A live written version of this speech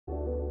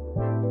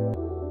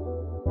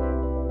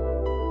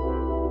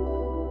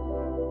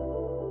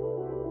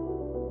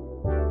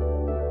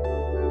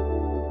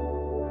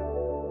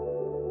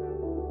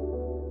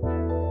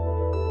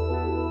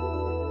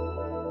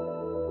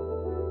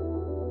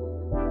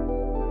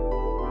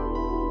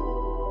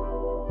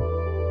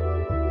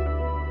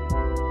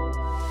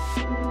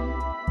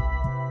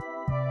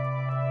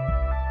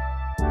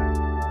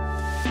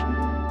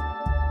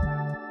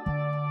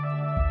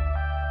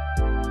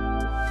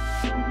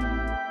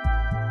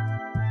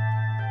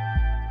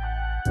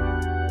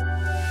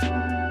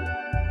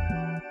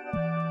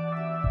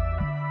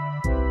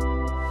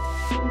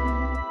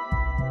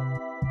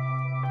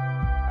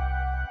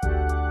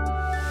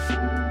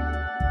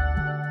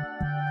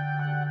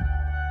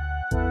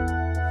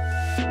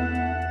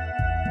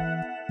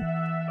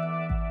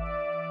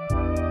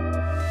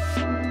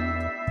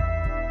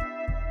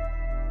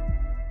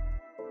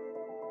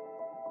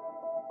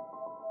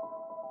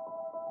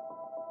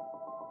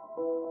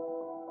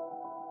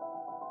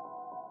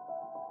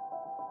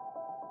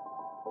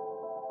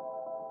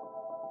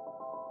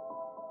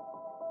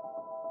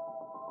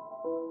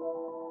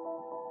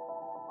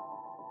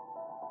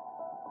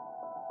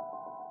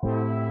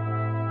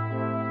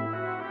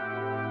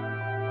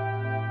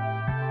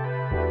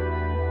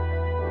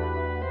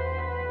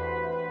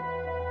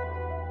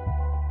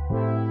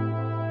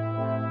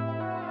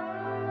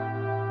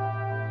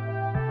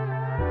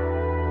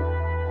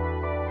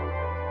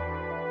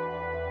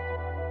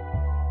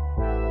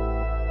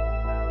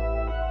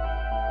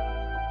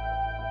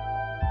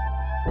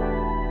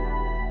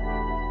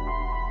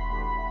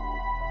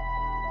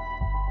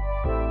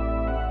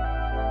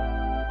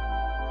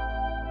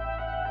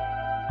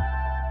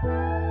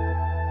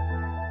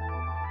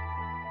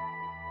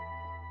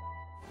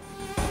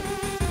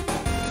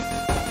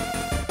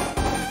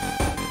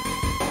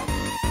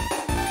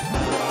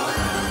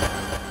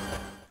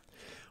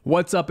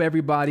What's up,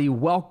 everybody?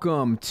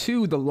 Welcome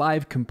to the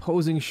live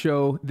composing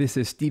show. This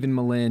is Stephen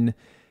Malin,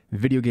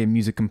 video game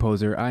music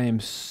composer. I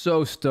am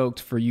so stoked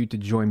for you to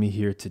join me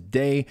here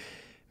today.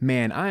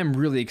 Man, I am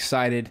really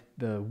excited.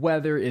 The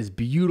weather is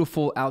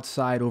beautiful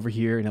outside over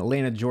here in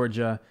Atlanta,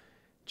 Georgia.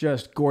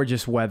 Just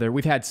gorgeous weather.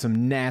 We've had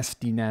some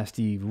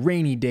nasty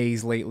rainy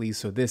days lately,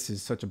 so this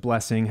is such a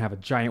blessing. Have a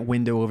giant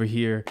window over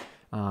here.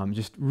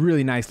 Just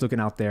really nice looking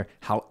out there.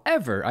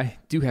 However, I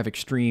do have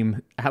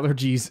extreme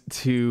allergies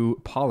to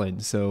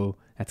pollen, so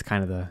that's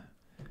kind of I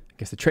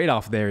guess the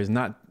trade-off there is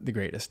not the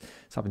greatest.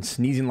 So I've been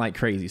sneezing like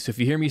crazy. So if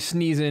you hear me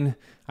sneezing,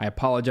 I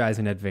apologize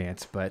in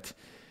advance, but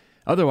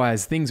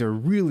otherwise things are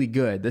really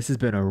good. This has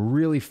been a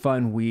really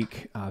fun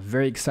week,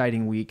 very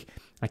exciting week.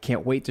 I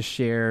can't wait to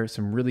share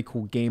some really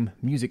cool game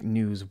music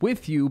news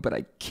with you, but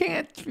I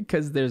can't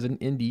because there's an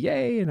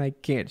NDA and I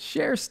can't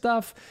share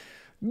stuff.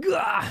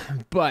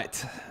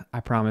 But I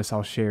promise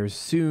I'll share as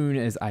soon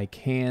as I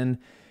can.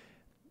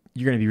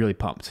 You're going to be really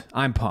pumped.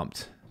 I'm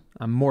pumped.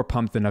 I'm more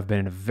pumped than I've been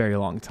in a very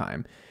long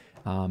time.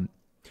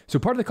 So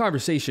part of the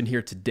conversation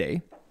here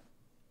today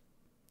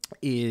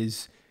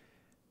is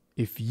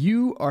if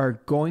you are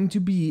going to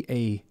be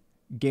a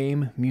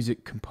game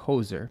music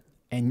composer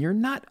and you're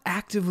not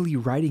actively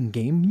writing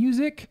game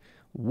music,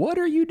 what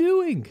are you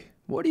doing?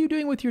 What are you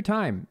doing with your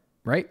time,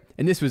 right?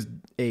 And this was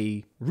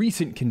a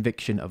recent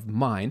conviction of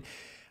mine.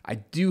 I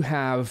do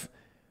have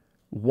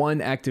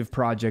one active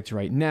project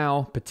right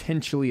now,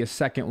 potentially a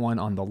second one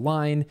on the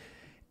line,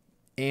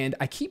 and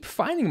I keep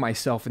finding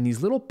myself in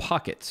these little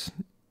pockets,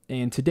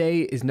 and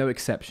today is no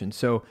exception.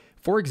 So,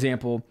 for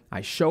example,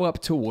 I show up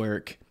to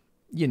work,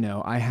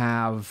 I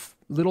have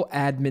little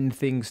admin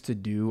things to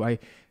do. I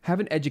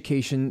have an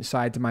education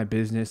side to my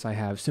business. I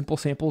have Simple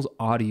Samples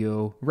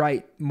Audio,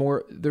 right?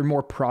 They're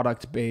more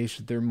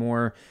product-based. They're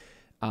more...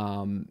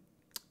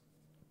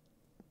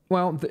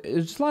 Well,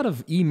 there's a lot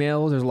of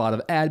emails, there's a lot of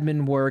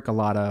admin work, a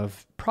lot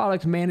of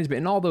product management,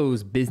 and all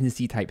those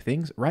businessy type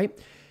things, right?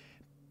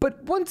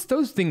 But once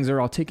those things are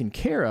all taken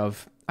care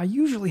of, I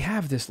usually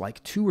have this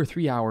like 2 or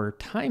 3 hour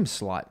time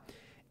slot.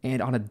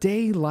 And on a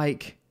day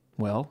like,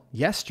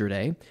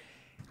 yesterday,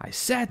 I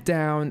sat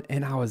down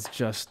and I was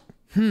just,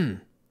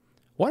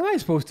 what am I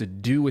supposed to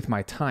do with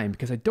my time?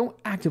 Because I don't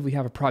actively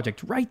have a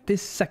project right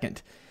this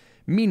second.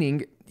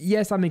 Meaning,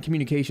 yes, I'm in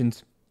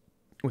communications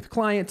with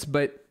clients,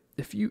 but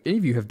if any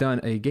of you have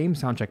done a game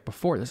soundcheck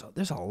before,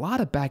 there's a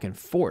lot of back and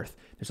forth.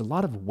 There's a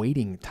lot of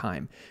waiting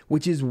time,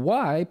 which is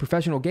why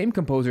professional game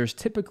composers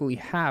typically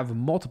have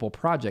multiple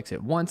projects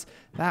at once.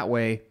 That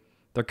way,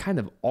 they're kind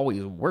of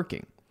always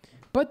working.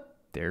 But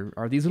there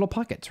are these little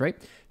pockets, right?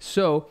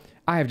 So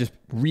I have just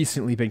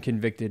recently been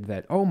convicted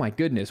that, oh my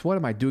goodness, what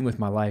am I doing with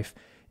my life?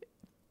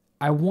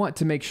 I want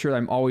to make sure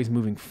I'm always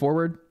moving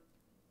forward.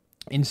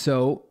 And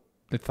so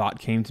the thought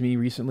came to me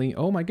recently,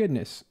 oh my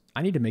goodness,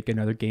 I need to make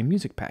another game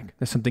music pack.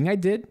 That's something I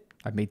did.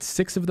 I've made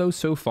 6 of those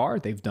so far.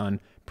 They've done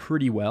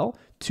pretty well.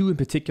 2 in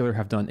particular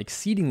have done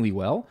exceedingly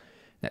well.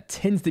 That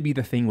tends to be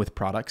the thing with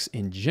products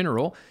in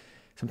general.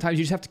 Sometimes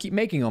you just have to keep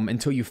making them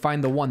until you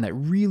find the one that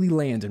really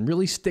lands and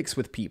really sticks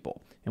with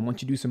people. And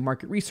once you do some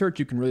market research,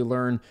 you can really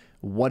learn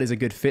what is a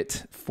good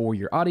fit for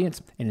your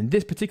audience. And in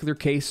this particular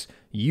case,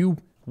 you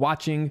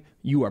watching,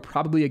 you are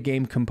probably a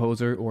game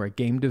composer or a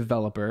game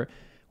developer,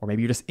 or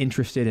maybe you're just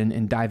interested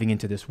in diving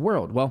into this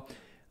world. Well,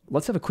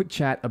 let's have a quick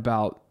chat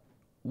about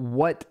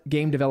what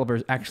game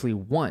developers actually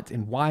want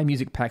and why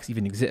music packs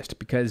even exist.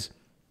 Because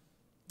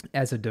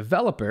as a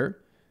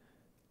developer,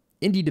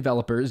 indie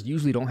developers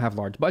usually don't have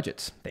large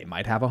budgets. They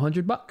might have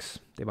 $100.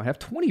 They might have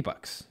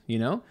 $20, you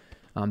know?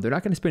 They're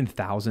not going to spend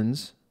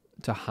thousands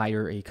to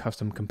hire a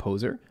custom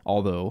composer.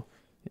 Although,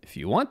 if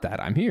you want that,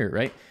 I'm here,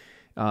 right?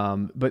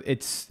 But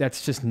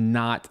that's just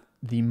not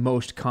the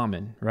most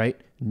common,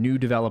 right? New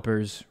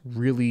developers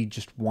really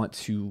just want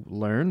to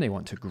learn, they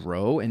want to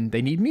grow, and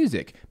they need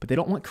music, but they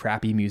don't want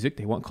crappy music.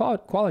 They want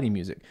quality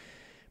music,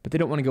 but they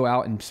don't want to go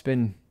out and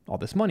spend all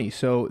this money.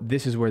 So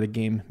this is where the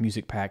game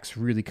music packs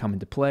really come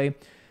into play.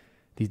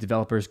 These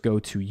developers go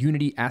to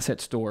Unity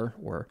Asset Store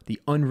or the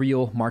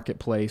Unreal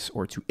Marketplace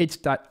or to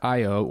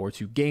itch.io or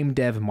to Game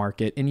Dev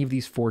Market, any of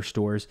these 4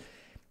 stores.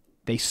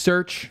 They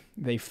search,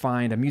 they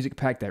find a music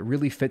pack that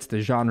really fits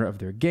the genre of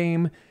their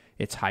game.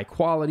 It's high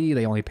quality.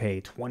 They only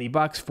pay $20,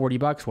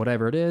 $40,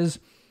 whatever it is.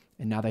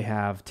 And now they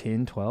have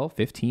 10, 12,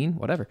 15,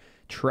 whatever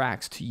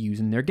tracks to use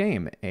in their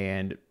game.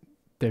 And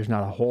there's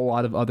not a whole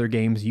lot of other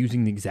games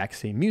using the exact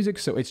same music.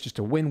 So it's just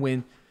a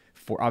win-win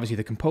for obviously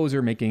the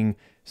composer making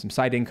some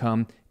side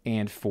income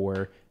and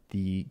for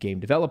the game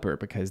developer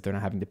because they're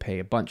not having to pay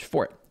a bunch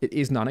for it. It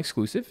is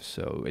non-exclusive,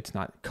 so it's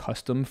not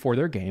custom for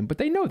their game, but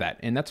they know that,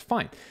 and that's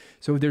fine.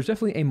 So there's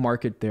definitely a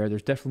market there.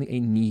 There's definitely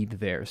a need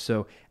there.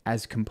 So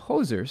as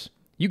composers,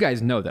 you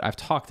guys know that I've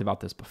talked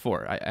about this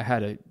before. I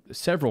had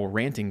several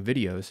ranting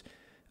videos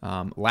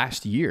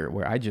last year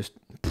where I just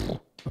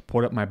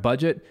put up my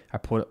budget, I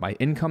put up my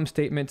income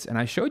statements, and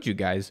I showed you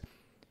guys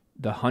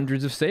the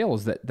hundreds of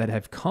sales that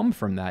have come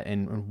from that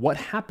and what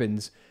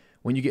happens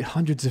when you get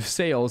hundreds of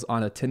sales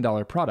on a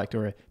 $10 product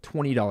or a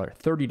 $20,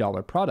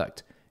 $30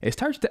 product. It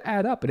starts to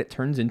add up and it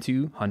turns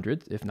into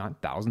hundreds, if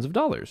not thousands of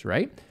dollars,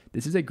 right?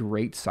 This is a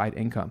great side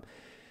income.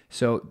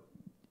 So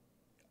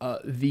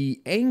the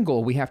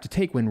angle we have to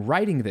take when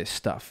writing this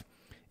stuff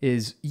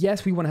is,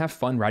 yes, we want to have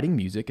fun writing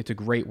music. It's a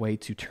great way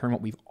to turn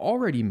what we've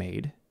already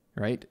made,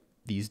 right?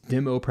 These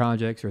demo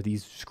projects or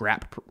these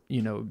scrap,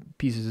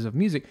 pieces of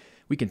music,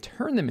 we can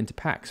turn them into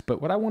packs.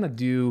 But what I want to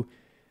do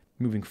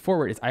moving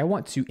forward is I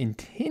want to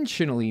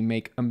intentionally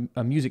make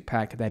a music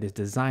pack that is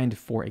designed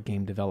for a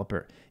game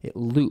developer. It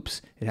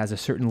loops. It has a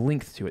certain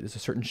length to it. There's a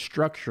certain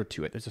structure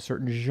to it. There's a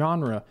certain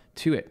genre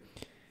to it.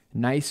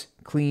 Nice,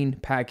 clean,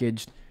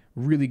 packaged,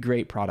 really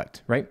great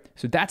product, right?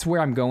 So that's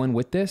where I'm going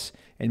with this.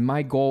 And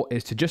my goal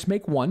is to just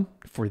make one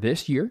for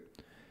this year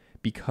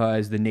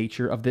because the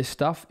nature of this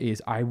stuff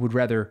is I would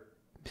rather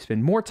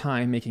spend more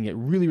time making it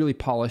really, really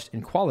polished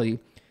and quality,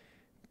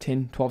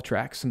 10, 12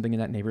 tracks, something in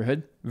that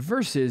neighborhood,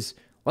 versus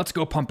let's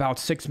go pump out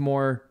 6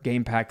 more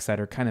game packs that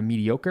are kind of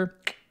mediocre.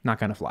 Not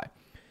going to fly.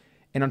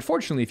 And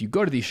unfortunately, if you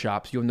go to these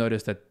shops, you'll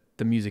notice that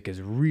the music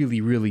is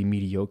really, really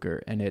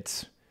mediocre. And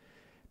it's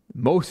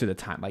most of the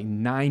time, like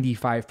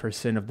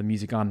 95% of the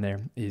music on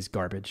there is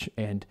garbage.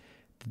 And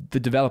the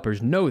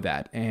developers know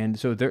that. And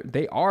so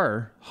they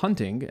are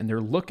hunting and they're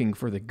looking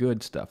for the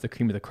good stuff, the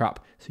cream of the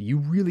crop. So you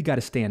really got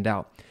to stand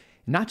out.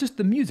 Not just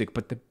the music,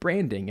 but the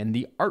branding and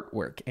the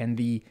artwork and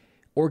the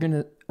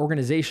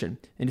organization.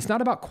 And it's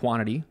not about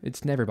quantity.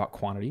 It's never about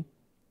quantity.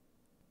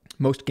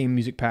 Most game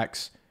music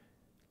packs,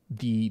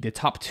 the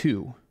top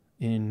 2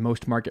 in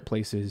most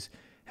marketplaces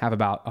have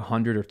about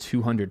 100 or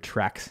 200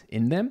 tracks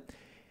in them.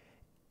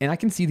 And I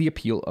can see the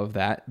appeal of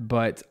that,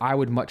 but I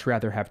would much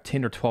rather have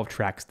 10 or 12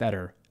 tracks that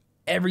are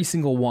every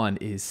single one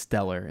is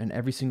stellar and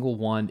every single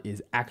one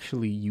is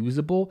actually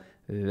usable.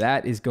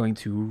 That is going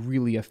to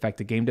really affect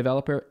a game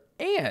developer.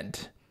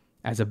 And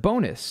as a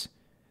bonus,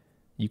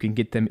 you can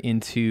get them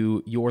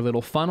into your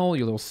little funnel,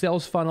 your little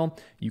sales funnel.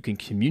 You can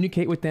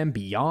communicate with them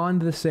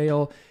beyond the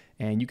sale,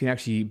 and you can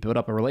actually build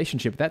up a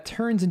relationship that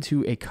turns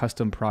into a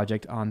custom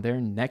project on their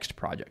next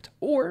project.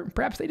 Or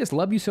perhaps they just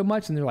love you so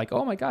much and they're like,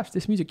 oh my gosh,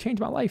 this music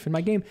changed my life and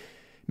my game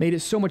made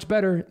it so much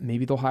better.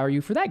 Maybe they'll hire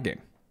you for that game.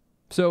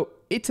 So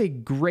it's a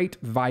great,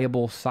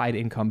 viable side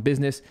income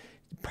business.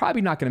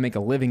 Probably not going to make a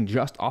living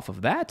just off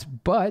of that,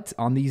 but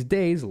on these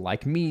days,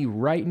 like me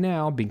right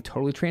now, being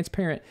totally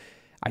transparent,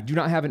 I do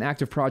not have an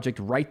active project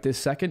right this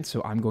second,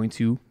 so I'm going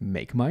to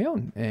make my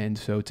own. And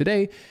so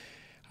today,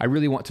 I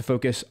really want to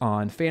focus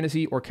on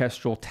fantasy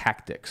orchestral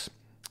tactics,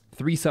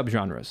 3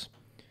 subgenres.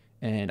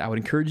 And I would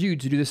encourage you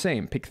to do the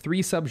same. Pick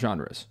 3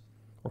 subgenres.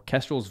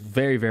 Orchestral is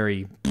very,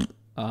 very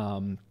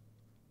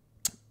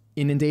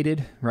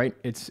inundated, right?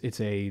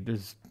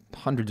 There's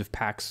hundreds of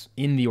packs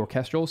in the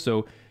orchestral,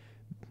 so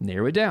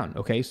narrow it down.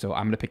 Okay, so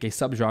I'm going to pick a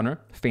subgenre,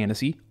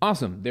 fantasy.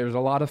 Awesome, there's a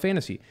lot of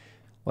fantasy.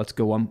 Let's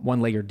go one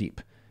layer deep.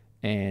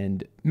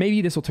 And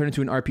maybe this will turn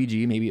into an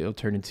RPG. Maybe it'll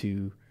turn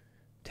into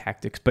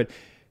tactics. But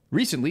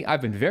recently,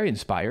 I've been very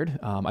inspired.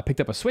 I picked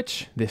up a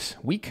Switch this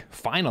week,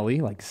 finally,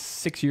 like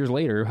 6 years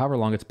later, however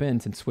long it's been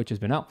since Switch has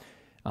been out.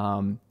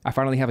 I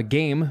finally have a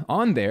game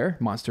on there,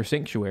 Monster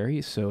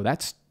Sanctuary, so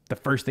that's the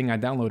first thing I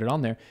downloaded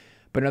on there.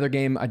 But another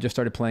game I just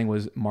started playing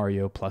was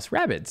Mario plus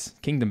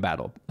Rabbids, Kingdom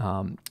Battle,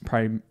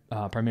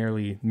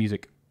 primarily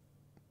music,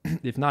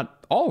 if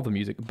not all of the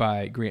music,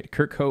 by Grant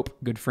Kirkhope,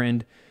 good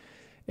friend,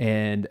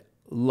 and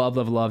love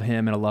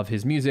him, and I love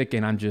his music,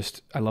 and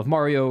I love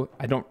Mario.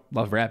 I don't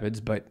love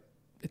Rabbids, but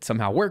it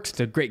somehow works. It's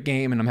a great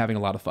game, and I'm having a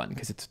lot of fun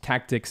because it's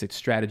tactics, it's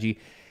strategy,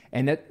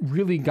 and that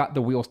really got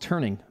the wheels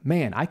turning.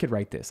 Man, I could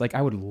write this. Like,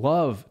 I would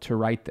love to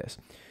write this.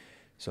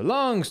 So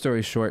long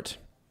story short,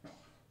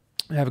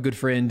 I have a good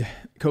friend,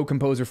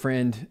 co-composer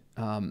friend,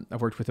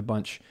 I've worked with a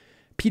bunch,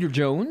 Peter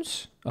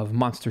Jones of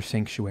Monster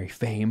Sanctuary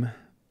fame.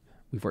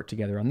 We've worked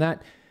together on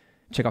that.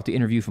 Check out the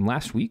interview from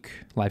last week,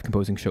 live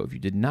composing show if you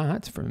did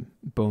not, from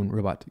Bone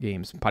Robot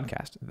Games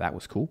podcast. That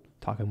was cool.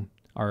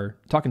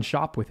 Talking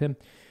shop with him.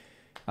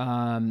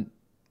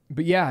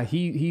 But yeah,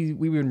 we've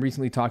been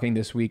recently talking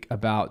this week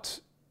about,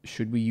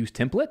 should we use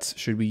templates?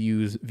 Should we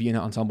use Vienna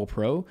Ensemble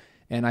Pro?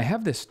 And I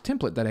have this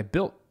template that I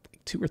built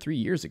like 2 or 3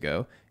 years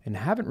ago and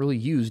haven't really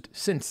used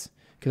since,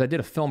 because I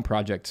did a film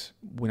project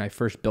when I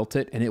first built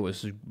it, and it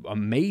was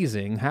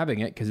amazing having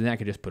it, because then I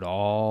could just put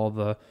all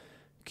the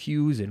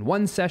cues in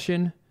one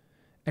session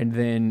and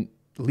then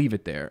leave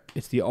it there.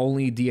 It's the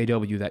only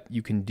DAW that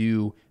you can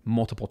do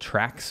multiple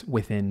tracks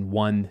within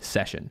one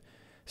session.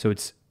 So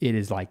it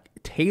is like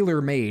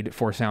tailor-made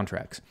for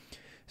soundtracks.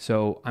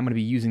 So I'm going to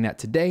be using that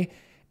today.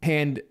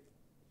 And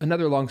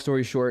another long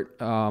story short,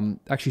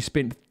 actually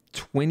spent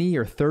 20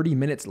 or 30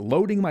 minutes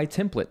loading my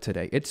template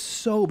today. It's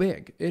so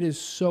big. It is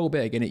so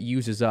big, and it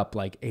uses up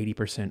like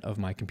 80% of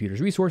my computer's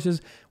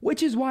resources,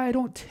 which is why I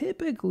don't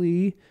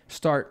typically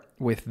start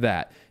with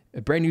that.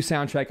 A brand new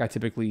soundtrack, I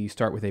typically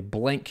start with a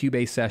blank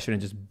Cubase session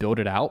and just build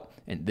it out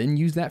and then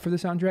use that for the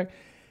soundtrack.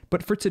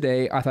 But for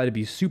today, I thought it'd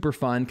be super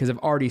fun because I've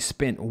already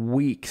spent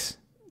weeks,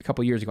 a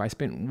couple years ago, I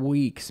spent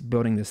weeks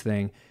building this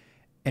thing,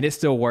 and it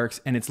still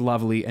works, and it's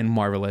lovely and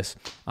marvelous.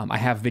 I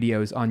have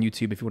videos on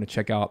YouTube if you want to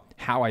check out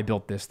how I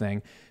built this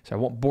thing. So I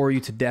won't bore you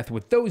to death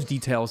with those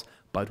details,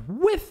 but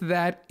with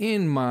that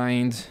in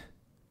mind,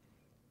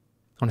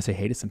 I want to say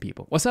hey to some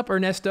people. What's up,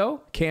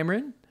 Ernesto,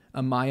 Cameron,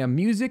 Amaya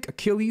Music,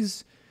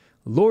 Achilles,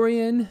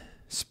 Lorian,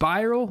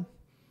 Spiral.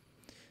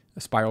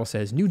 Spiral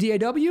says, new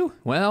DAW?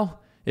 Well,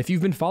 if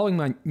you've been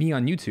following me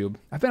on YouTube,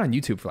 I've been on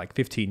YouTube for like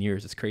 15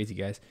 years. It's crazy,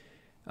 guys.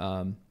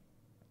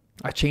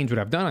 I changed what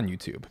I've done on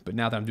YouTube, but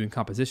now that I'm doing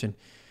composition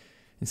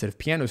instead of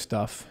piano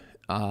stuff,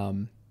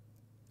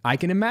 I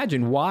can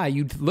imagine why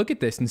you'd look at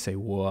this and say,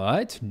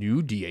 what?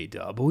 New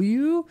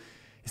DAW?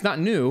 It's not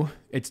new.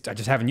 I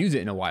just haven't used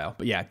it in a while.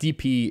 But yeah,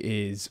 DP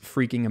is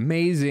freaking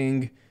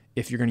amazing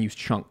if you're going to use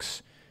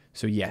chunks.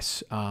 So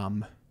yes,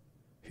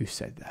 who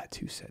said that?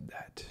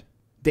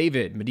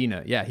 David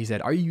Medina. Yeah, he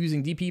said, are you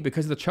using DP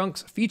because of the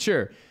chunks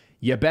feature?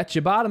 You bet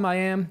your bottom I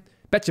am.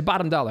 Bet your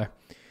bottom dollar.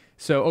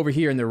 So over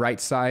here in the right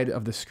side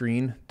of the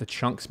screen, the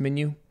chunks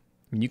menu, I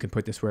mean, you can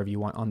put this wherever you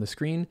want on the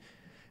screen,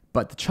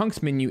 but the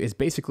chunks menu is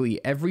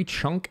basically every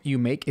chunk you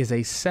make is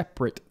a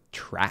separate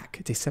track.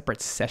 It's a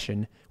separate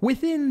session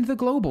within the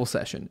global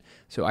session.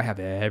 So I have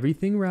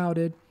everything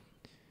routed.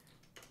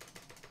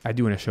 I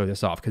do want to show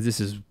this off because this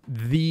is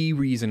the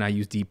reason I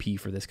use DP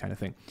for this kind of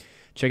thing.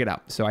 Check it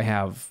out. So I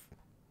have,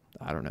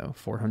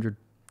 400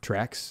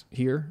 tracks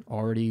here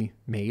already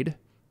made,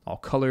 all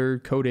color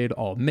coded,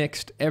 all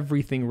mixed,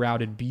 everything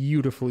routed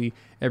beautifully,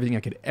 everything I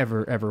could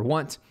ever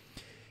want.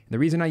 And the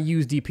reason I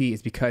use DP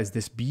is because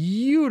this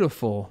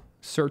beautiful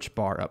search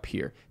bar up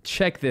here.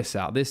 Check this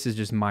out. This is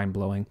just mind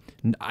blowing.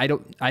 I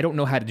don't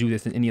know how to do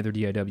this in any other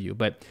DAW,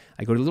 but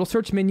I go to the little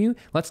search menu.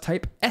 Let's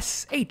type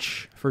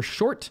SH for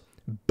short.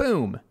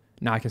 Boom.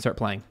 Now I can start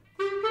playing.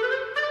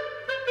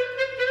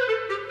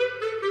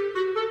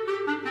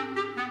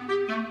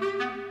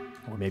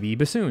 Or maybe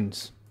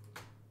bassoons.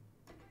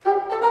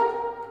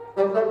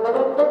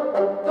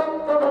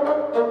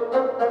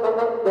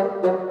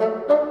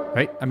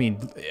 Right? I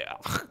mean,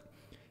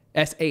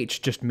 SH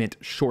just meant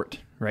short,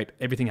 right?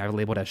 Everything I've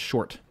labeled as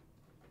short.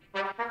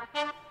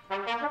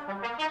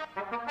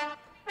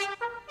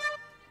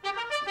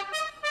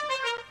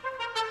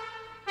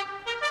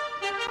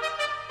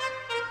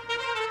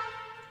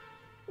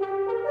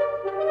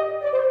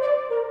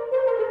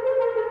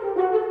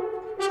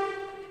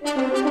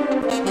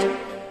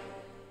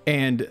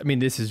 And I mean,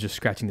 this is just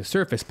scratching the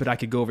surface, but I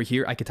could go over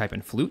here, I could type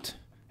in flute,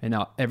 and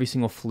now every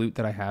single flute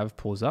that I have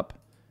pulls up.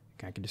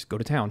 I can just go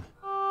to town.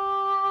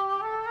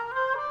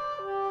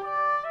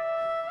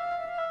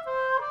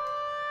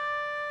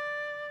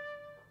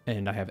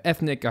 And I have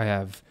ethnic, I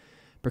have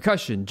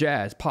percussion,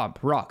 jazz, pop,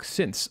 rock,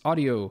 synths,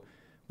 audio,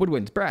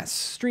 woodwinds, brass,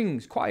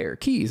 strings, choir,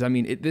 keys. I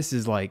mean, this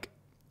is like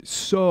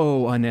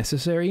so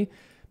unnecessary,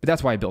 but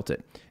that's why I built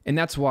it. And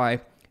that's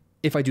why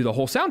if I do the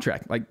whole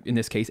soundtrack, like in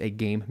this case, a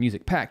game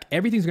music pack,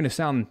 everything's going to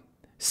sound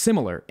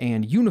similar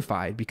and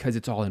unified because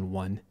it's all in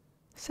one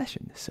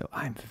session. So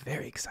I'm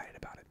very excited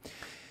about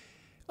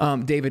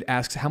it. David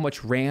asks, how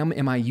much RAM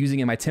am I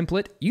using in my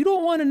template? You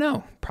don't want to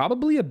know.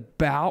 Probably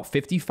about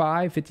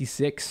 55,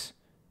 56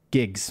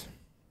 gigs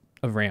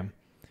of RAM.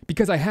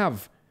 because I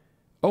have,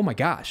 oh my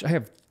gosh, I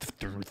have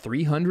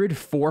 300,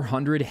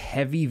 400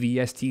 heavy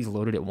VSTs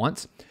loaded at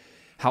once.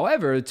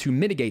 However, to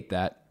mitigate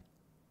that,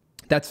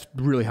 that's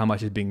really how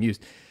much is being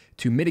used.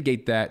 To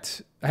mitigate that,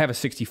 I have a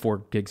 64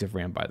 gigs of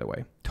RAM, by the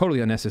way. Totally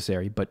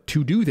unnecessary, but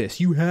to do this,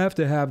 you have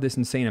to have this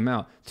insane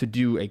amount to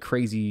do a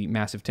crazy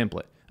massive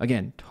template.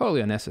 Again,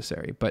 totally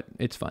unnecessary, but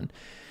it's fun.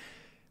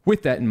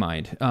 With that in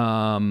mind,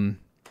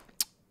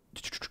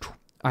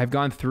 I've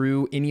gone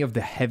through any of the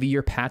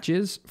heavier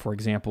patches, for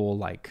example,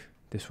 like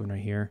this one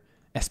right here,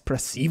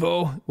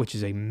 Espressivo, which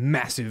is a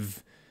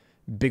massive,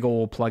 big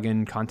old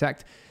plugin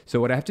contact. So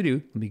what I have to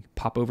do, let me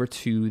pop over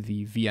to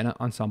the Vienna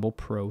Ensemble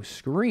Pro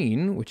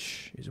screen,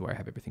 which is where I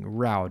have everything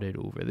routed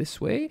over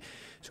this way.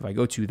 So if I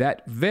go to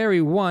that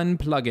very one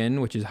plugin,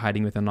 which is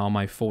hiding within all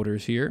my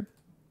folders here,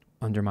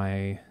 under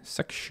my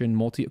section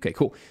multi, okay,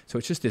 cool. So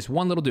it's just this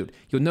one little dude.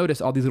 You'll notice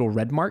all these little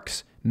red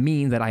marks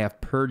mean that I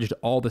have purged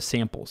all the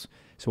samples.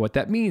 So what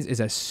that means is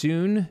as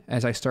soon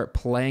as I start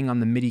playing on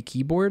the MIDI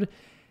keyboard,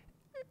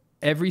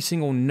 every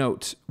single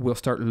note will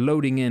start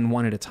loading in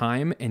one at a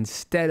time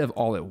instead of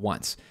all at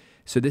once.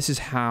 So this is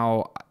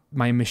how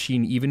my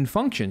machine even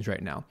functions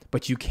right now.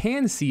 But you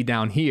can see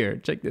down here,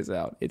 check this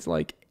out. It's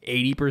like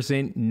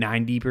 80%,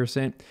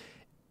 90%.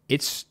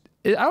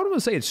 I don't want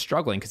to say it's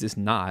struggling because it's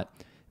not,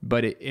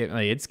 but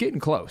it's getting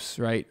close,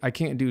 right? I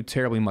can't do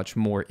terribly much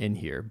more in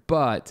here,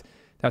 but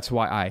that's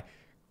why I,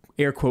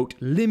 air quote,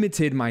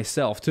 limited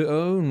myself to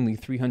only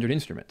 300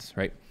 instruments,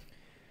 right?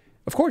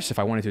 Of course, if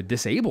I wanted to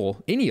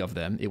disable any of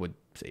them, it would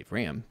save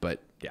RAM,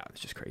 but yeah,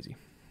 it's just crazy.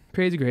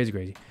 Crazy, crazy,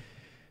 crazy.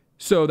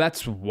 So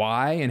that's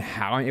why and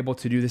how I'm able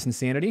to do this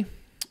insanity.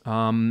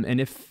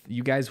 And if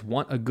you guys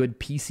want a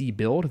good PC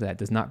build that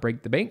does not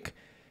break the bank,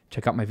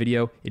 check out my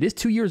video. It is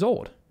 2 years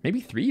old,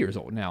 maybe 3 years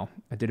old now.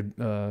 I did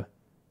a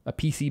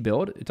PC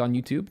build. It's on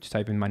YouTube. Just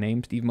type in my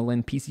name, Steve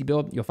Malin PC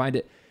build. You'll find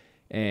it.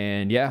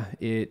 And yeah,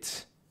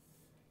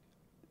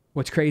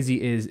 what's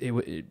crazy is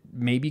it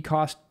maybe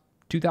cost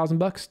 $2,000,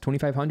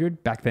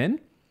 $2,500 back then.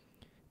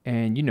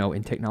 And you know,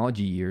 in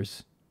technology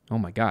years, oh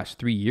my gosh,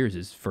 3 years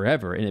is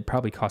forever. And it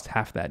probably costs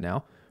half that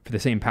now for the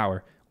same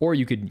power. Or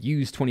you could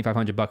use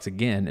 $2,500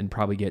 again and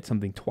probably get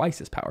something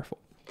twice as powerful.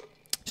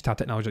 Just how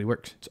technology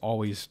works. It's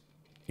always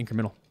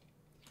incremental.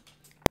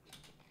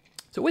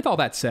 So with all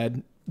that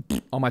said,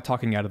 all my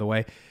talking out of the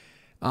way,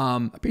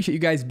 appreciate you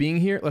guys being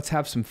here. Let's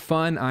have some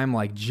fun. I'm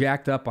like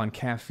jacked up on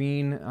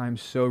caffeine. I'm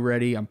so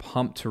ready. I'm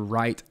pumped to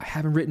write. I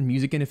haven't written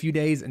music in a few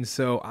days, and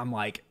so I'm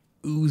like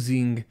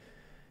oozing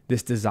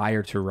this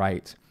desire to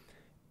write.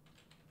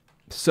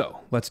 So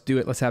let's do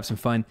it. Let's have some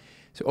fun.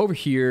 So over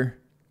here,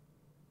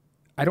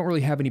 I don't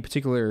really have any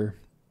particular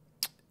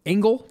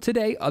angle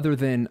today other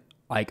than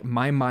like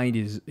my mind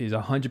is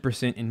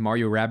 100% in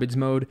Mario Rabbids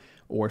mode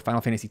or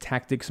Final Fantasy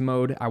Tactics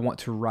mode. I want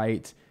to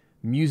write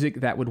music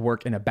that would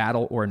work in a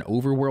battle or an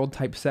overworld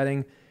type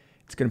setting.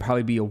 It's going to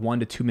probably be a 1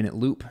 to 2 minute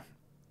loop.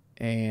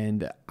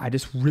 And I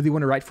just really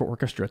want to write for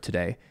orchestra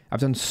today.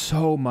 I've done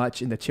so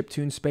much in the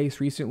chiptune space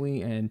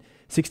recently and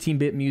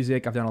 16-bit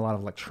music. I've done a lot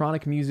of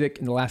electronic music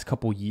in the last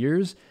couple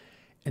years.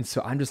 And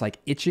so I'm just like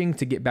itching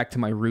to get back to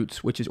my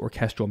roots, which is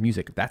orchestral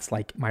music. That's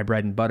like my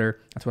bread and butter.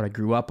 That's what I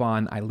grew up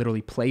on. I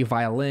literally play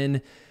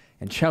violin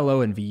and cello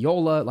and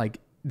viola. Like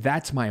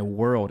that's my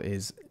world,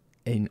 is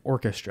in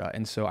orchestra.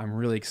 And so I'm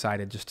really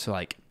excited just to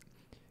like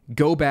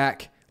go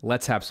back.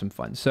 Let's have some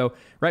fun. So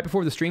right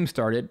before the stream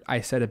started,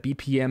 I set a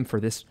BPM for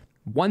this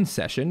one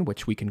session,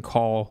 which we can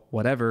call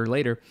whatever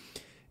later,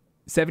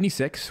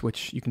 76,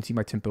 which you can see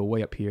my tempo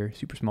way up here,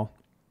 super small,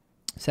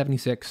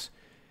 76.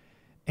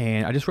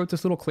 And I just wrote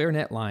this little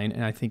clarinet line,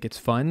 and I think it's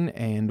fun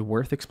and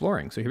worth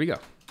exploring. So here we go.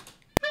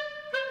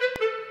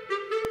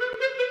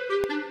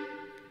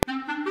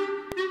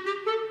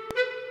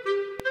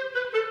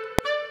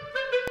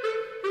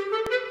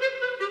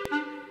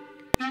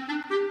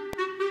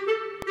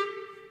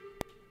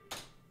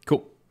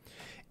 Cool.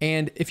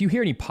 And if you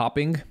hear any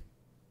popping,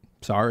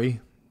 sorry.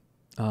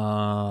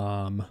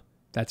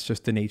 That's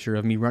just the nature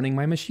of me running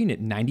my machine at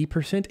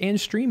 90% and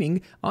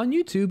streaming on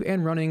YouTube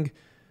and running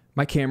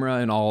my camera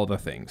and all the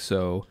things.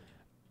 So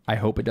I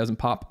hope it doesn't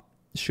pop.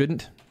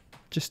 Shouldn't.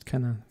 Just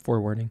kind of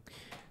forewarning.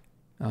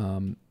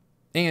 And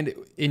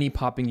any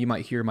popping you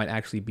might hear might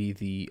actually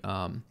be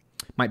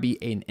might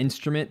be an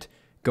instrument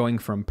going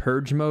from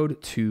purge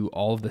mode to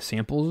all of the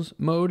samples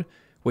mode,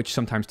 which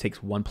sometimes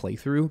takes one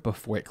playthrough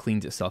before it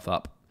cleans itself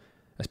up.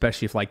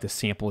 Especially if like the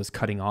sample is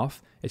cutting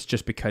off. It's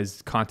just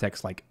because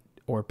context like,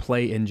 or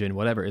play engine,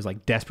 whatever, is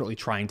like desperately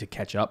trying to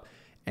catch up.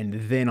 And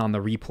then on the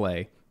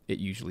replay, it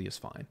usually is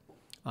fine.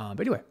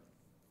 But anyway,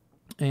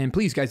 and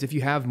please guys, if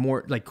you have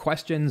more like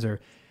questions or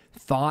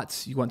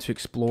thoughts you want to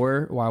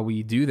explore while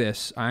we do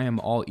this, I am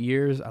all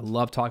ears. I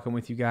love talking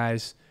with you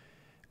guys.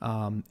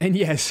 And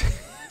yes,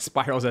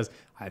 Spiral says,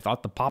 I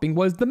thought the popping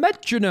was the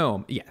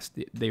metronome. Yes,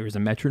 there is a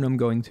metronome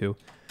going too.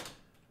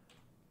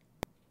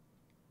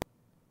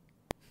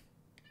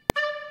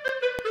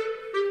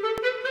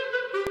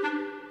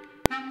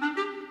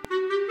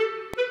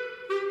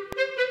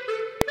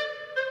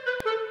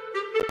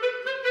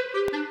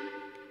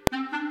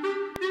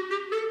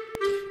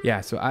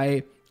 Yeah, so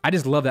I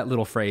just love that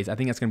little phrase. I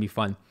think that's going to be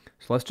fun.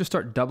 So let's just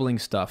start doubling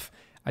stuff.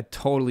 I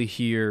totally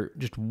hear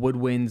just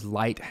woodwinds,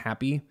 light,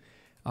 happy.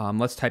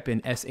 Let's type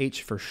in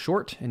SH for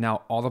short, and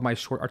now all of my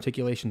short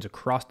articulations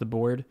across the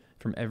board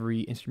from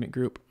every instrument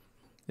group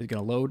is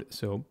going to load.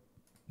 So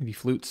maybe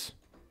flutes.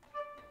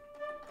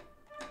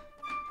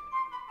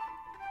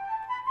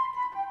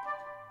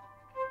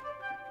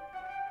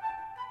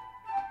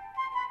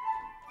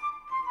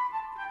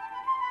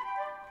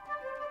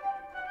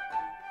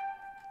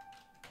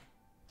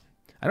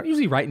 I don't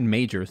usually write in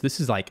majors. This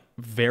is like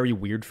very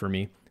weird for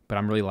me, but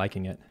I'm really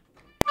liking it.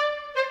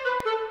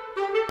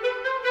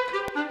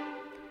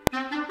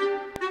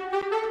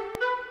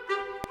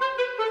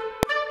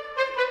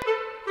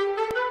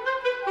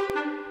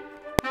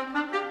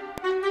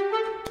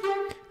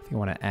 I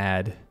want to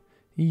add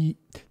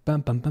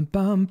bum bum bum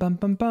bum bum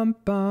bum bum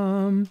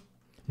bum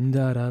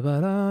da da da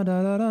da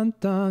da da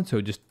da. So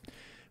just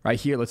right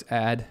here, let's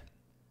add.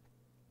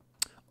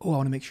 Oh, I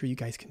want to make sure you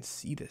guys can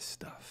see this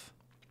stuff.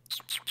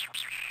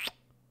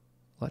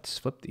 Let's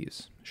flip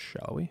these,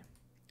 shall we?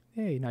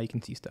 Hey, now you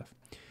can see stuff.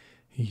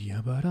 Man,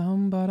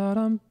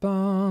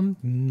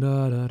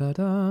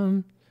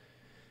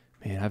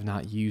 I've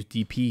not used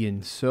DP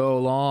in so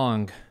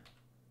long.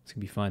 It's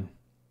gonna be fun.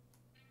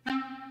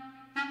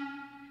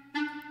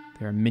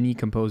 There are many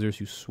composers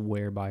who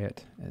swear by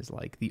it as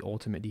like the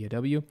ultimate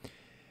DAW.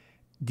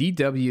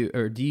 DW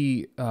or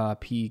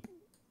DP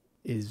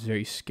is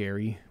very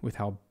scary with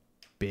how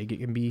big it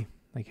can be.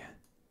 Like,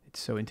 it's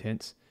so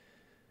intense.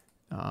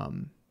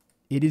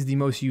 It is the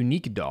most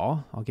unique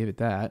DAW. I'll give it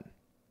that.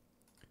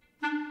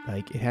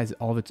 Like, it has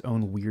all of its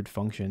own weird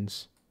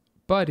functions,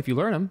 but if you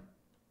learn them,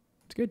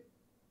 it's good.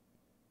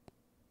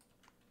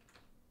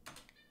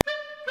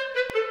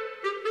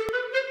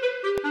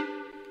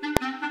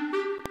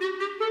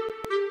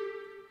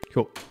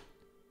 Cool.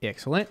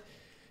 Excellent.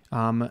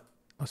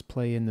 Let's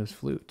play in those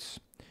flutes.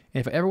 And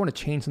if I ever want to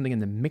change something in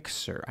the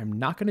mixer, I'm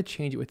not going to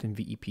change it within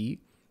VEP.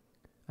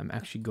 I'm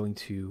actually going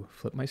to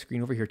flip my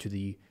screen over here to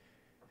the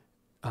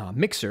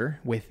mixer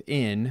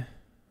within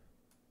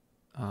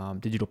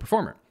Digital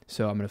Performer.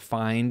 So I'm going to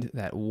find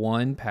that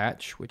one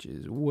patch, which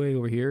is way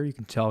over here. You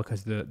can tell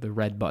because the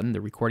red button,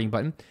 the recording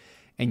button.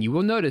 And you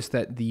will notice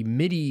that the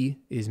MIDI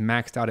is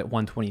maxed out at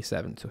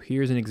 127. So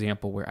here's an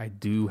example where I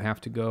do have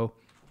to go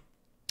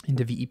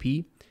into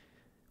VEP,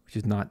 which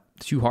is not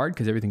too hard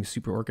because everything's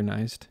super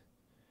organized.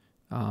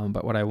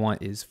 But what I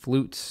want is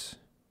flutes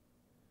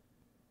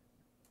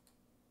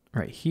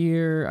right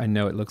here. I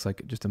know it looks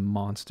like just a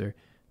monster,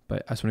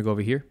 but I just want to go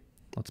over here.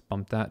 Let's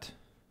bump that.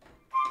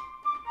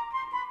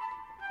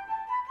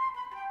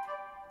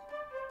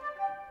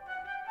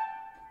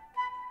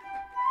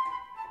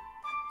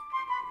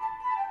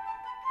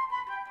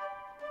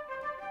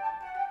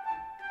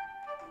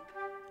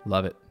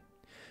 Love it.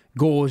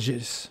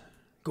 Gorgeous.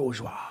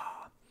 Bourgeois.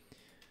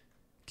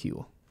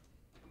 Cool.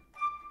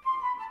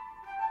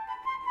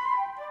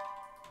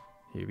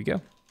 Here we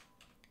go.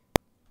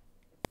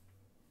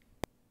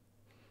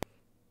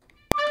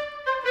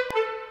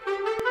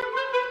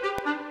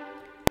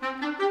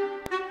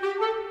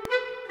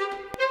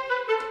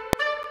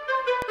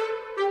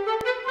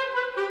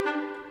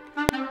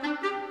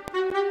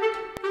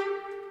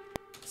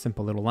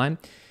 Simple little line.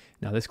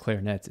 Now this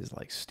clarinet is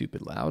like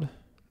stupid loud.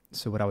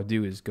 So what I would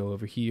do is go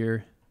over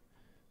here,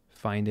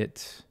 find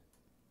it.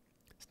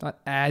 It's not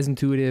as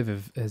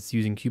intuitive as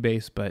using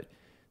Cubase, but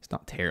it's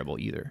not terrible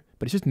either.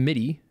 But it's just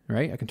MIDI,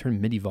 right? I can turn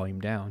MIDI volume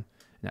down,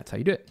 and that's how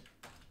you do it.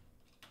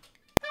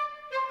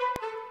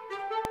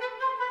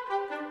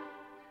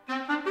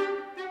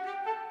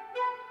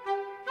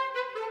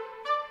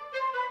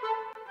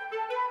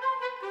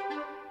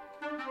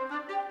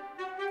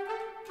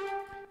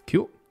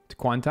 Cool. To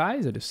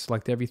quantize, I just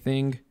select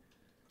everything.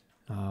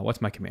 What's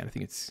my command? I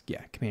think it's,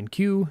 yeah, Command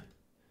Q.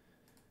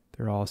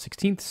 They're all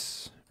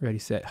 16ths. Ready,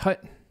 set,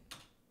 hut.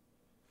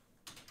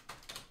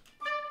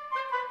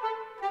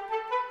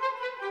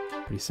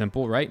 Pretty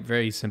simple, right?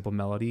 Very simple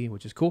melody,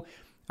 which is cool.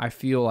 I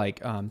feel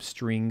like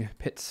string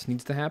pits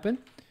needs to happen.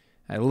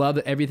 I love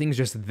that everything's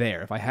just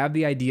there. If I have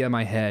the idea in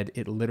my head,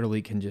 it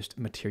literally can just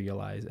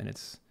materialize, and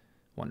it's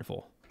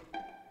wonderful.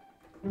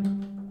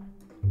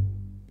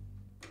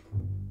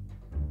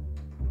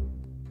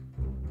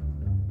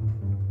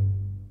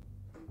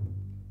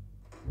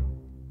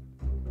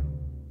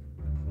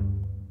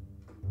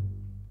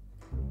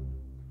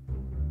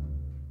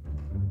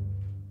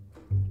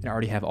 I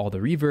already have all the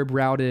reverb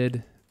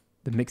routed,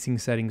 the mixing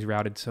settings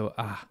routed, so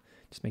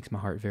just makes my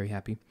heart very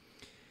happy.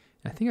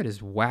 And I think I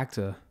just whacked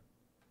a...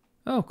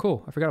 Oh,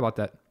 cool. I forgot about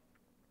that.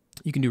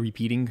 You can do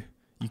repeating.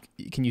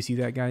 Can you see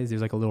that, guys?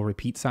 There's like a little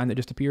repeat sign that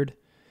just appeared.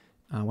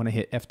 When I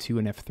hit F2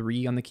 and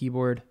F3 on the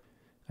keyboard,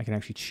 I can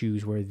actually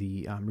choose where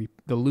the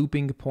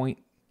looping point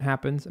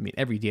happens. I mean,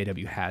 every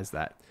DAW has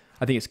that.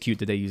 I think it's cute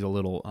that they use a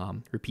little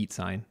repeat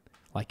sign,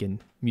 like in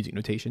music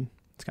notation.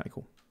 It's kind of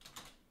cool.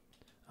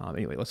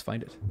 Anyway, let's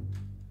find it.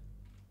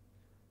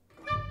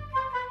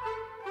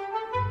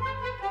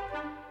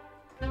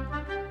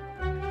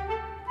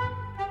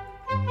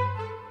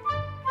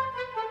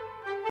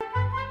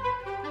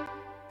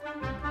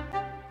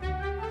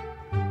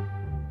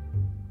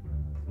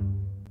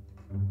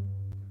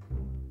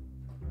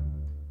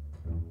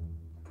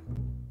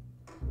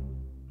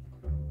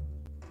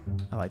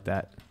 I like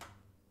that.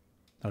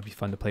 That'll be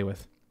fun to play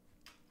with.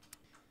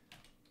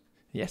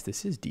 Yes,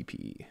 this is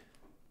DP.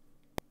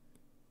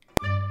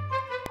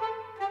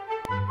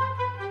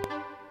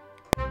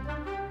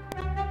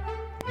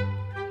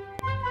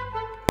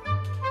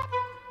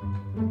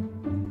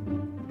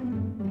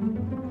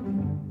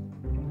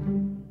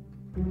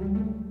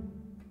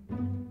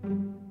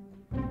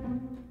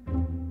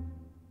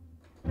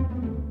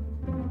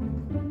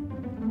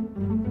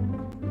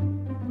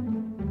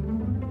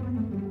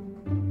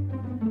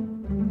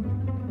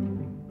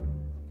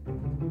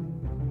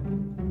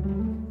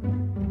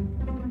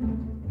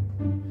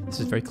 This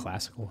is very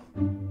classical.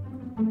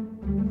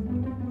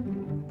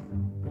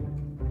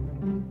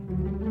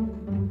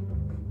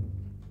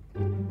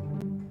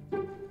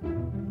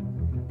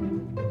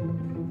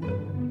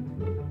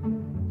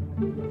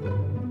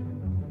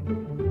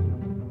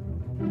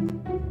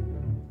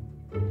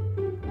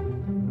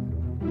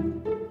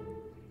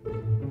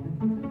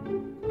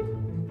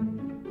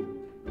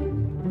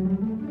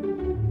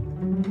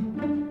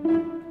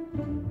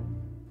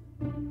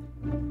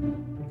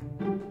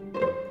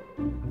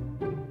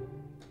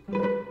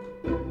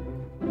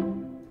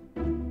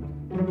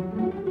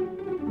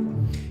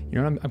 You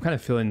know, I'm kind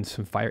of feeling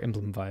some Fire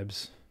Emblem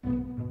vibes.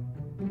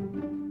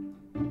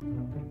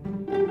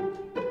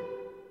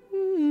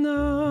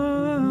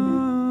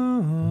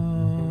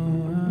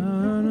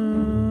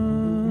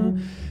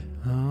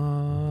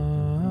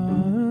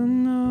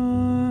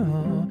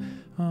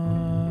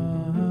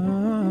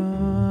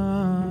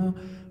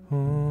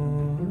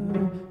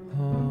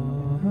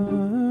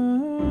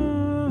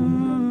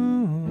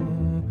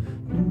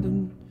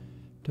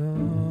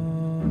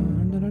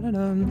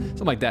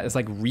 Something like that. It's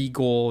like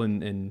regal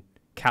and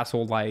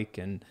castle-like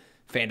and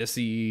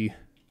fantasy.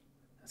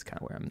 That's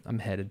kind of where I'm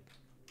headed.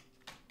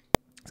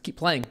 Let's keep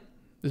playing.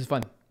 This is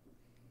fun.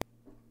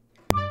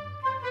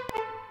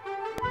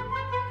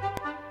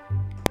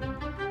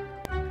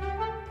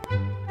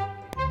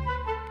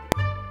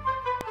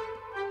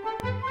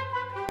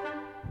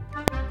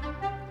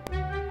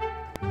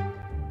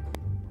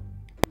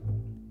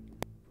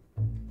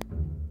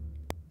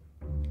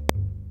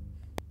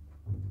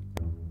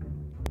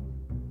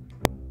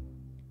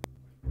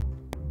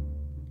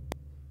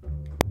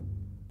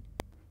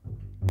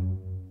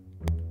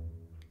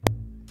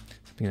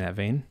 In that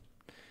vein.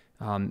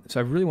 So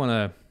I really want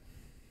to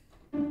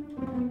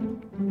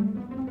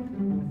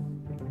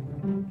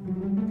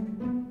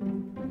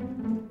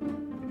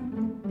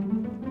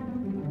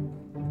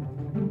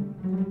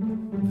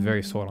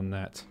very sold on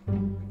that.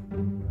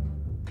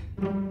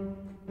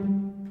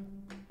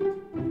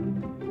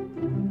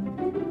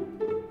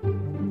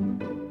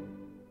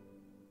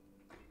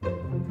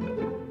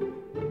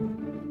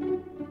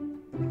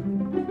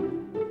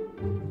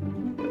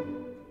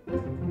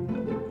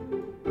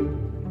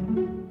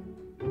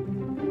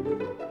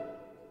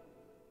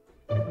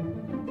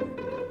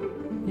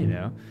 You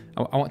know,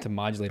 I want to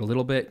modulate a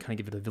little bit, kind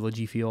of give it a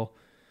villagey feel.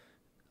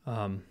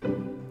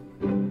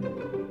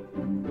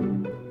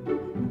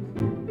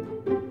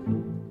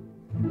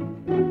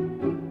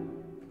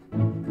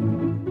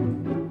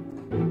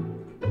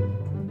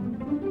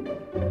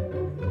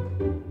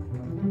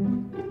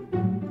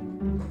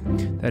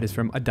 That is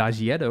from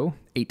Adagietto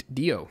 8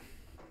 Dio.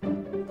 All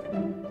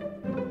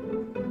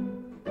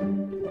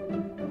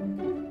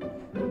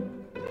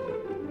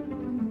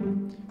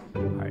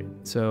right,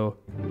 so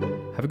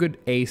have a good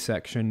A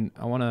section.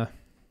 I want to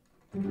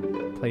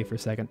play for a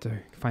second to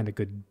find a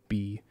good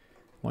B.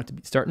 I want it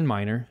to start in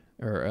minor,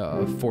 or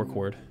a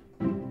 4-chord.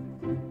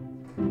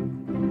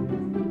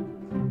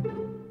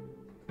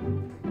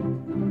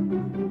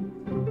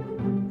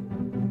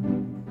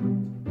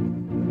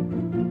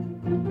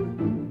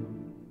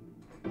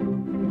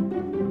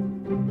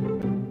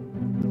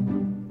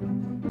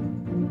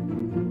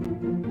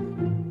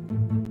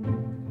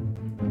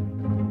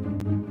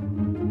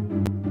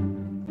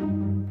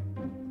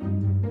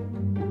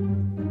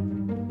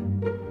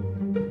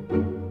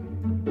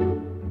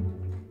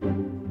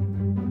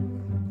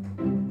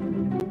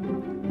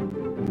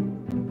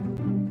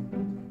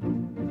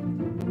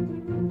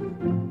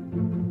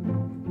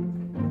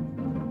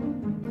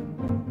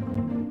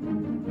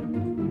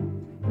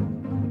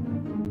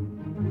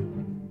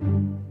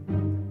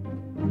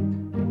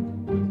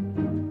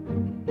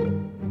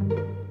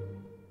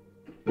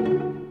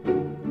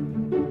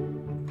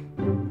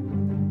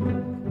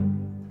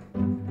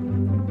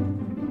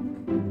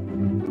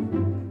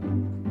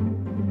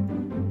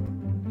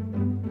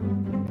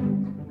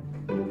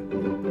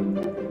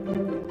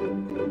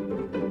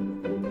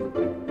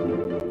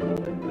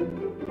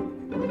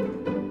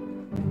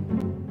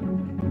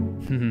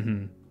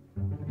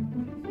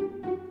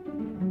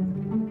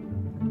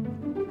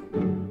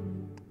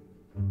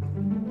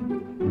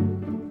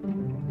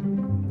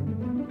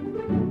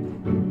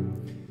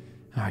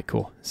 All right,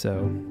 cool.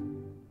 So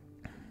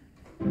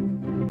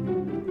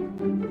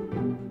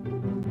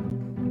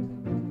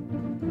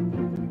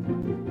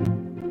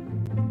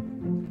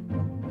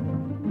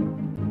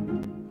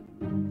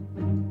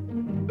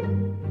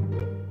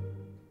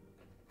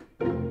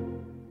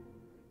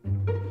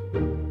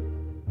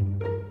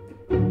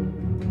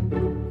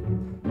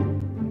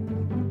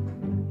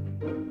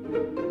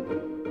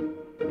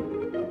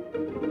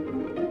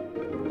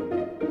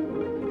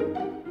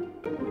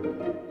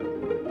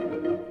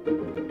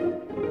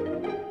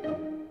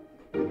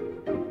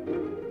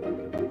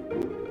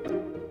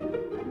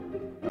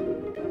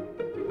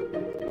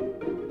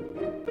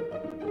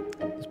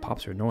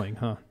pops are annoying,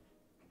 huh?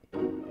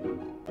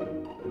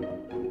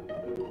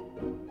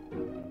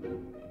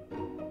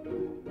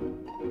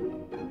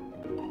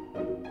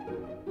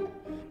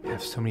 I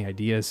have so many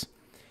ideas.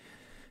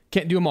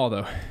 Can't do them all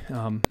though.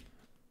 So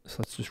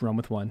let's just run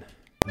with one.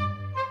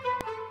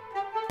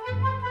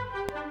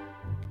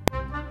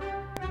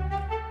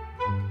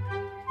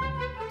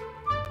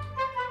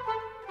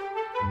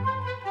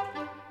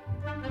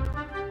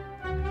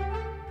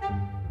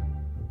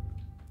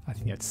 I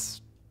think that's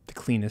the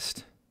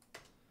cleanest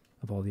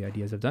of all the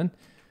ideas I've done.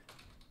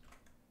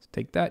 Let's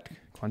take that,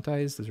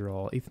 quantize, those are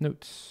all eighth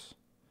notes.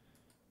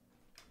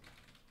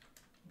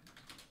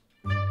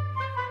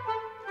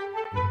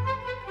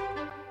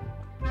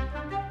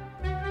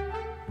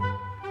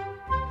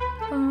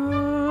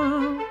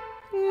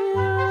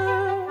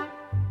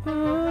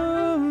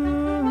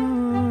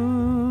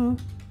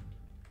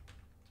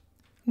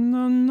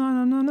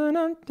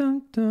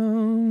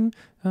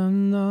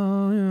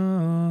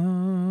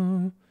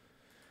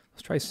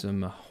 Let's try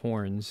some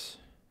horns.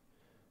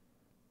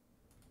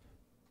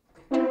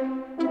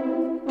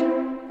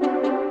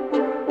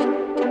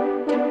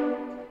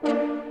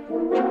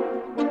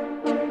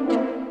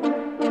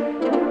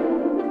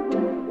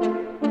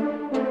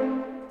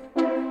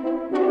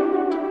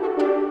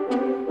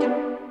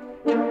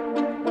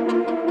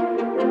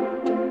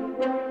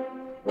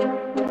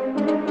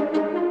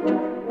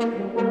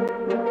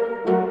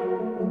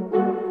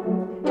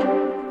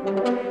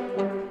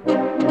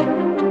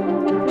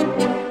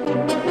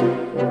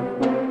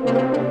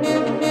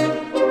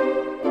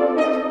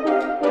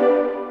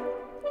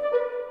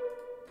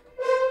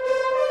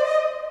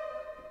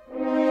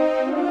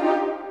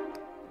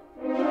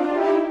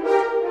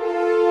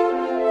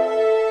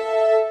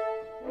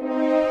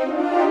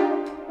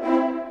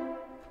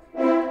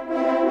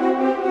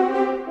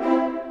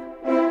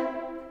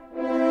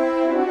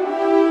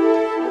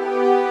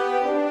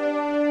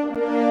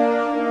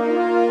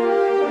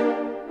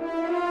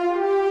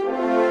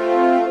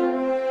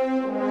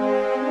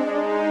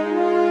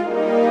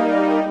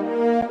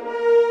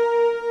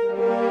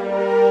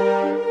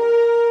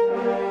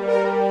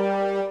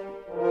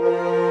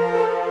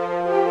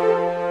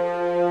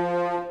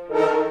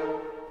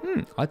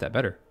 I like that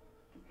better.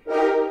 Let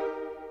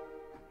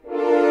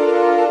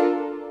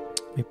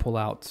me pull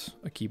out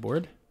a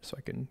keyboard so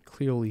I can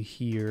clearly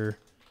hear.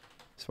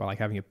 That's why I like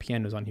having a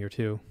pianos on here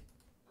too.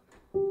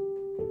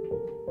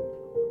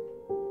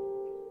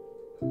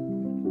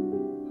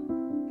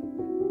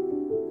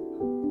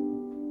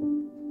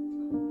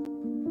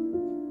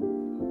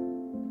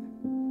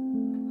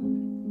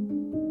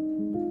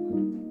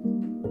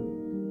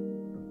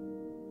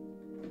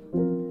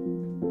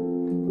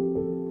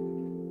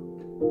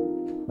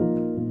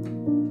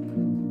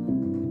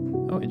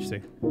 Oh,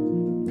 interesting.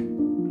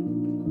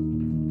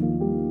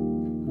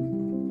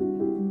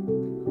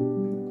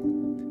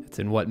 It's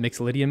in what,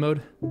 Mixolydian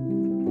mode?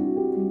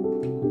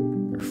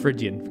 Or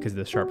Phrygian because of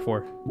the sharp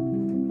 4.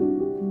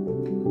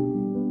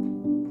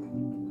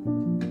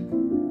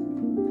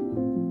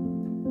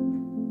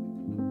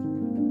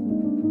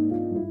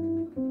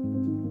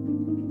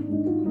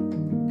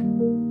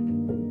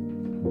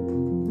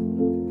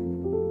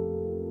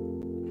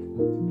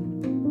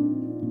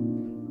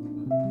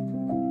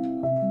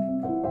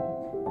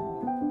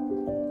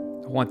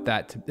 Want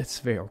that to, it's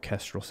very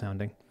orchestral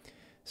sounding.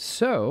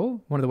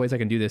 So one of the ways I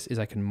can do this is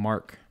I can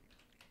mark,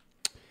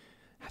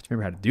 I have to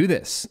remember how to do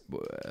this.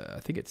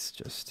 I think it's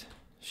just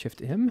Shift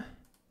M.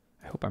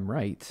 I hope I'm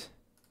right.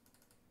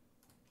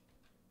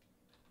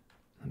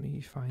 Let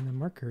me find the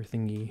marker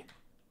thingy.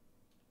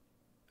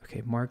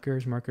 Okay,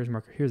 markers, markers,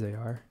 marker. Here they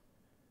are.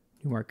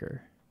 New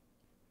marker.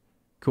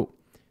 Cool.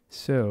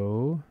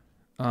 So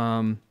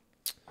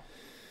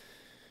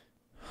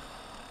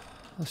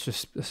let's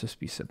just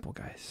be simple,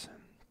 guys.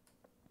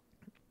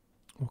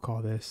 We'll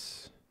call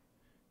this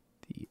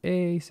the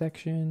A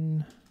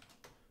section,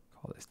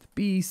 call this the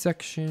B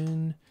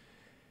section.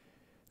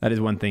 That is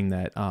one thing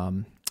that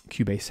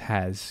Cubase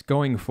has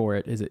going for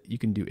it, is that you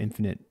can do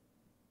infinite,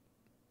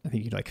 I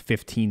think you can do like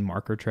 15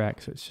 marker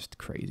tracks, so it's just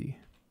crazy.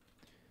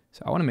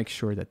 So I want to make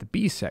sure that the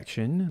B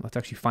section, let's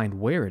actually find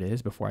where it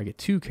is before I get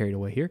too carried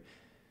away here.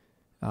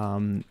 I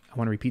want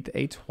to repeat the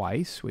A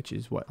twice, which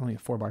is what, only a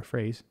 4-bar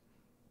phrase.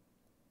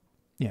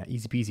 Yeah,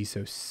 easy peasy.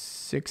 So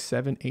 6,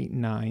 7, 8,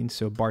 9.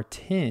 So bar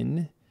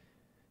 10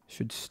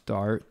 should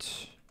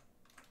start.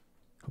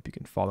 Hope you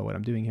can follow what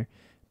I'm doing here.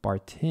 Bar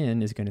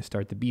 10 is going to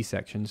start the B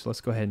section. So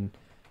let's go ahead and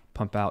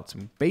pump out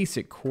some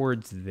basic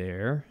chords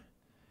there.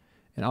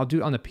 And I'll do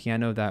it on the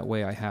piano. That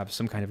way I have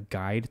some kind of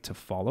guide to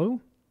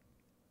follow.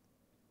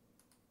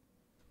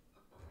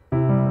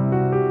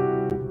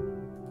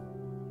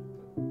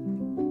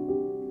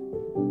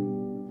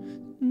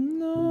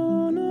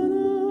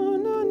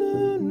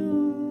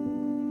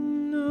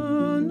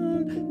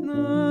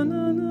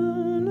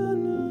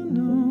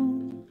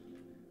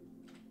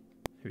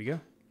 Here we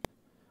go.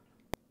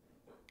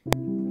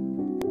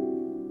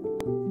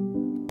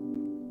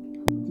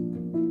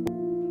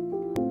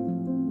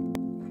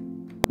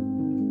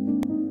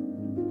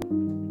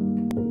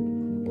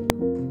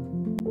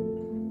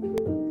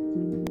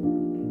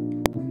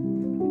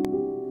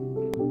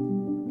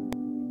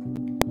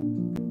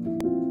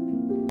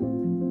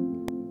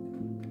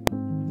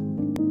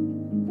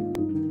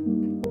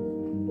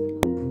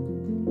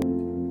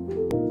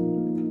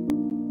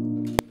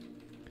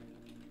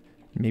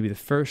 the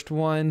first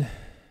one.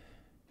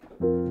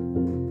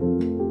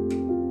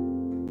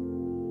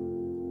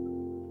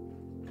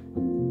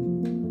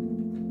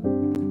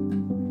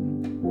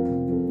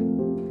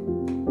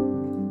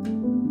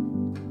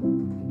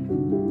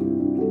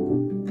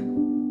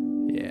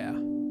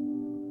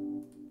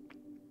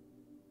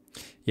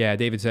 Yeah,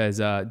 David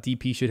says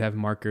DP should have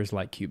markers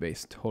like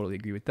Cubase. Totally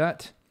agree with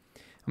that.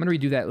 I'm going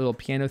to redo that little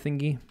piano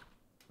thingy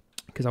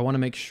because I want to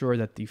make sure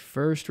that the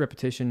first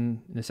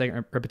repetition and the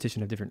second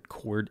repetition have different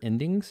chord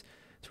endings.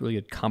 It's a really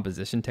good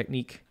composition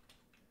technique.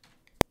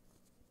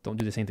 Don't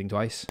do the same thing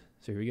twice.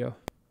 So here we go.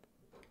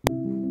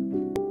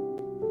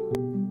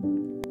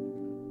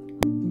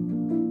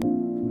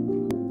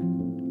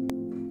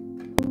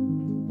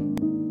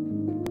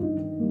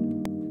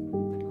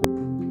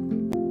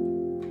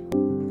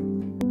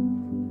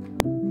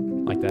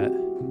 Like that.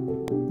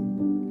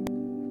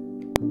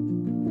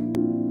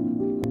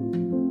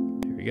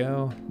 Here we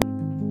go.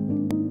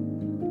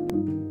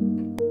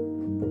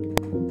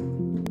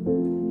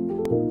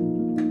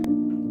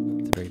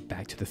 It's a very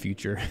Back to the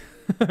Future.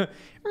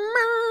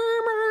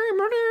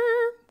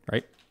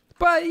 Right?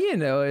 But, you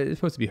know, it's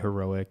supposed to be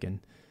heroic and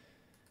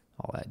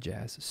all that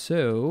jazz.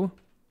 So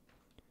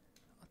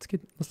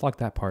let's lock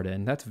that part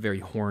in. That's very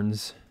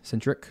horns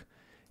centric.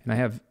 And I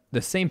have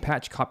the same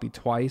patch copied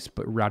twice,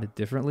 but routed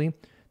differently.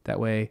 That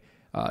way,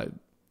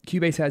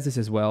 Cubase has this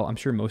as well. I'm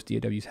sure most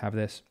DAWs have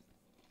this,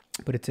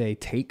 but it's a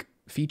take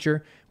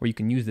feature where you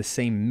can use the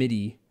same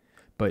MIDI,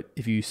 but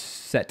if you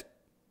set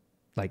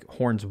like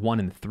horns 1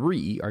 and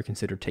 3 are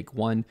considered take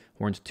 1,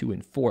 horns 2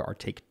 and 4 are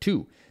take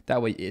 2.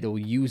 That way it'll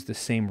use the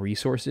same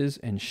resources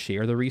and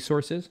share the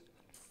resources.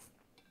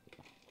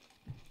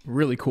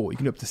 Really cool. You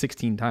can do up to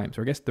 16 times,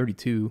 or I guess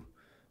 32,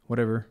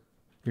 whatever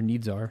your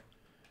needs are.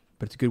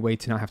 But it's a good way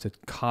to not have to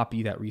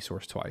copy that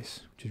resource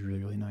twice, which is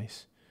really, really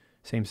nice.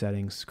 Same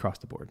settings across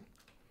the board.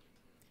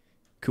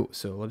 Cool,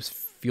 so let's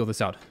feel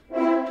this out.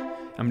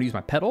 I'm gonna use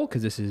my pedal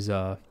because this is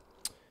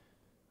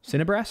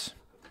Cinebrass.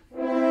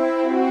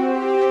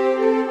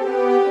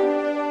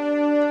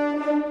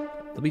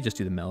 Let me just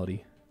do the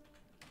melody.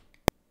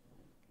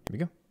 Here we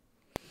go.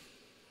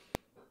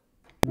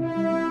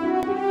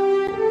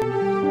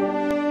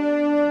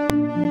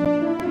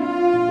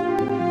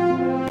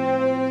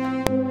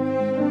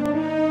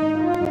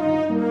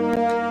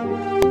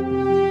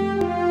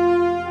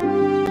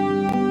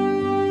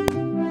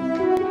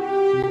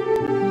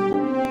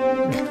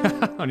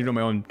 I don't even know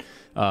my own.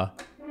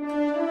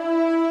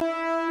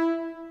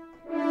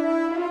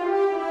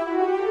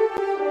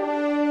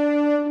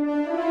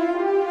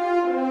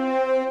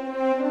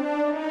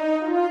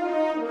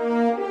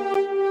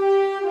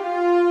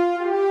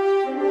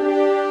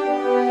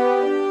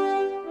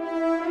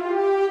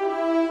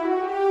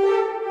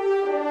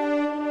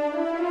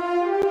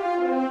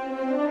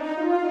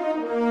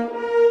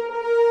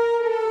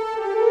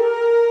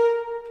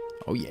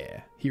 Oh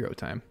yeah, hero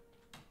time.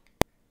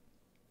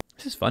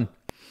 This is fun.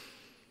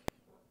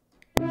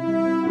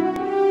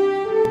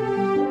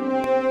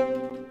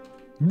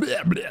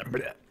 Blah, blah,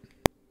 blah.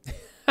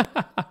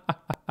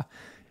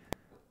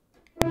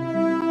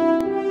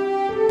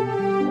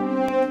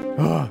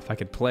 Oh, if I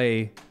could play.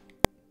 Here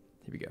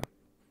we go.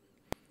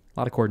 A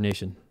lot of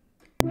coordination.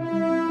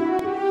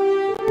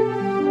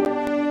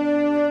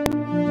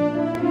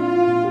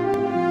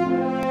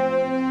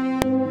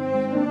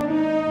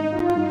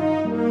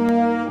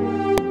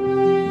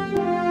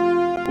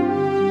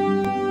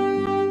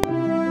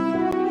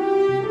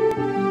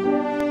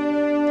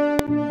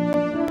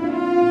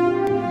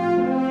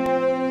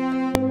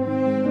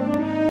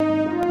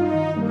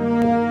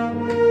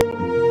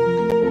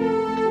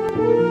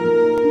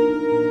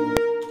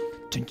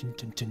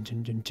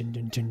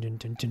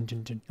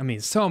 I mean,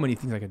 so many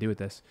things I could do with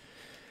this.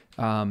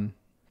 Let's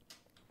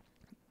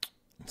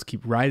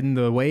keep riding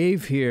the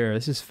wave here.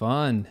 This is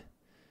fun.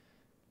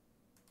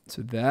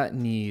 So that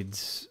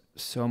needs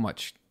so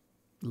much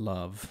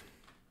love.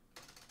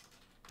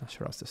 Not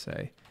sure what else to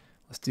say.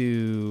 Let's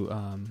do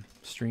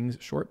strings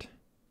short.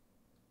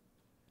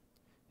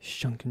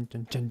 And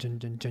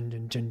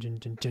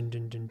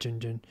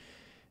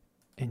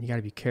you got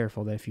to be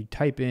careful that if you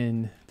type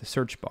in the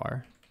search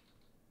bar,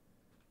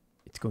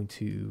 it's going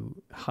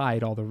to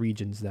hide all the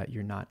regions that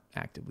you're not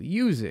actively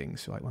using.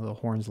 So like my little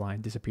horns line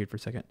disappeared for a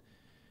second.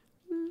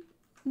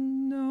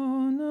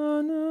 No,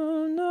 no,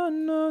 no, no,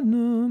 no,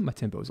 no. My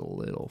tempo is a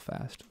little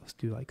fast. Let's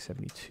do like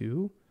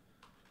 72.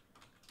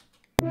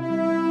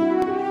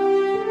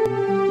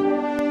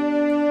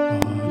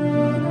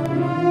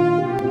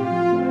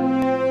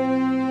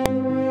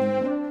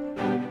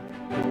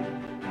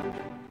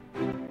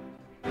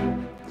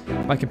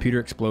 If my computer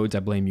explodes, I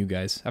blame you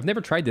guys. I've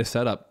never tried this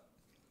setup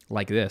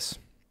like this.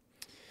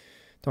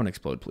 Don't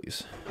explode,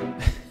 please.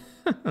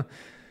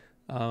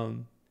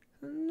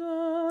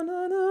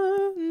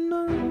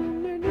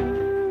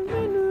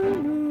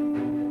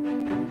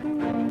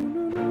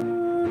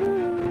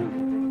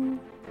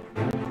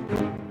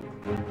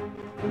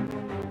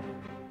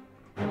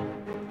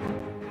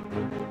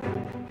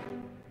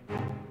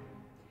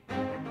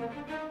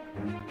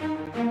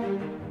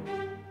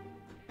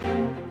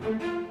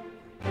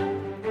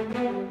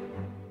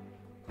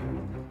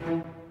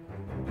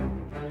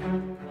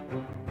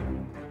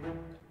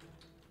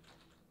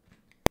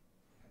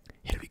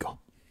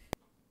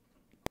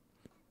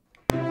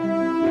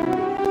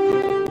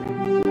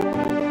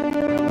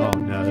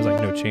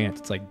 chance.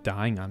 It's like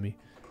dying on me.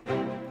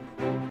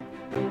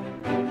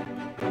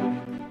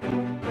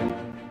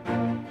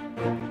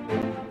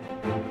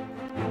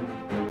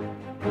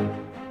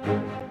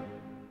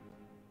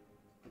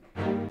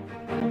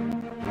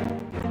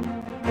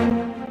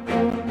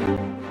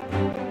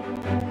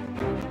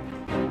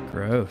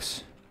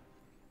 Gross.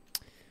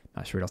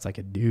 Not sure what else I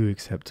could do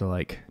except to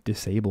like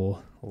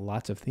disable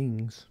lots of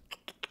things.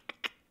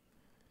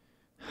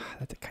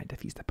 That kind of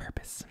defeats the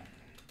purpose.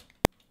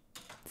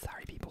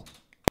 Sorry, people.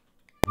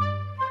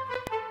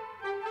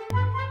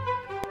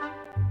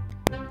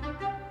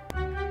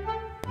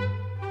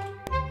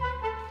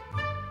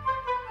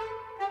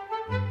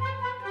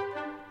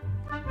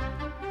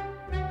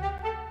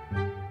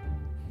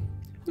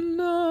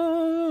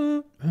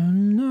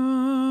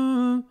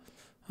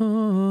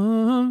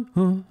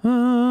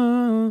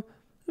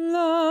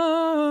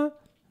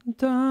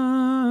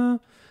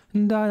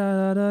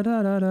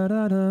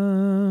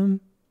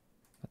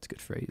 That's a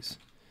good phrase.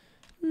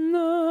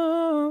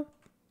 No.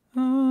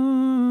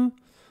 No,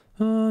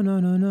 no, no,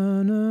 no,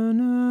 no, no,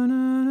 no,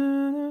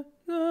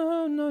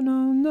 no,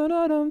 no,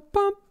 no, no,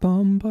 bum,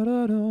 bum,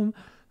 ba-da-dum.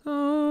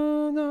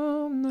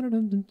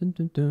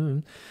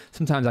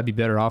 Sometimes I'd be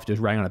better off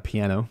just writing on a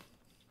piano.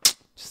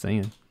 Just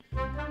saying.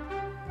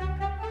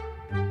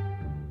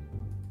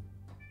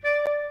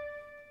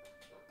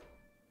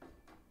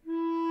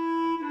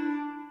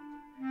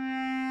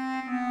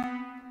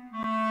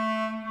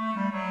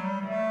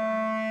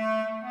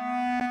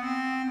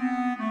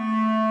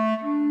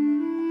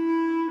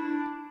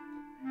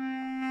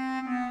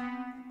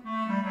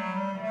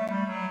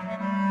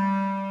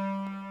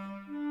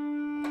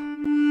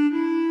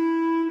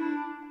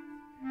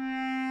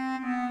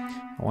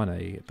 I want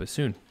a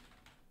bassoon.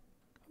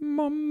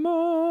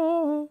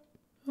 Mama.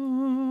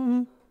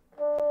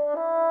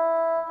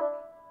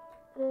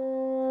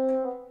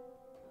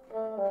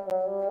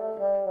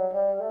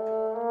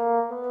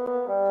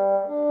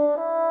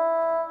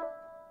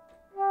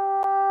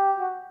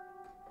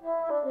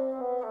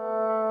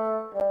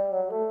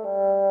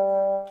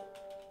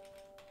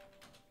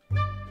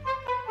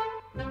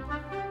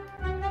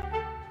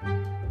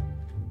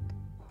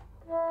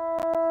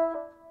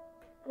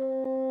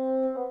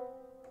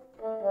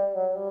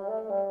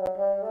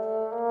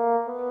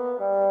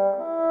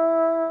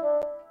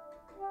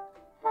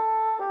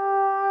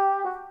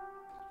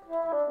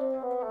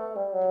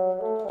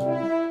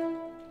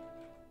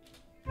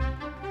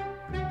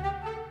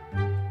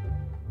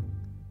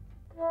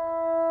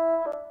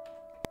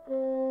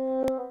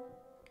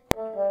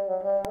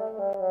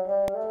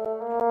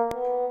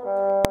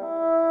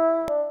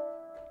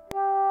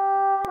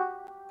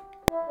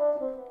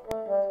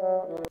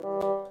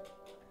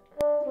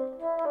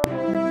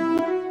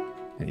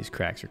 And these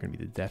cracks are going to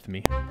be the death of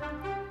me.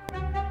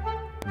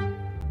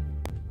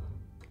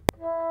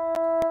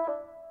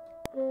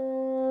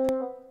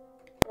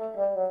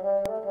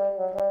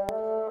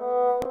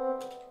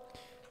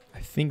 I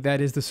think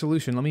that is the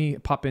solution. Let me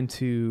pop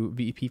into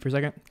VEP for a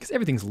second because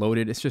everything's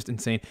loaded. It's just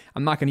insane.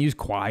 I'm not going to use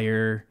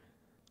choir.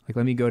 Like,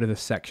 let me go to the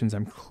sections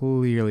I'm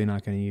clearly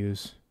not going to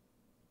use.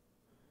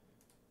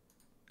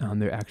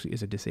 There actually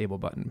is a disable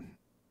button,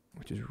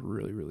 which is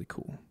really, really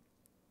cool.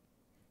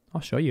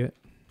 I'll show you it.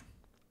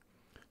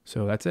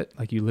 So that's it.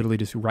 Like, you literally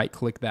just right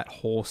click that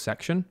whole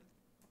section.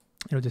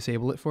 It'll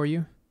disable it for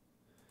you,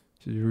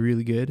 which is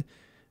really good.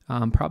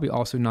 Probably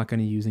also not going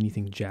to use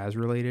anything jazz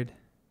related.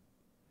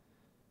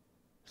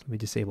 So let me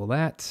disable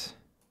that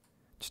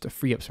just to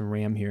free up some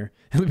RAM here.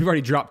 We've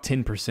already dropped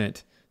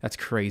 10%. That's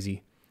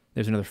crazy.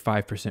 There's another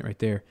 5% right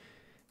there.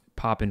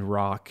 Pop and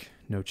rock.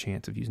 No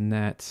chance of using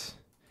that.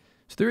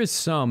 So there is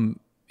some,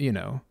 you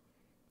know,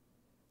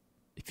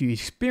 if you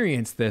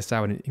experience this, I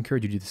would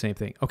encourage you to do the same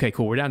thing. Okay,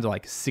 cool. We're down to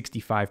like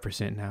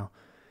 65% now.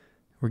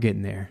 We're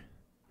getting there.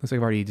 Looks like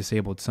I've already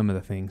disabled some of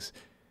the things.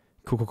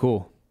 Cool, cool,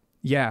 cool.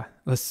 Yeah,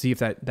 let's see if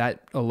that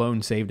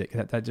alone saved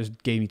it. That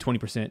just gave me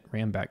 20%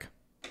 RAM back.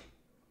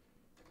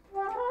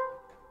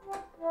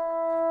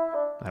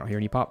 I don't hear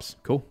any pops.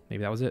 Cool.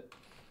 Maybe that was it.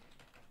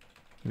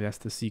 Maybe that's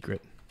the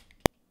secret.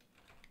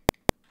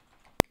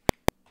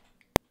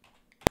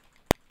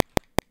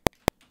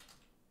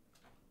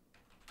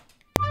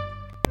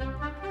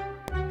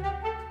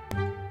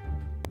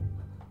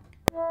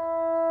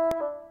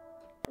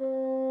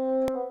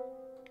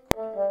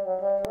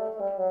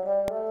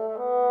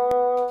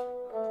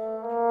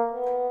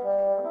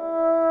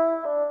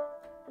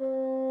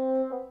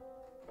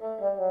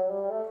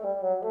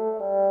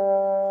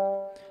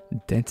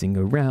 Dancing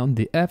around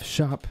the F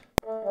shop.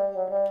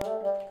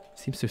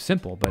 Seems so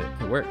simple, but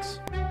it works.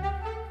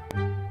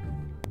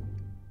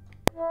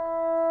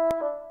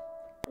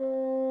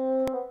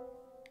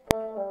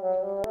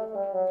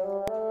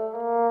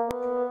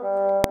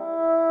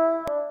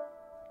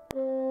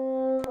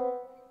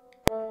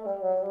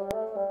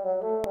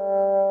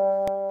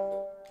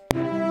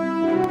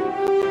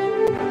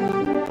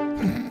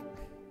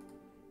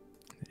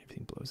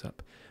 Everything blows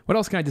up. What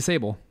else can I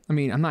disable? I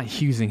mean, I'm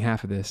not using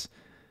half of this.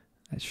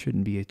 That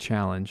shouldn't be a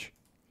challenge.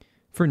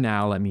 For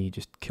now, let me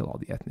just kill all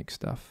the ethnic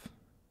stuff.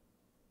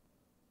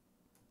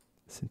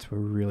 since we're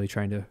really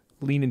trying to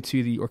lean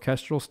into the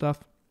orchestral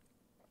stuff.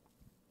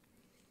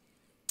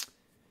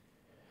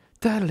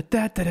 David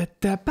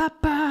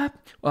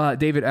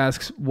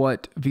asks,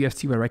 what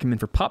VST would I recommend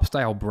for pop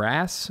style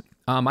brass?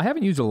 I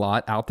haven't used a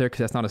lot out there because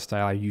that's not a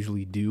style I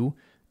usually do.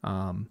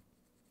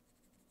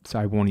 So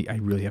I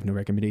really have no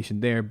recommendation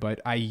there, but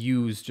I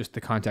use just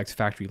the Contacts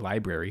Factory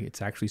library.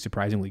 It's actually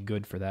surprisingly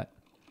good for that.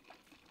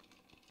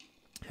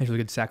 Has really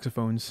good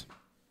saxophones.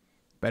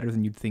 Better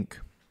than you'd think.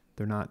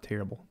 They're not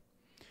terrible.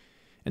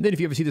 And then if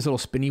you ever see this little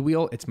spinny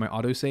wheel, it's my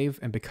autosave.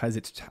 And because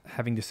it's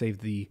having to save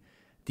the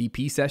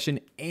DP session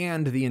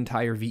and the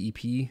entire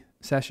VEP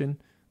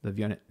session, the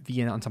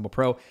Vienna Ensemble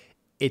Pro,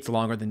 it's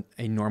longer than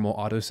a normal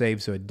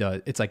autosave. So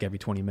it's like every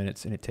 20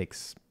 minutes and it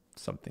takes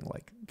something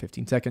like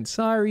 15 seconds.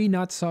 Sorry,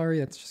 not sorry.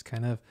 That's just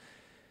that's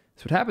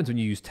what happens when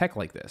you use tech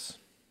like this.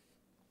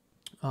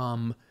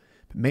 But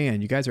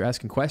man, you guys are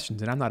asking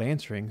questions and I'm not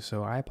answering,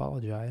 so I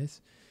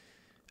apologize.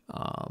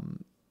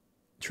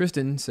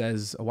 Tristan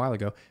says a while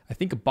ago, I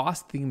think a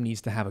boss theme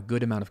needs to have a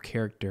good amount of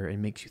character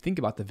and makes you think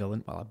about the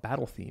villain, while a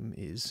battle theme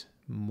is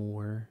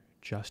more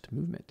just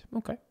movement.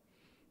 Okay.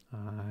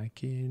 I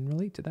can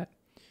relate to that.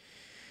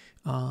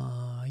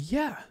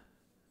 Yeah,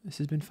 this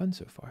has been fun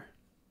so far.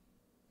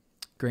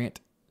 Grant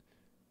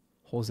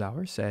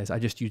Holzauer says, I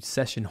just used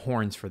session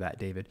horns for that,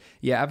 David.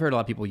 Yeah, I've heard a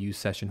lot of people use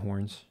session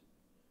horns.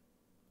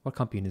 What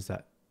company is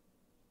that?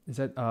 Is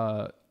that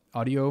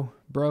Audio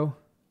Bro?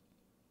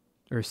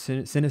 Or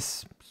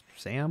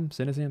Cinesam,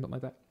 something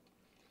like that.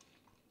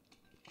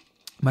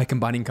 Am I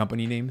combining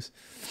company names?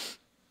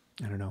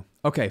 I don't know.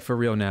 Okay, for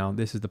real now.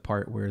 This is the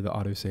part where the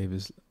autosave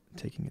is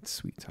taking its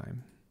sweet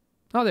time.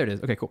 Oh, there it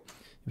is. Okay, cool.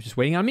 It was just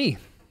waiting on me.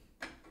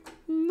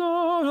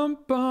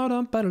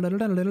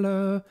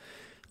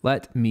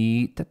 Let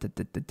me...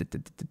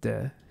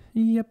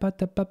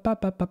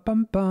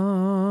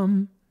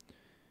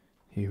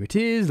 Here it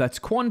is. Let's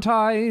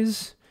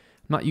quantize.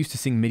 I'm not used to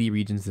seeing MIDI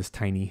regions this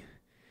tiny.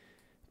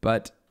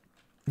 But,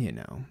 you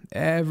know,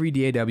 every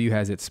DAW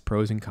has its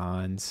pros and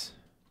cons.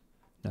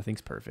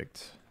 Nothing's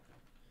perfect.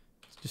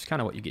 It's just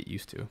kind of what you get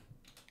used to.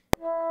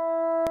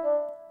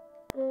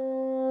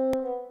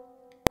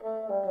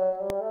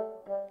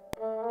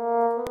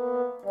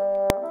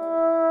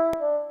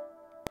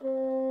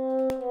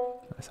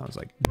 That sounds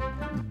like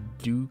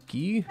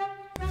Dookie.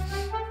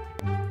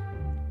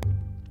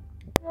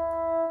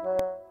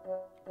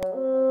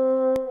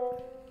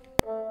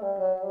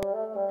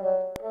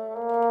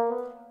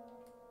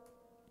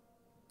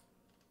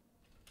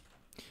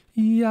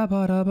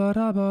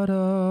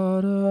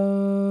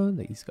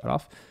 He's got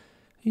off.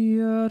 I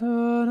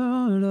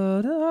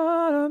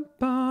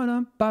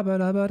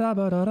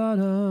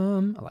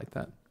like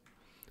that.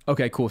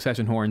 Okay, cool.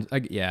 Session horns.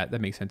 Yeah,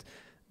 that makes sense.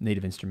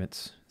 Native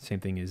instruments. Same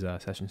thing as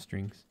session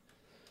strings.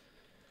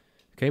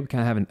 Okay, we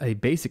kind of have a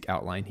basic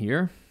outline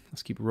here.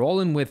 Let's keep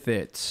rolling with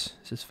it.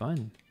 This is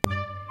fun.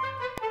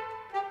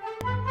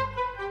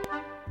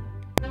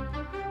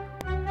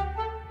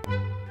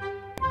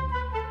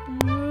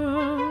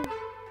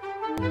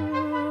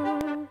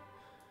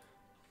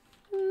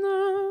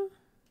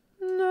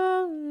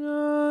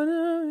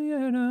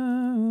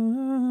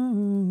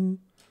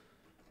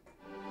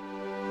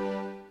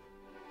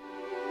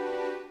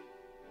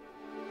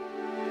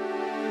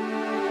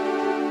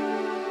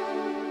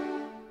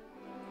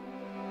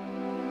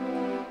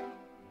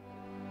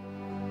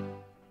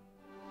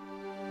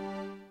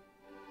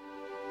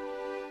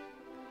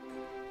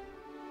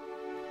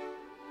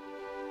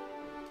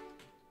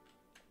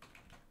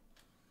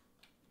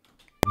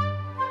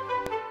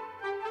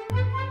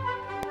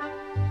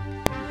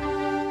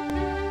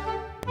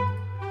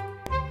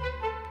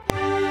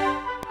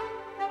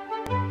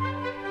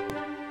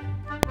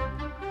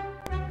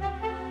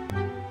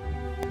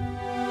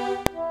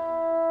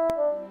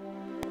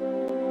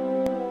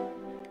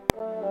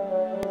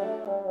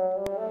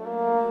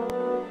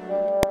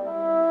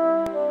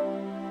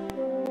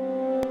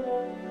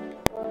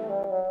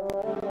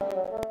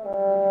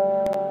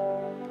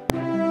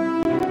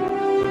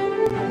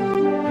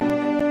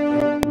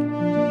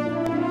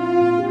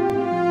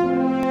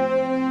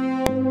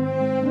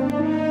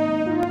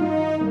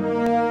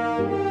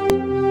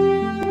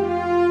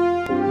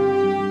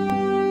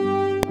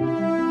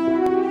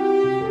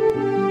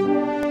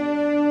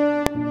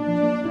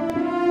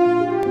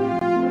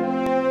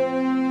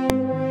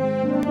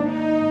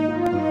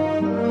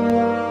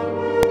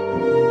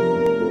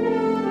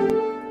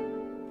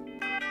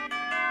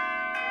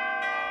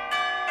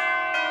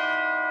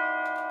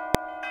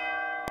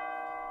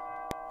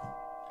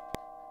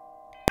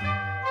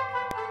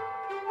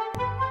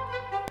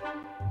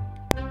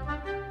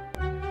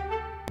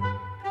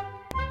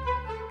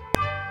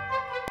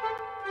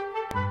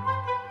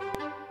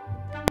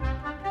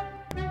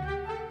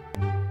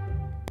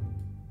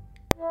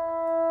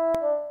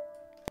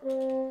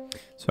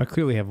 So I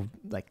clearly have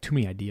like too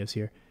many ideas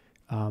here.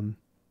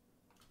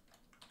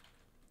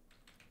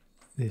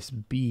 This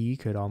B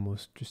could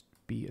almost just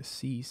be a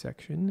C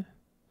section.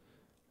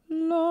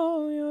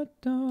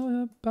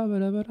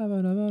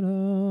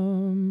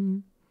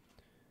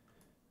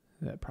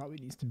 That probably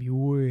needs to be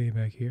way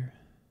back here.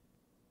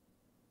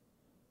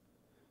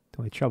 The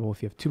only trouble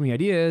if you have too many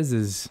ideas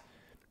is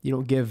you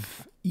don't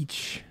give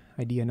each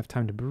idea enough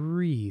time to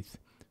breathe.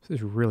 So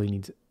this really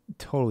needs,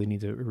 totally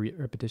needs a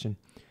repetition.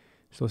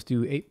 So let's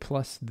do 8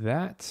 plus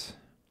that. So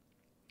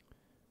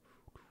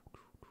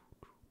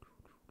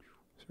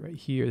right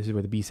here, this is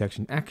where the B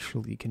section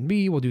actually can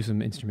be. We'll do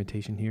some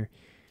instrumentation here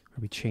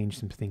where we change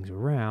some things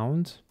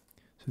around.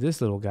 So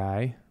this little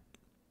guy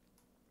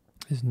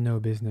is no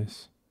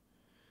business.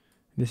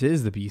 This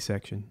is the B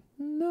section.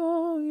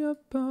 So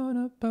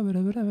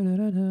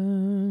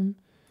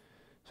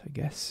I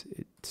guess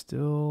it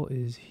still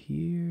is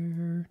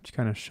here. Just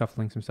kind of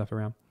shuffling some stuff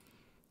around.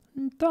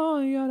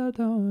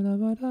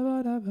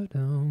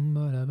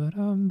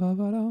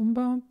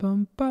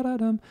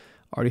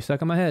 Already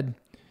stuck in my head.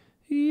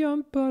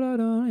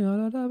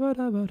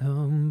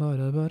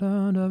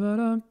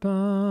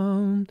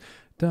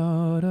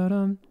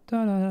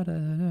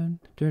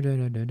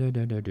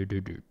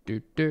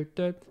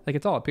 Like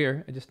it's all up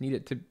here. I just need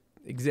it to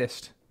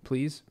exist.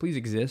 Please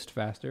exist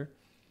faster.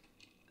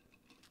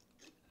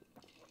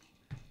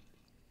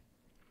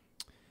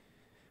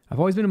 I've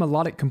always been a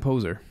melodic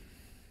composer.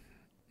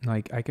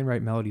 Like I can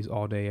write melodies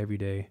all day, every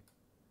day.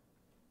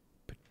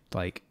 But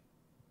like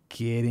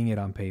getting it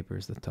on paper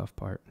is the tough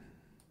part.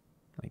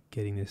 Like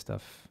getting this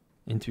stuff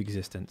into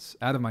existence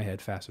out of my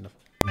head fast enough.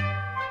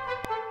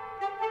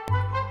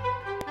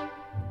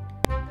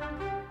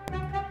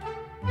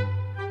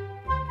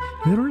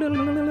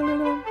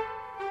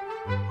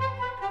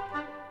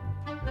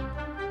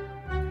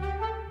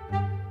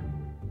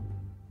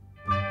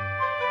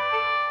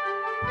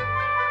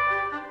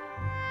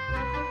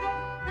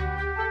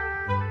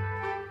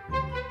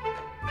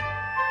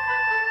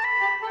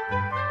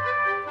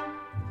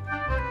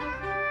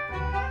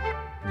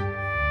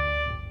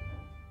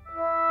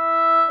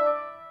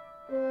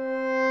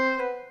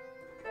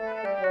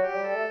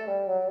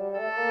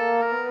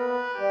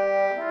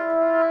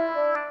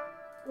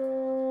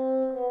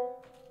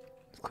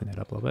 Clean it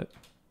up a little bit.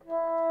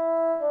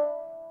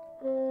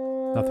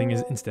 Nothing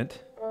is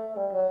instant.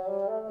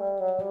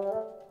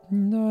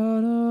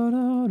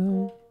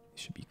 These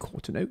should be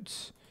quarter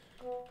notes.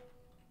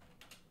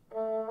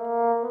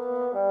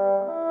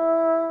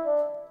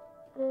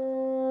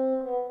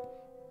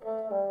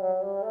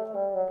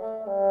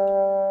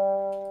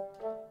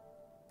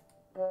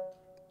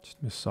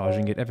 Just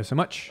massaging it ever so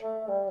much.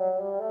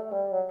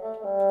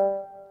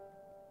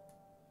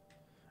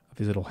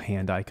 These little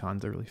hand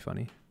icons are really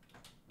funny.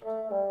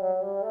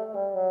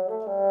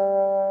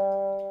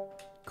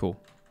 Cool.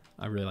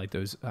 I really like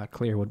those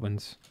clear wood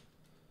ones.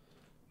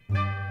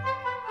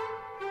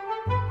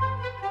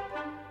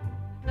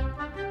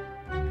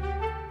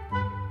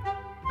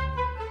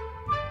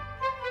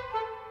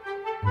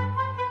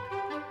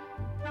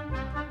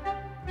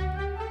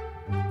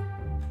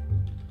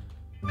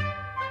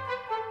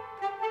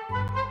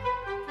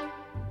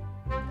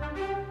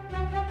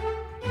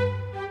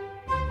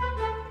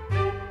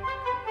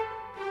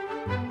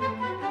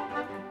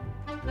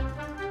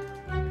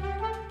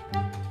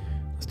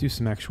 Do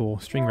some actual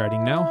string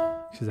writing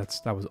now,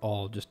 because that was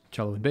all just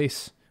cello and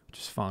bass, which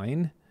is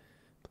fine.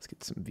 Let's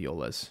get some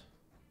violas.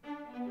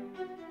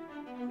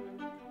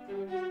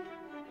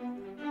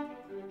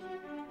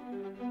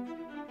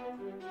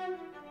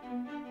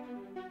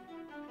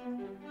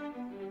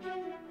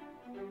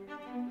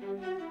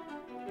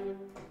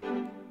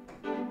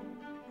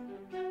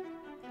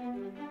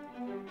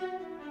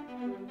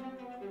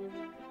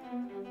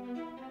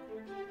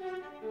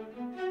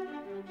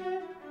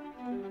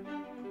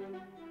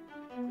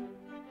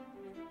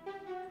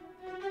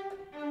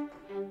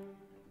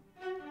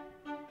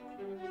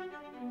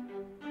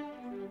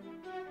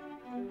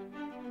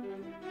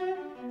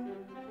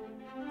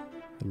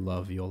 I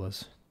love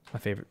violas. My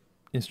favorite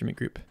instrument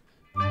group.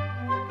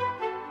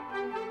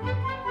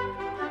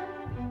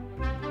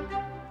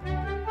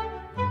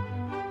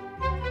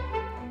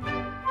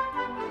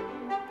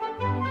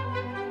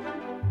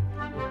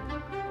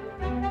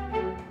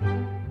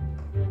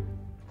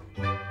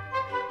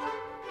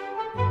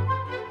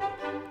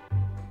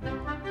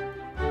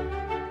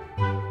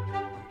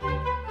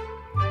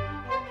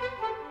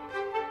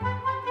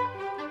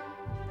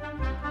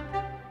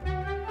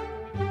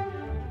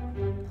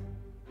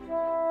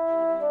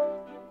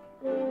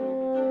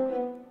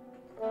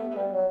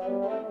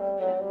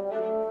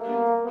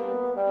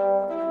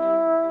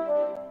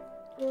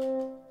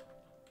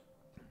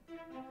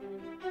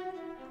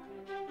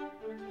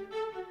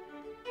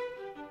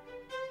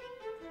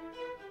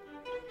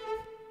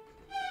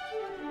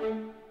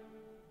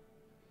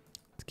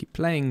 Keep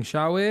playing,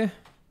 shall we?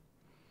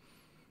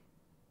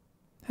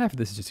 Half of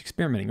this is just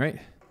experimenting, right?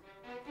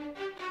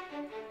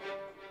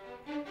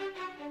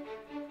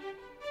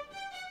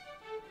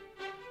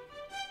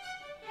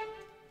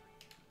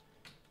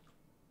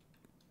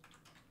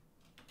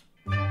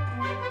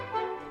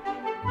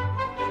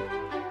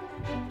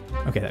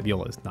 Okay, that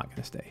viola is not going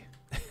to stay.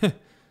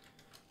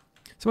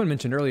 Someone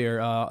mentioned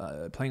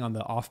earlier playing on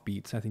the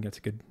offbeats. I think that's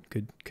a good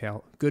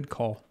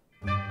call.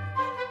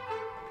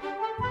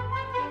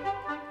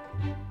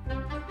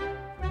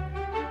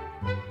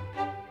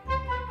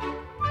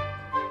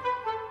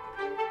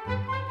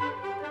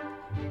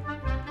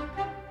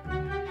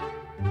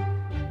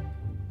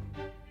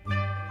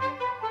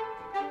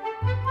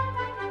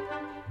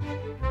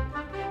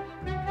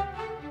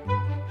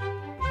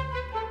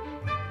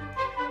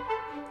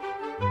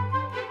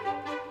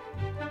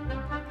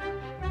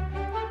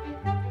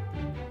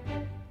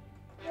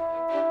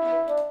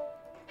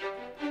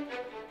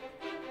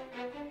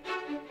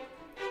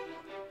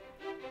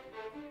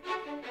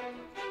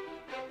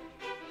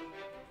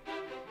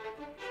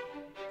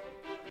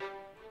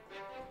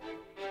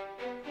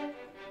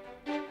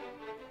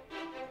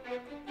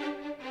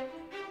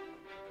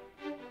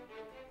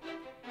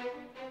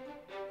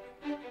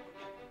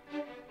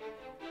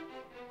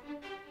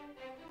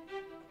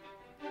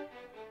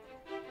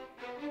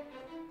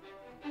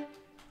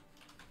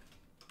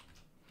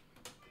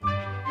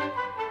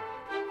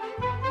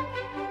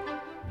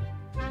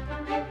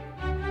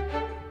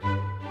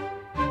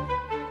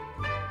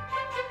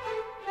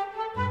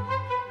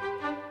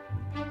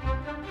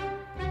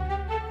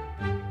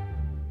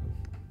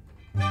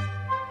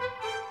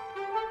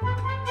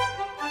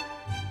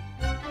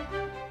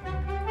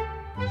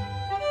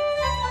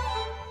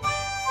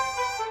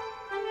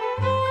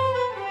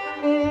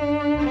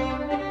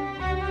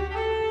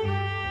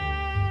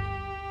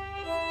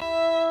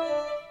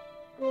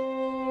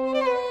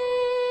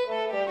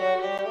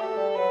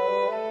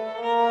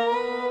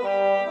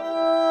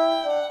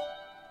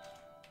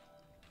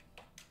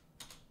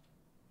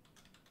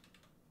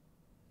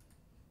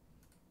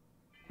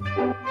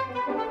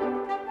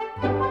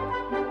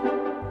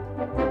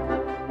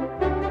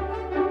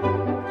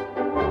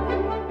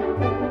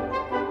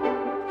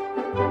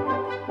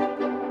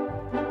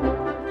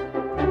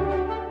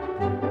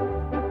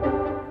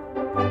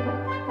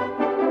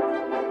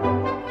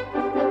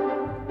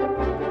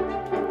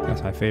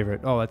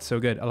 favorite. Oh, that's so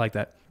good. I like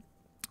that.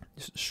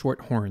 Just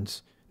short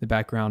horns. The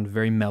background,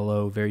 very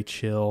mellow, very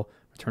chill.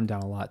 Turned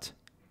down a lot.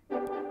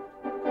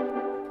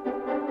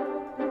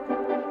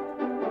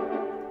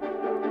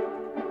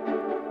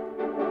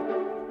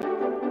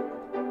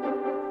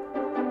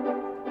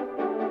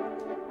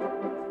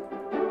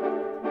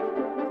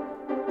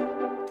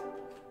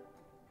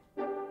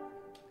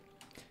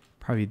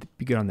 Probably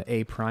be good on the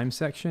A prime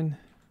section.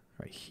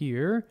 Right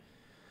here.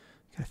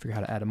 Gotta figure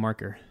out how to add a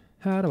marker.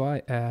 How do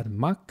I add a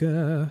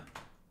marker?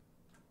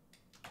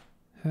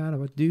 How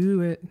do I do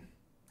it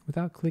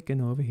without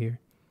clicking over here?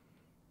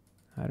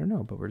 I don't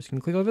know, but we're just gonna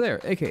click over there.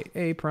 Okay,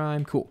 A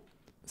prime, cool.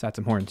 Let's add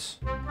some horns.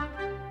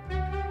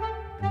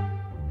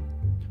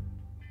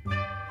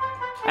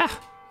 Ah!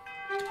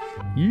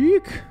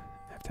 Yeek!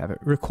 Have to have it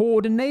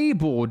record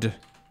enabled.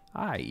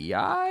 Aye,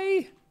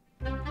 aye.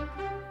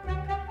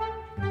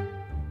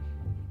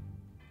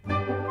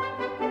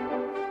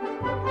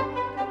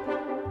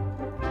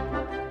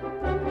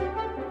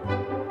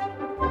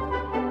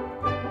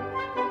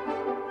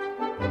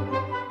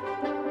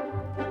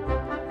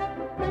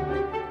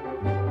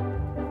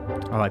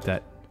 I like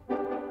that.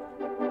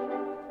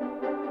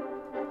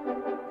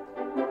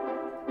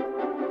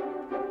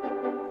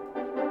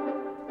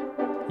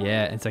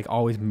 Yeah, it's like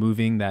always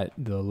moving the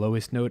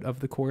lowest note of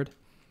the chord.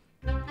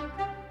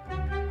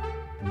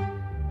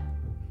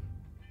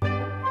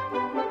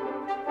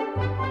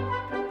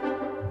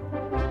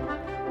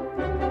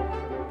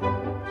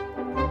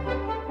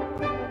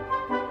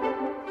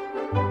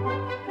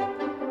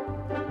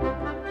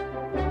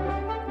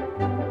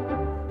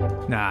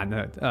 Nah,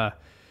 no.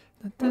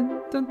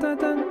 Dun, dun, dun,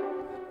 dun.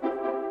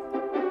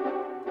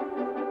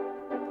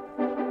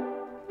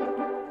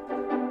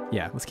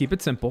 Yeah, let's keep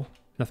it simple.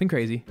 Nothing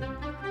crazy.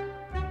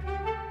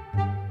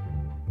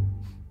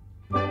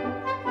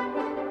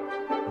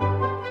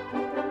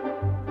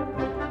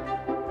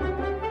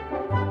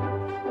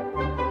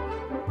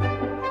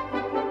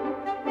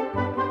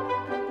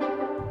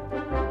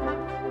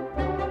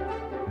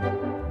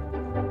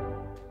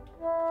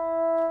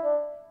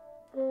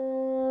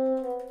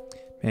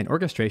 Man,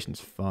 orchestration's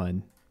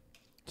fun.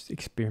 Just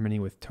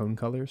experimenting with tone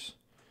colors.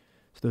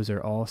 So those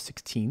are all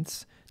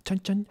 16ths.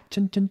 Chun chun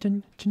chun chun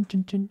chun chun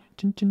chun chun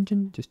chun chun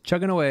chun. Just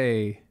chugging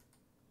away.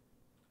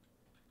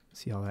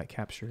 See how that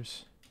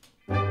captures.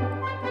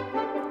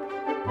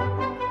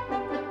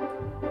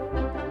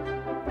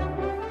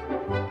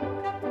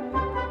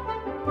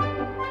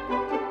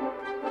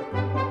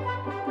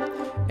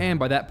 And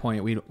by that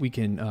point, we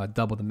can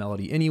double the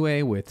melody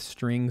anyway with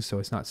strings, so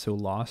it's not so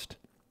lost.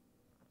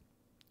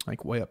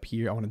 Like way up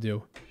here, I want to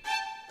do.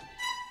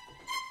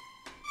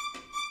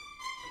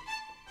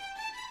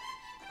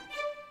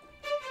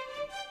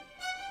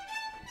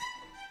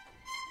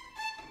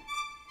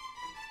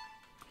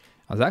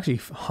 I was actually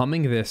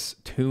humming this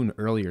tune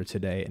earlier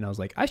today, and I was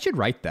like, I should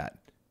write that.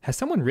 Has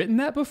someone written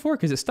that before?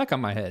 Because it's stuck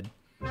on my head.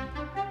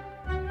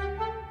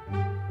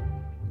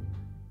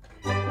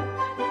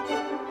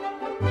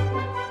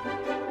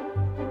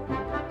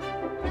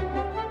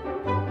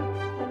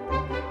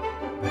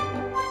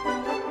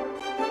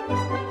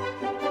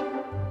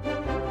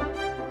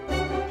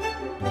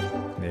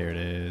 There it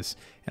is.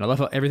 And I love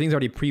how everything's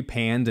already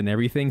pre-panned and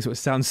everything, so it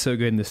sounds so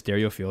good in the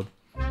stereo field.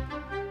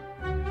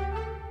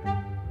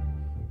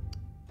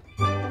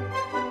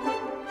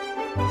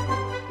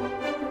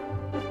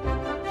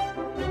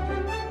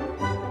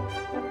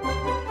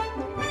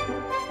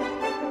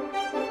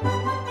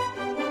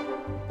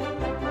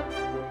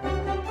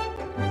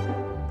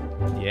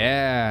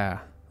 Yeah,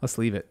 let's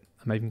leave it.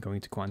 I'm not even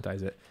going to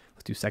quantize it.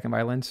 Let's do second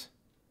violins.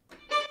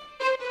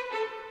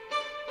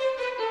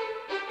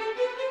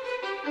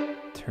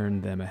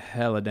 Turn them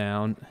hella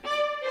down.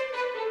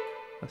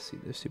 Let's see,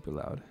 they're super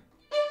loud.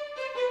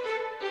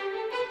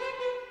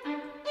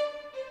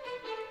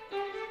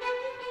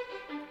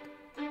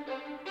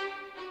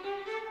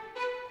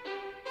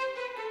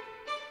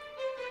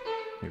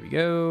 Here we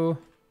go.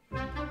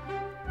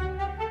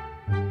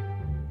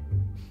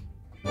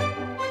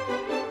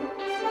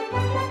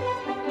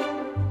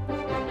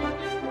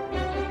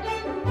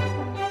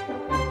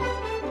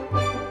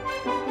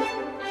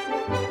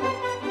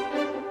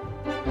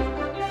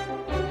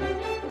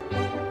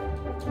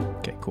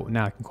 Cool.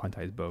 Now I can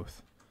quantize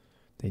both.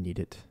 They need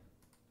it.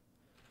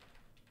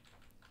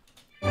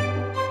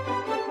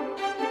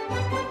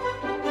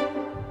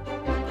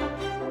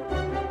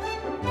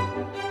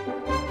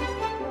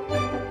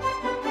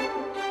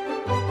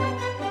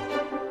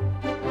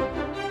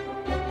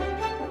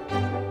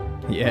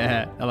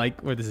 Yeah, I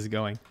like where this is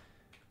going.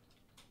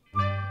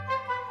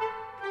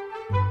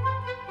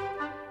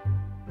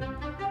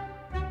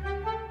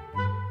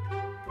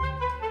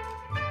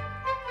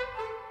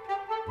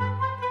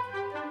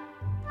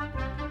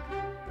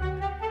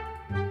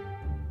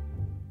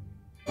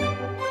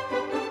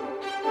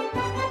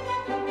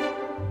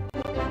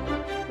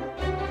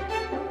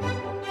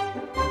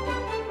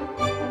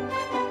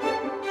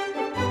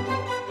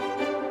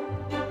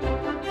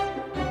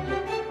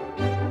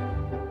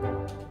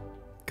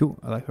 Cool.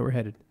 I like where we're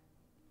headed.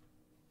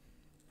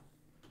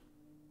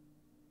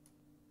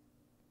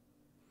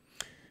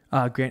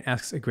 Grant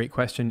asks a great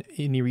question.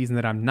 Any reason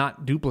that I'm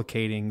not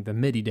duplicating the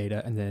MIDI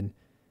data and then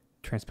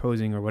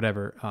transposing or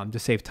whatever to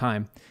save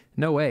time?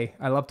 No way.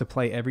 I love to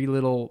play every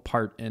little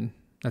part in.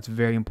 That's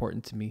very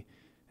important to me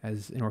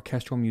as an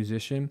orchestral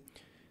musician.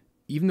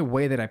 Even the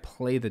way that I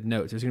play the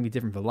notes, there's going to be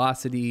different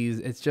velocities.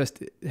 It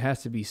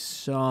has to be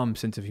some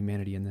sense of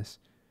humanity in this.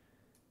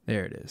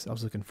 There it is. I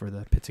was looking for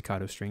the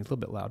pizzicato strings, a little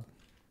bit loud.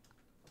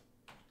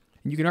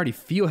 And you can already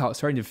feel how it's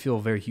starting to feel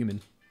very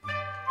human.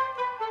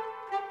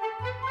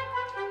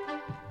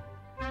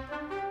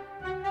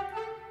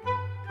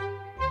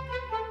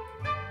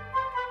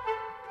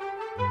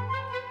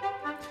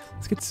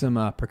 Let's get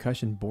some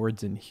percussion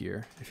boards in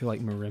here. I feel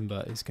like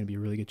marimba is going to be a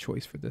really good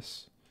choice for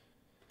this.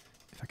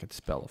 If I could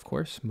spell, of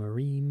course.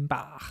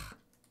 Marimba.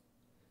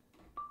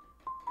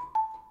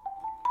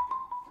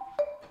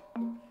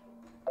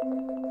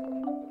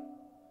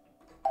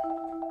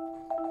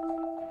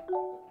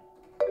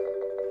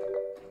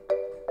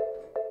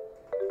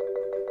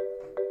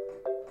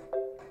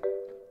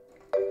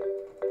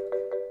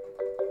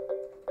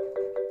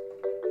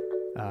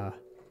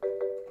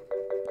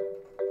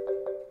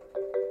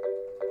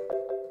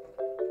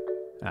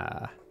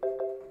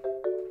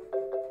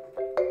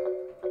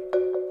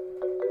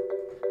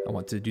 I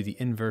want to do the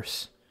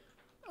inverse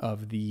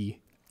of the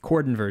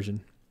chord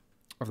inversion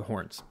of the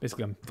horns.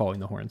 Basically, I'm following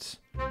the horns.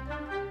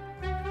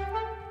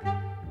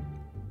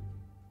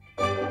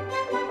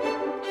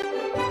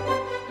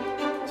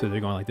 So they're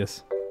going like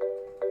this.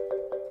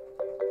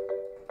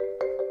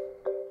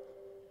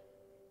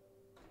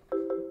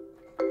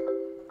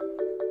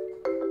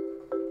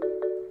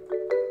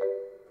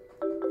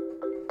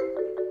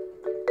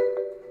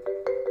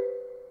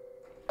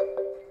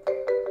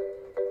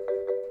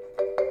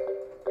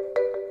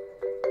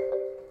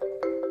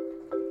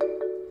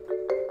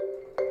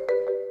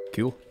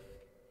 Cool.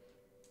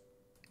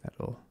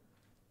 That'll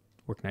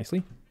work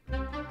nicely.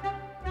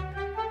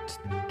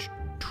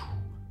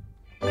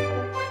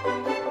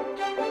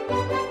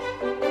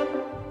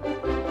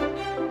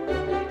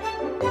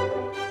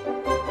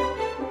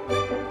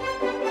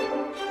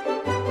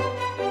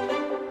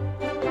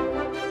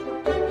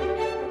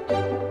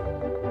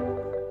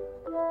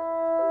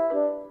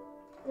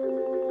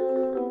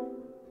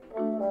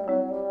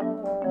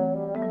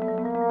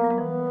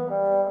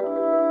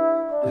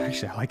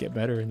 Actually, I like it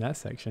better in that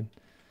section.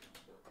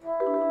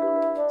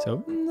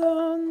 So,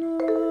 no,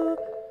 no,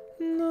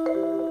 no.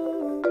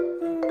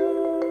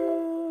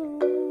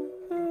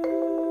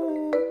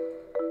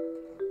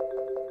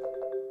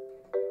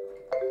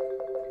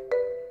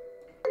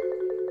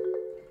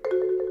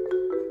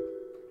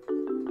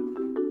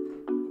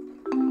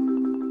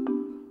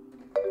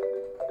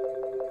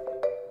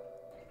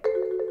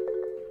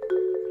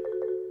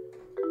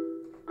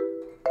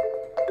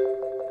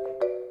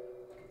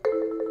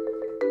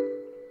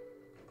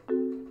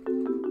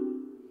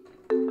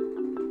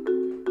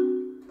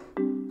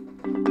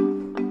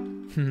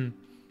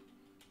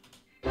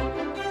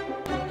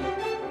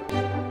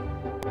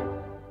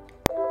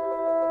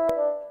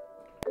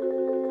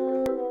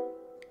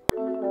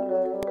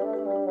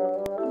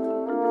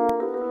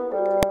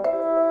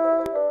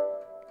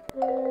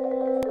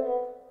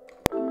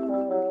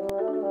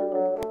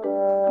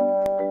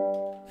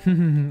 I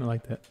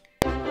like that.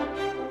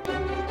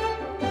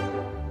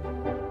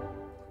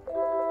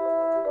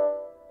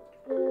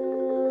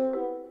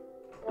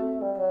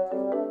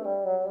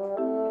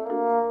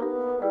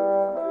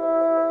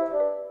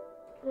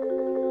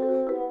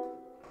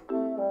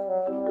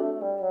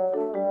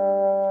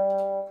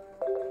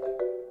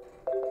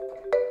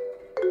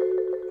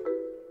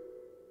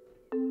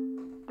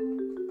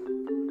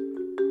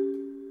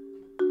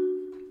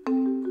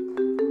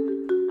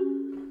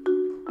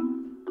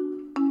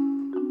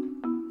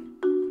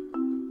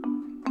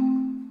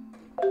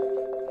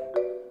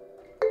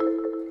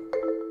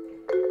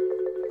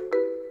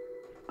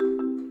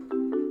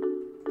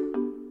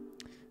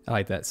 I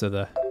like that. So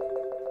the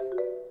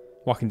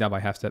walking down by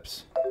half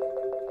steps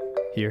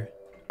here.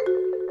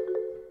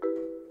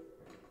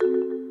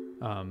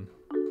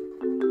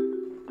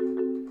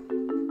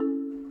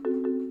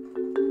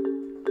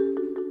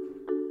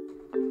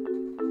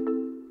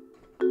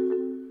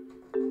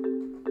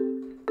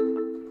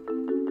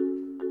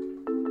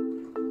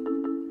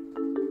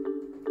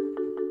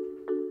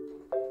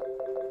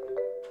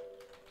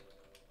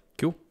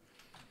 Cool.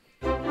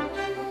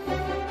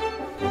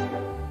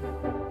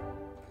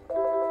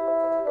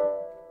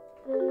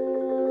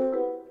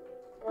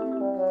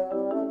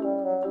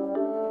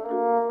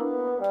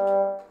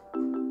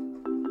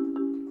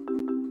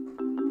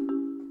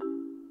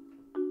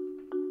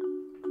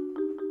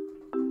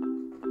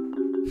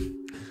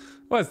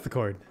 What's the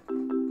chord?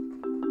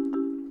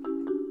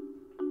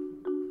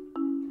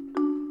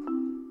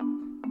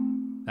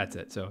 That's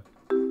it. So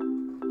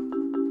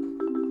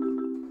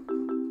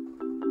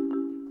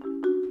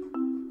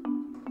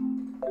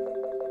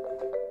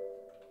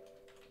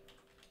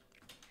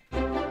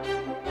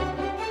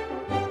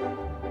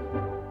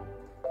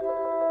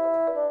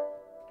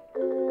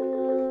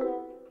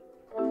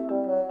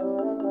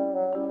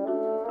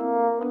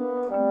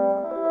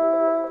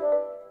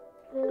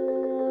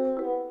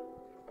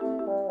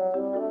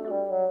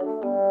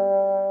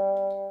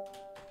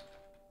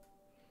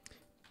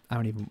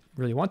don't even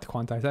really want to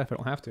quantize that if I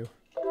don't have to.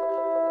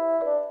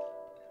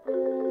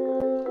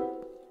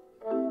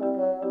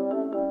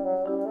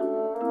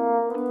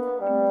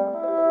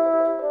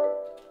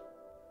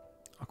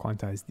 I'll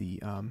quantize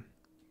the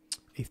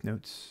eighth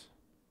notes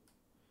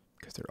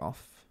because they're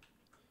off.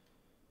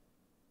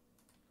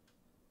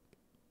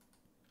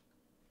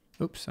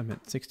 Oops, I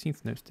meant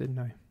 16th notes, didn't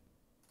I?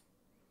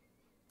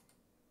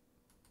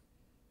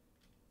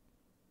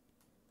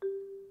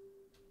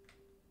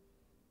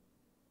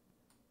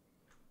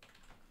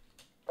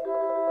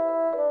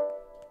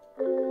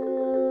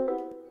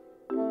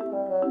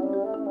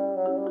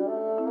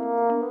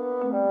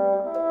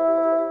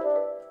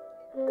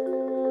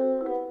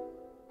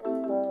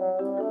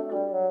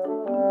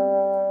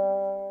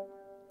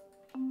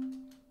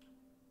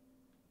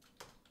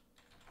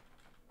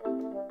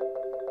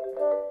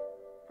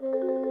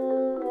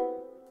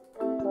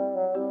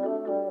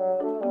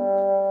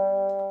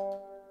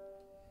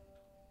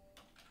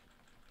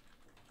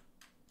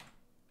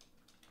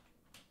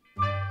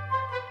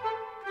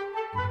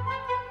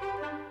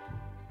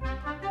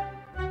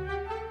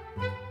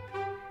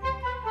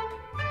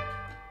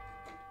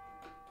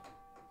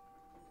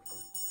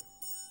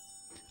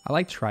 I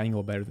like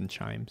triangle better than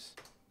chimes.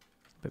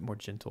 A bit more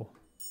gentle,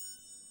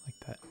 like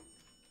that.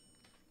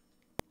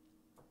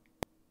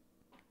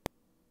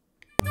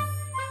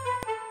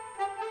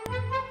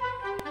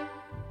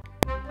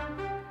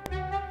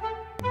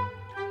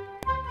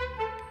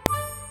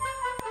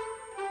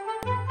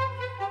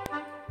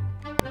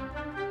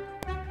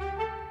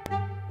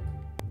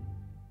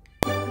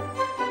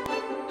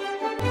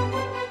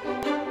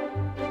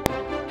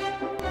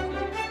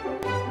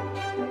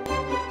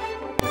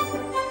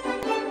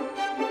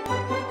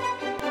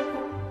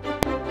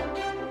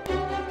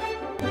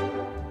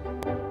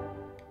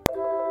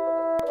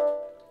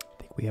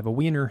 We have a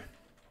wiener.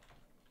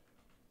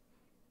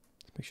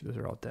 Let's make sure those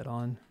are all dead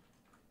on.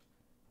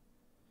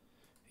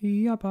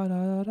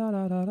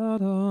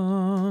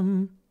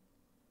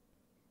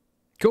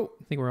 Cool.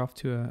 I think we're off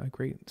to a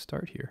great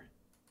start here.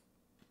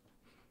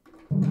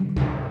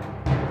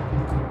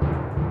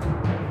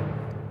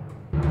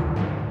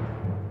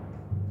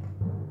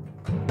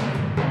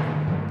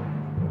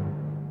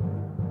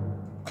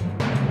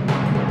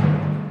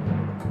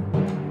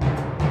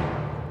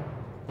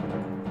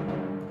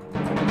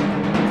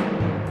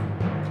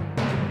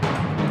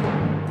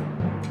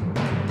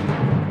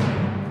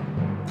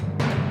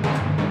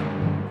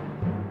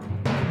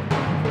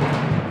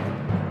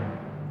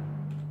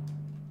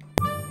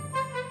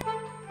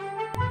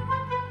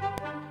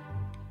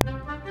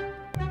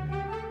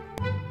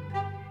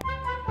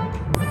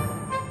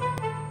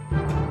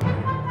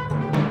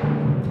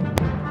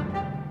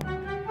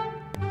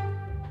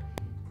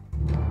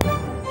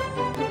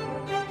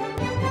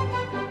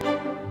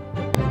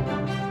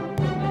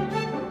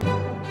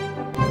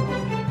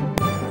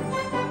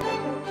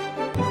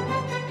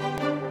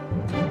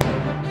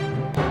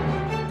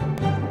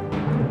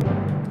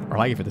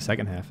 I like it for the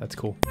second half. That's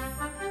cool.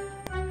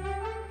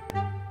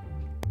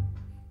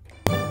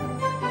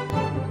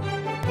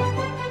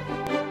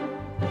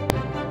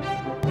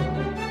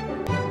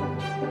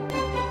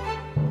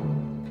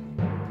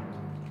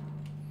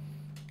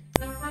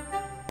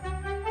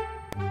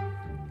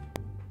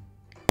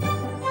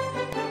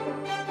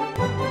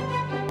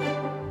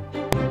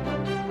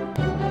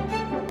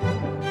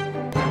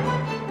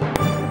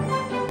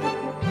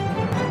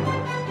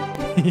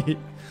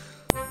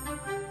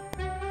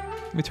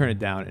 Let me turn it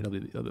down. It'll be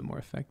a little bit more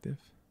effective.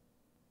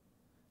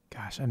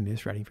 Gosh, I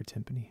miss writing for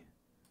timpani.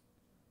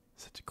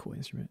 Such a cool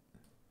instrument.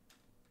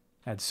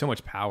 Adds so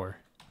much power.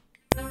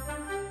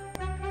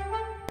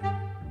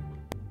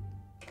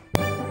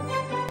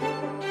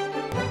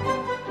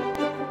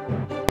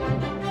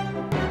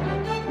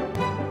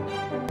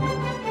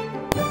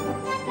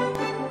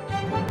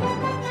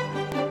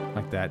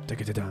 Like that.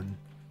 Dun.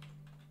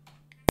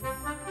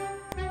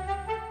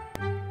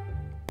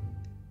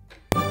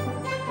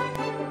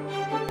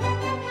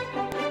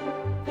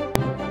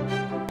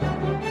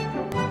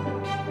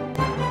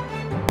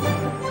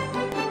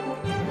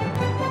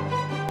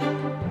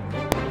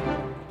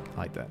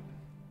 Like that.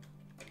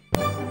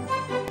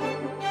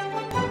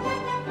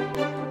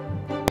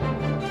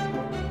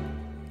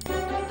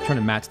 Trying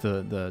to match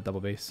the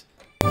double bass.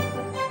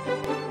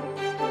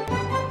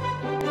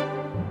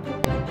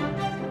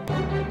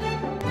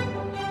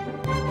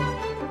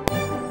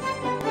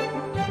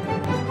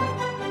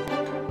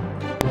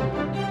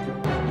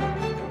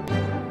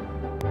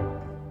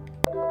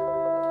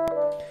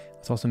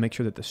 Let's also make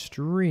sure that the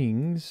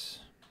strings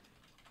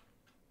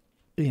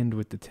end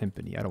with the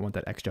timpani. I don't want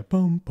that extra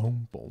boom,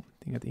 boom, boom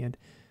thing at the end.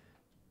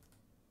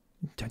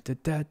 Da, da,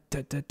 da,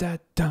 da, da, da,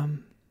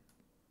 dum.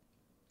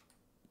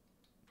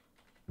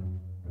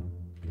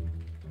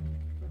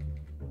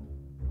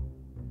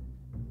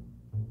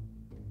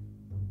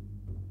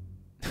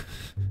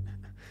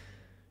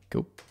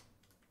 Cool.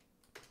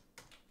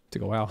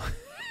 Took a while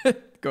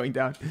going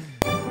down.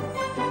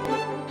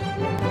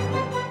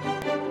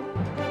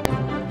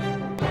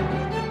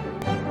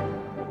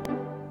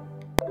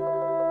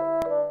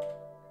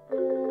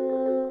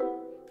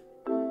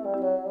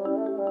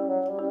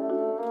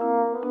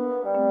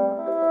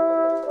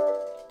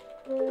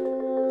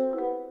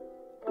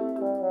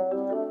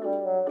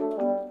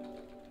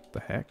 The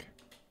heck?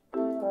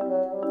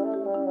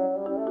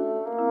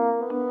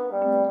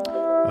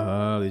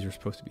 Oh, these are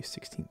supposed to be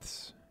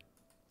 16ths.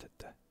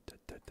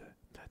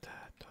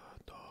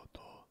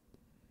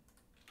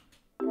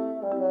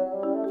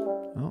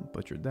 Oh,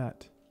 butchered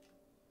that.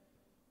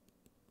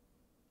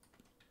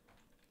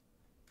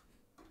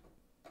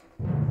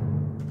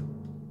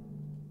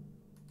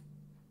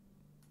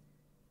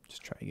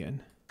 Just try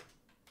again.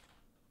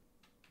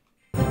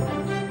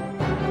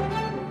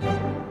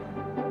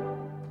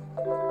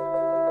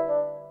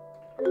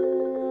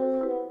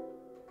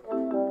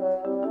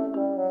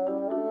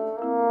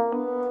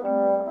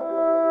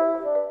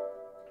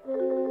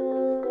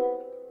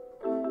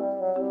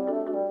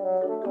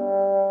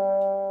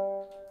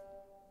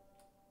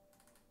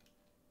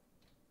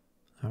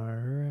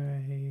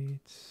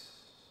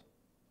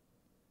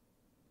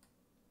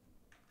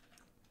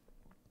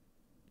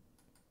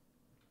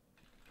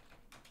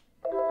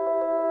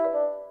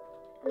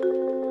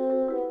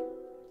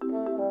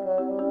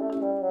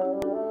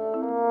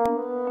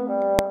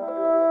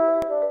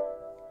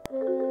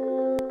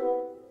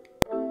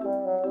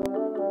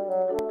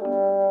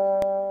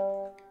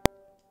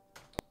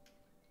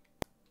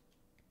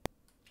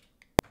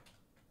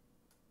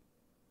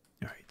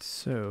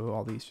 So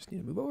all these just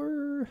need to move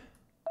over.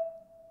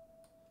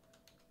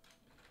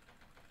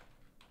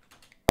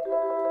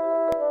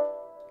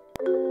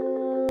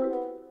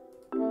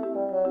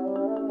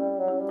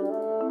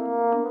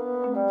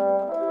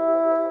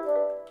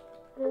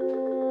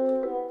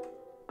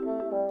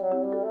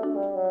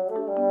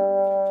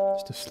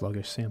 Just a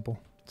sluggish sample.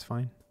 It's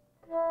fine.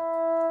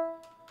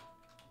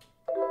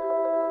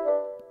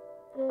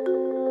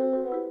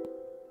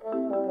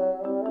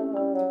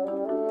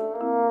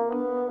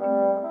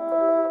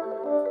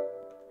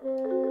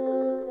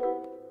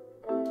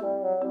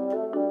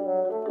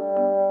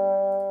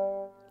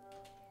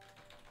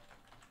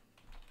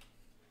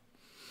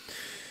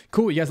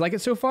 Cool, you guys like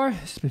it so far?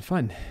 It's been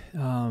fun.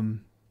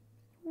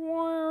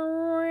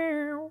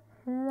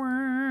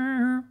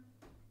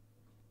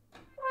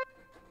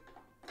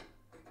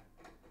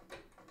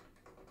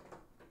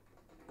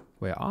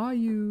 Where are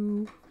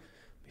you?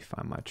 Let me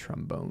find my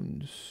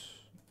trombones.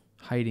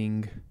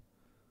 Hiding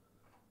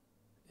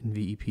in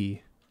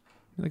VEP.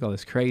 Look at all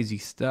this crazy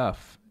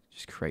stuff.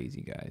 Just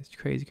crazy, guys.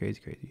 Crazy,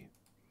 crazy, crazy.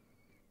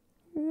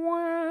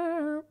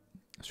 I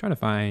was trying to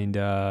find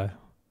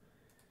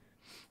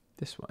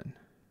this one.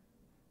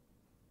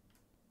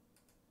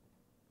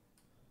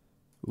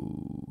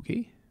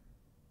 Okay.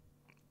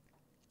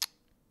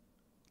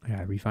 I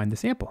gotta refine the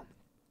sample.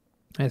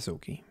 That's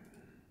okay.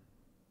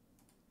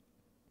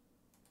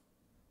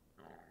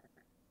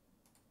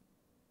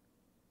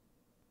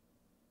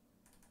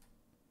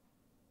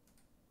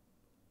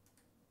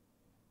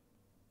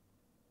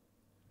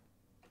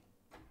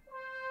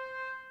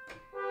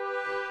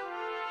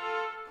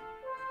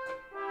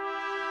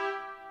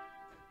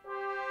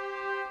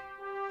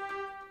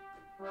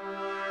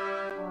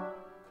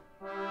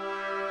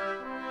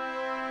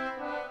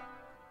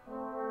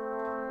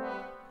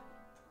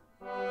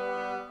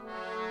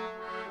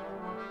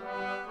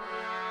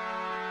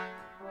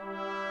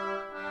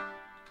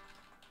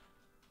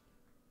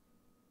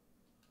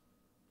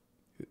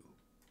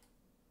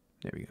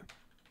 There we go.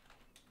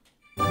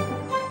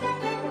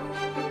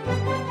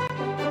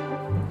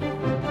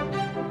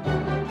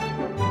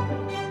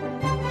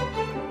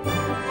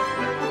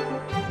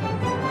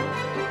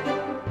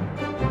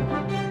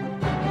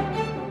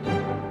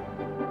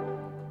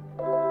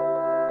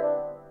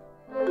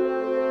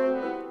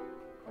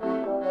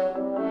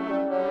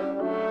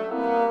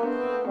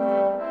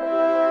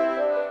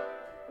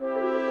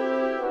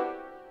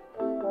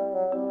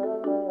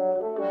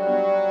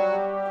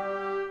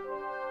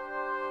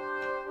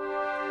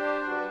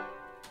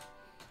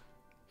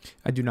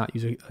 I do not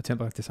use a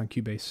template like this on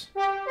Cubase.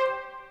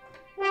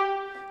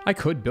 I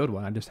could build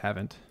one, I just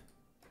haven't.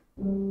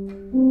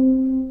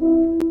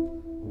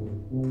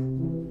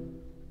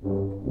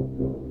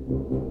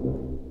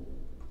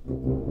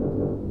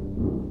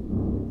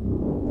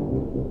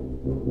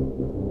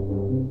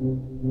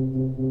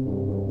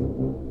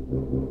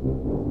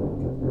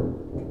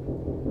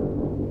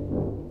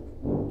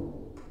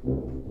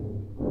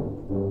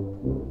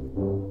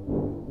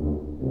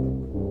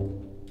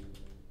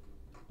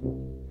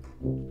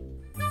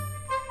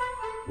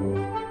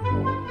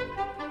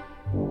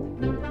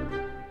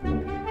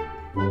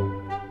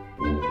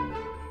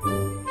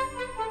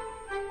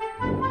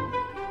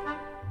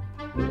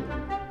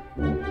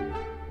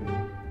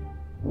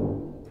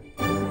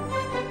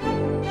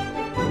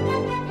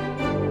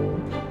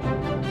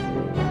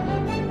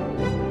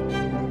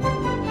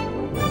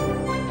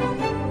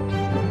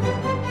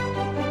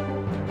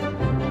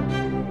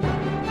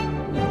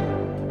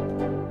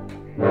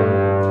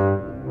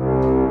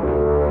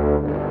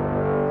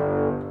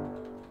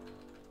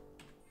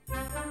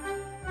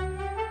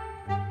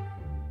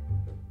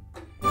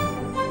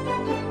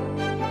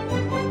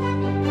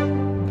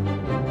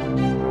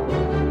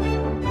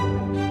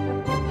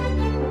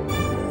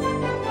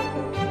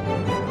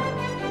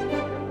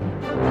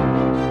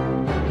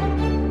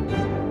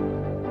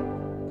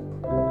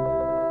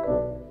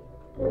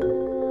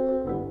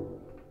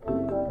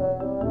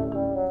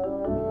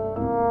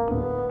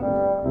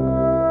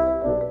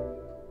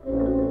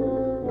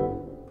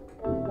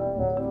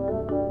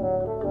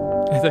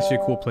 It's actually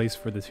a cool place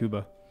for the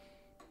tuba.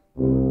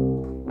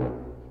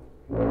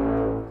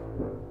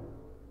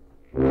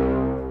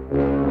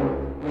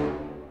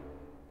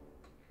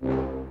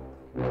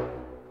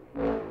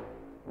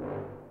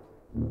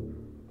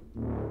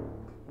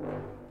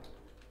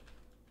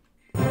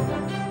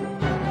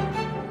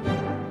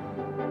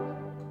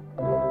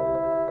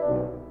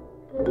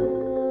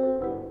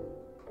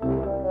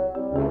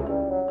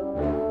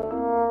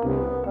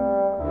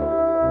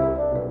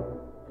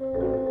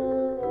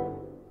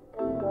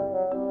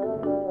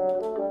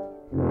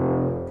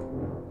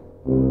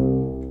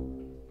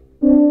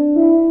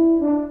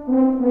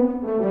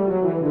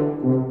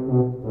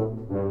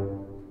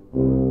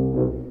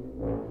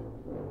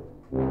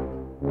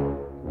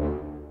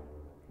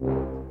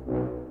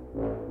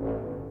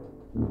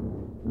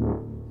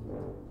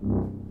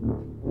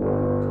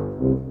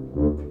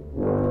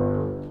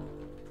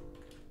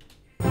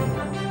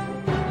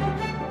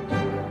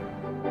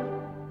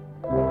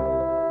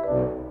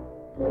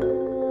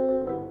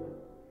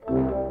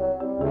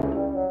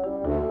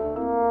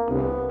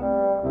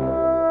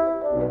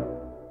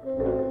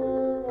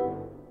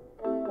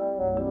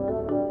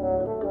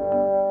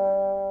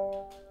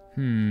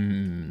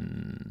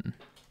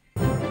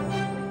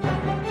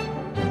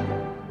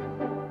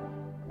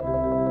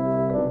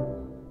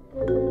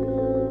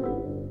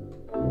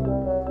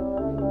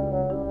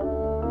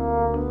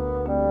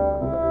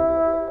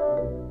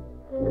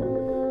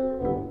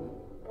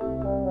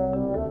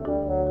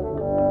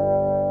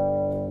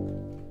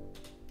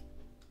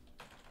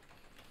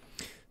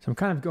 So I'm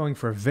kind of going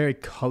for a very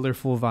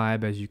colorful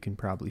vibe, as you can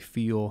probably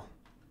feel.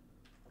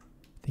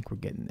 I think we're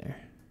getting there.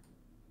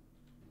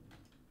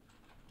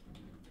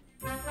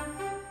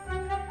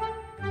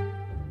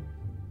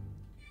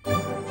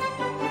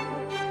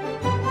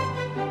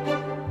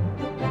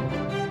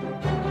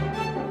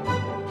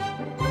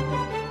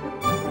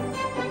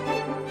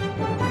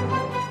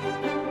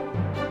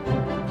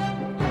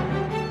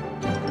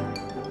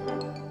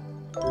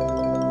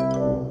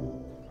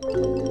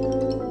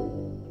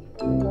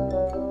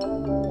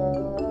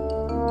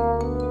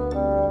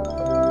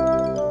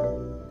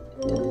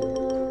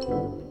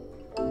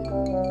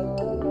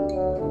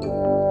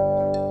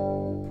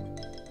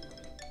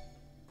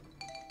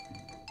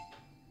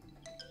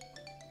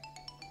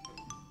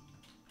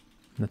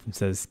 Nothing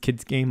says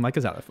kids game like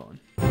a xylophone.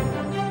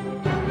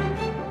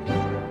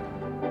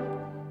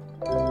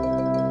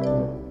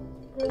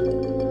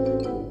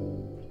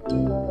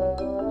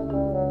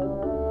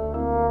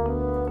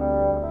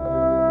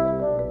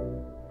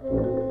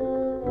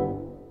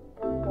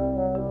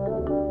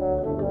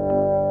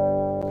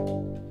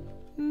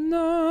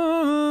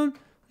 No,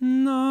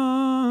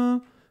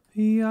 no,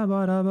 ya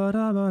ba da ba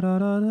da ba da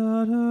da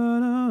da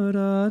da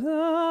da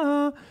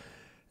da.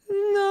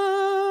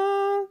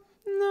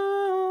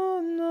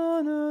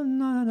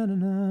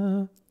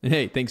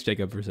 Hey, thanks,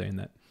 Jacob, for saying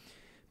that.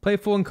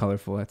 Playful and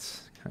colorful,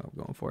 that's kind of what I'm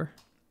going for.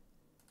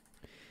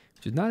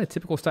 Which is not a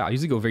typical style. I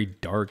usually go very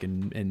dark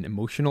and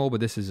emotional, but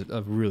this is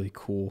a really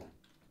cool,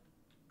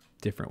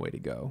 different way to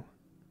go.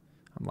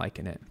 I'm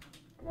liking it.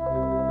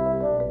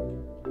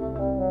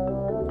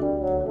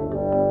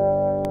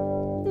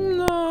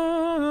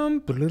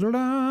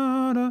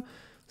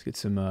 Let's get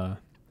some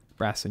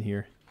brass in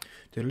here.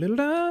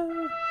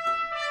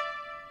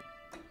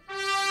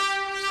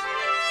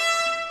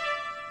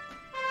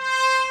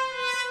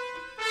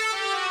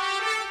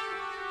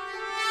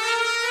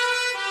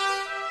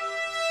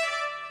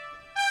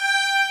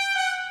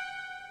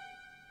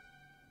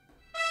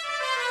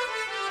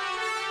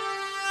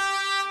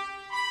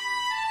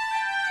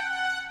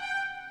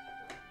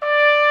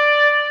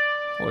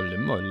 Holy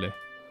moly.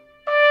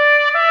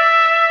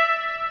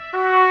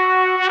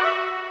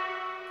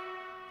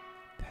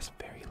 That's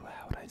very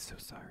loud. I'm so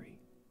sorry.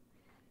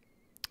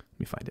 Let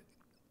me find it.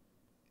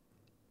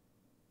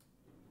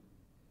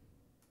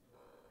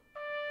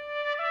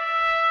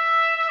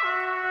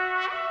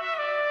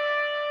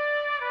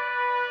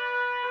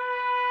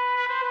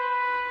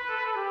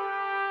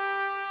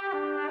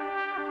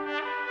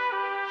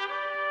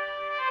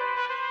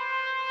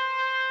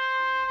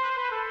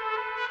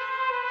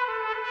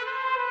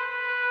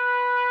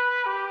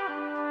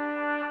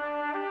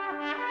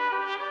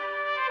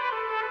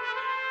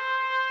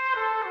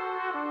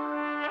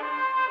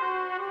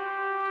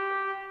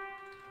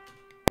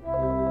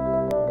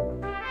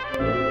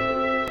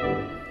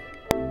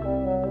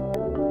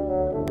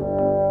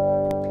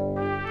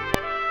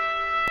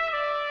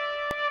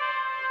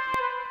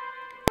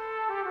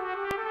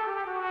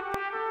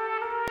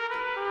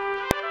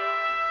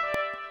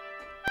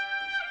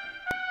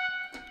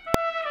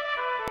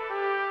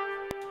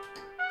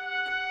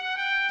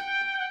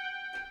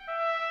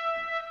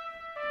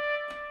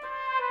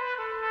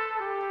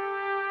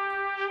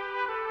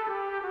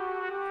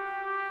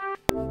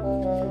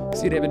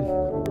 See you, David.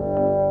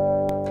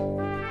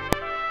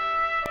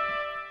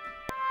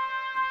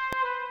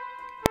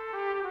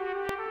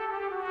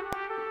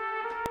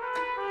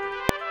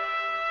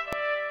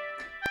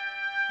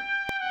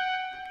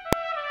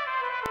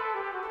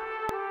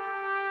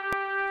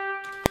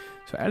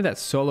 So added that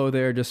solo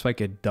there just so I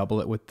could double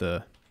it with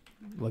the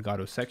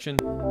legato section.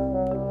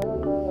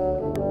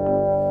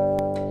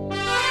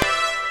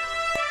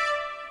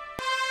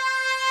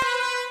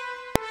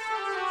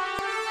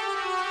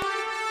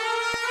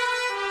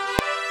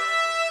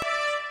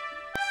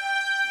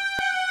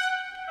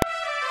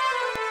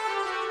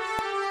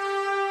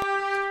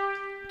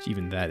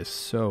 Even that is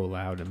so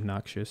loud and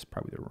obnoxious.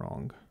 Probably the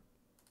wrong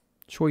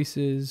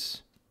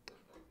choices.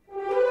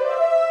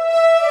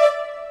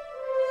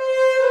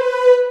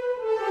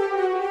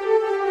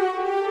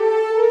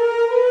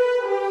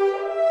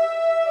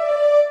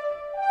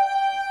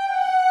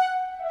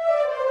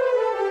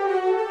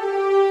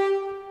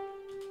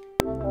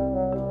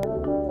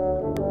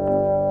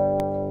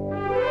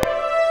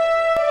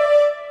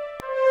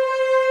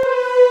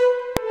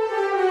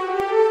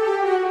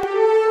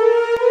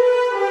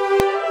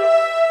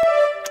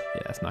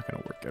 That's not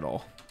going to work at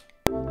all.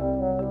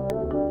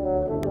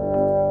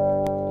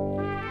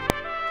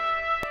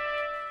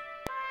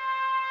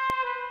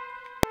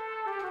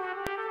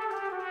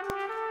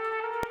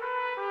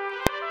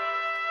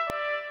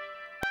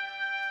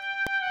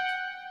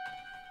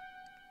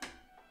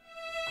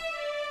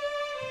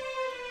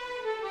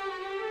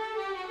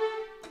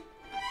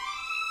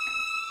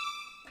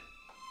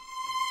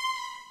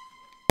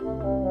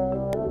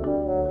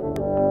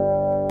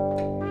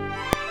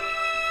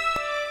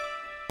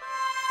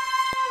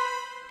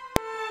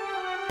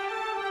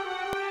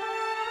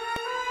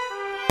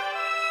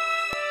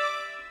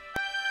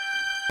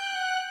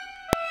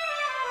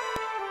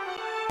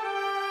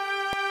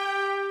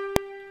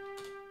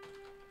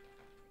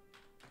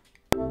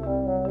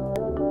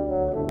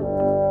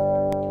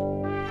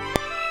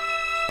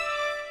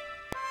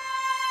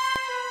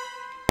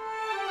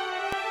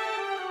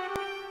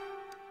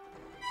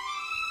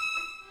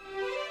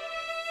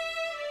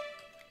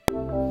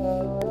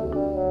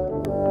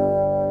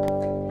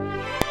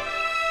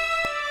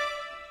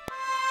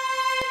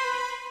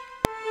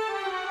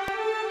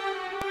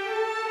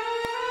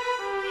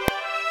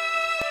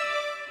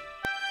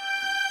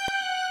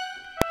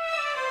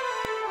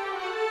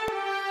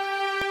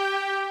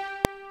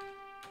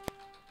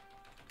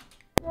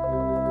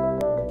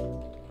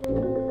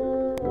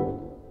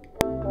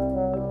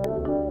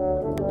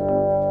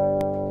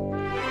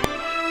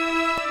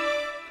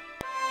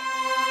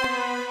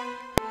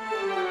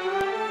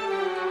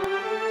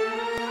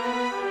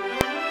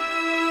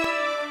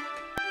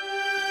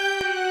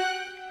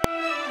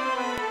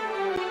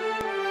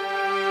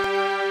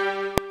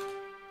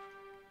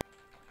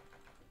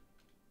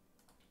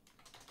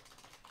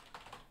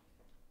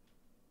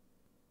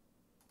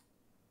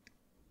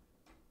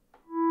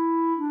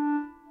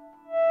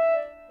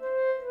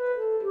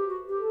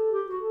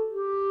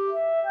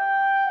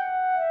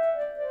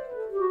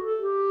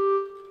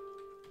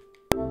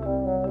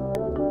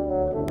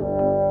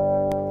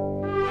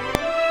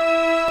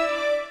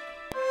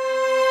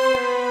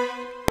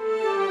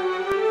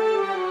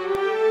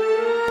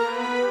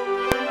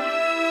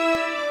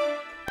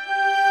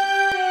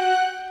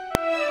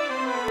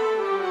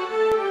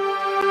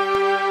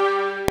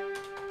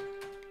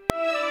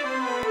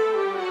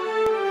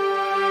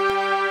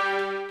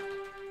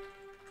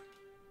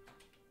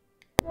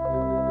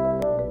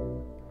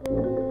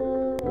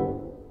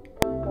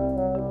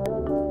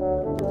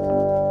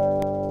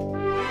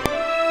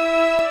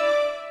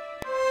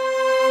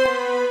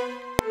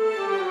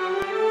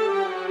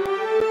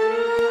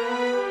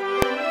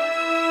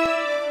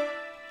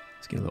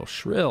 Get a little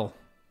shrill.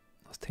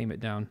 Let's tame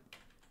it down.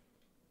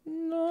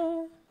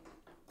 No.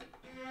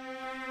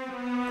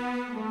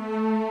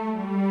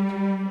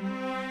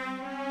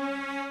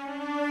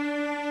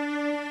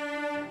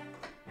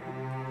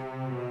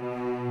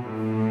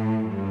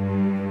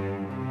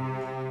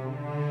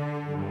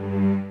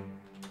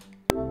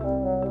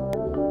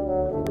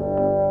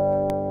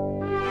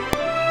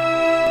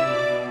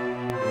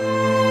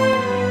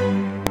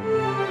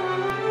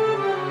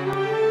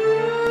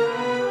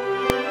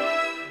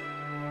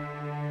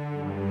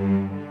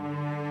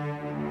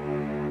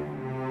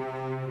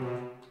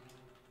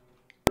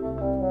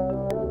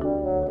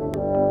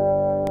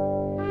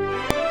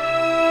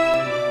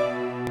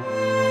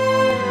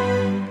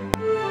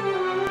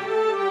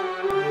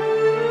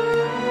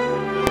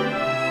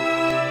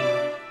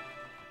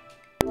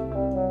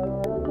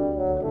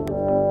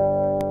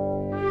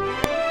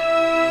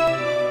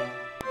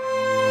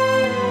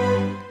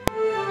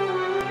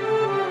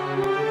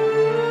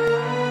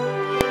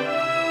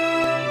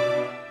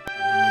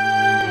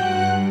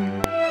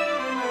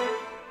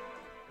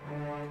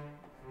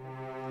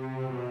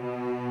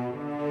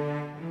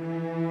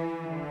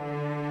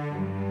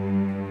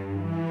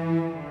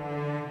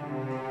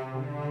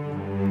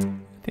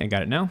 I think I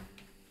got it now.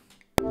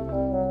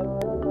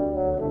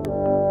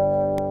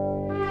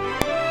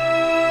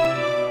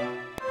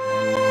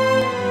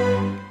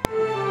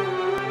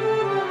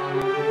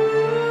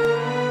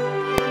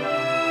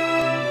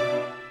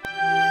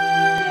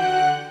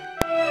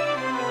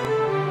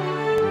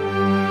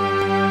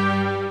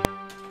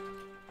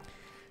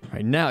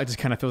 Now it just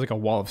kind of feels like a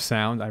wall of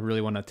sound. I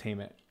really want to tame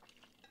it.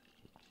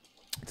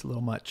 It's a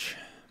little much.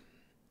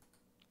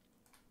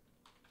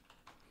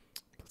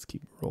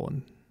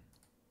 rolling.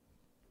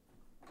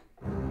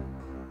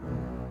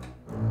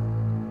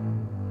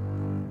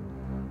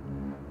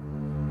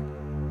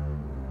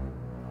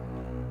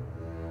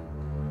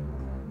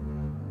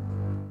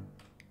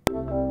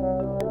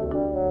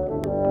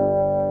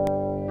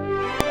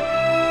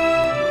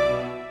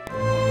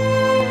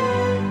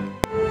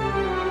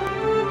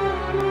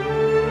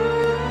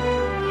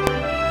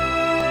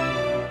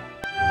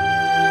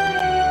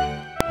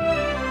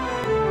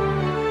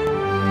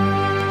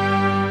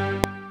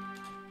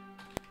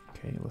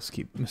 Let's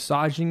keep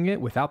massaging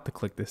it without the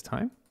click this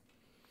time.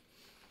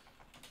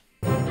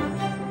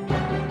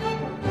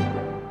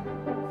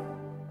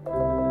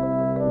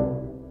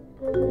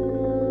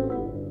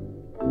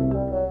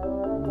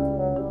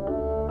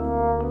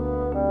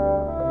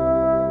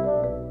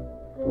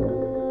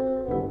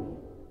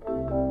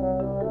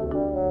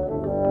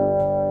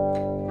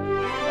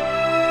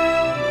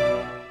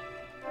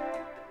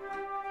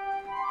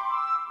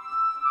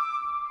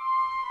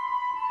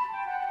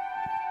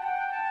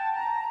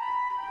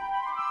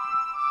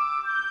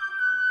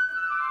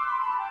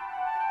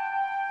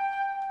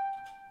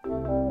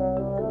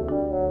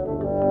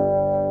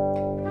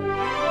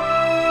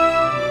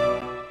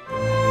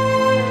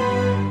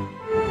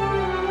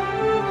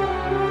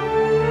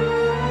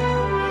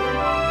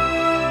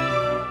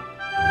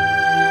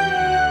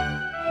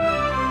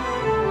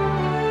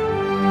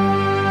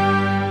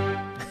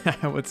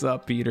 What's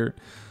up, Peter?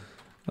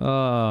 You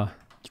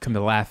come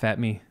to laugh at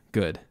me?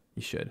 Good.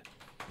 You should.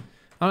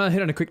 I'm going to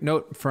hit on a quick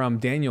note from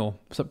Daniel.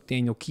 What's up,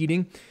 Daniel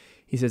Keating?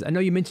 He says, I know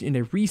you mentioned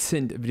in a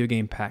recent video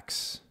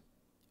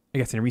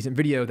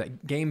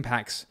that game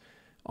packs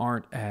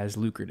aren't as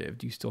lucrative.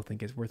 Do you still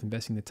think it's worth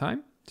investing the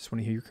time? Just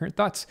want to hear your current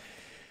thoughts.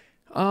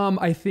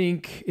 I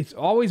think it's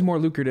always more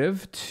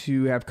lucrative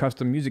to have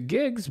custom music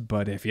gigs,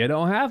 but if you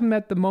don't have them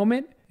at the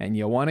moment and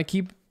you want to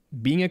keep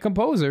being a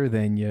composer,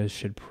 then you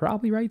should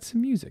probably write some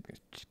music.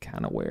 It's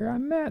kind of where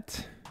I'm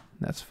at.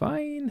 That's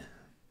fine.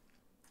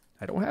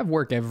 I don't have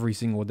work every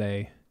single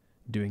day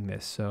doing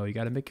this, so you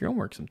got to make your own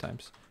work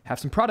sometimes. Have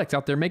some products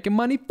out there making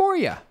money for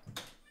you.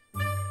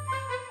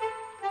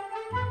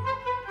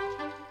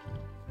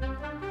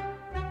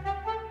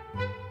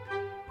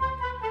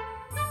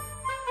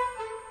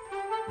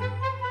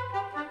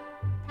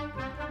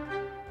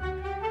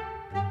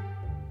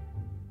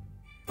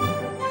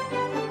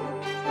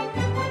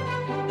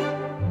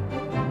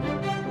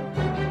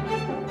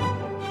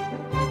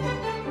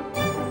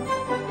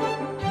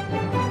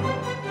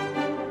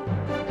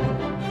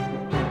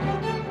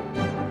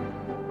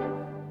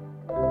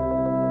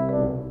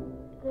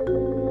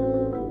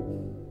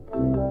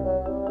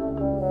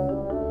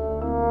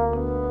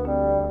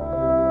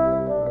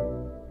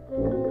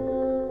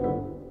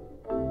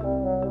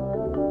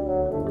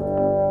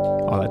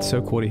 It's so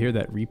cool to hear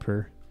that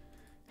Reaper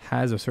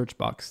has a search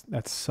box.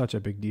 That's such a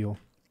big deal.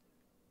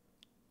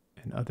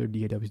 And other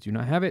DAWs do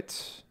not have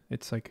it.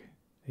 It's like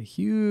a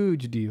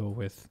huge deal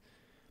with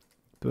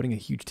building a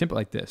huge template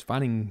like this.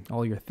 Finding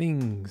all your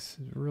things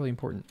is really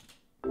important.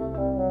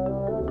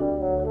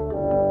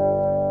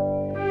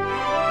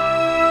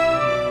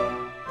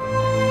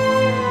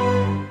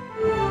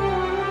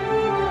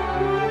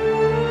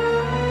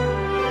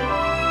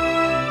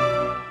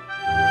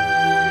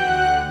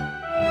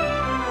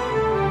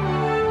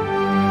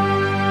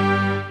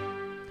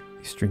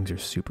 Strings are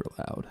super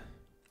loud.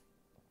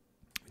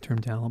 Turn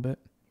them down a little bit.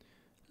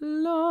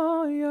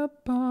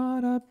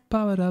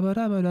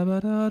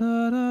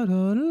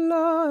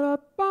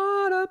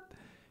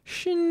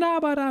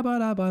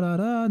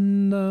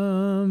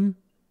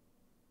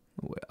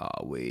 Where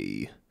are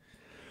we?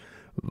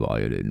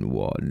 Violin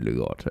 1,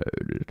 legato.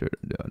 Turn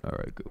it down. All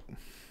right, go.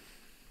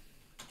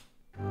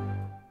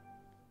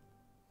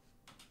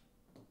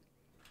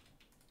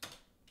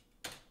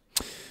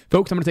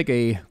 Folks, I'm going to take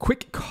a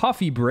quick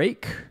coffee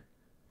break.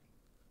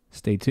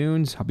 Stay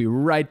tuned. I'll be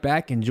right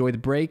back. Enjoy the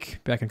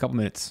break. Back in a couple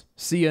minutes.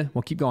 See ya.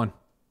 We'll keep going.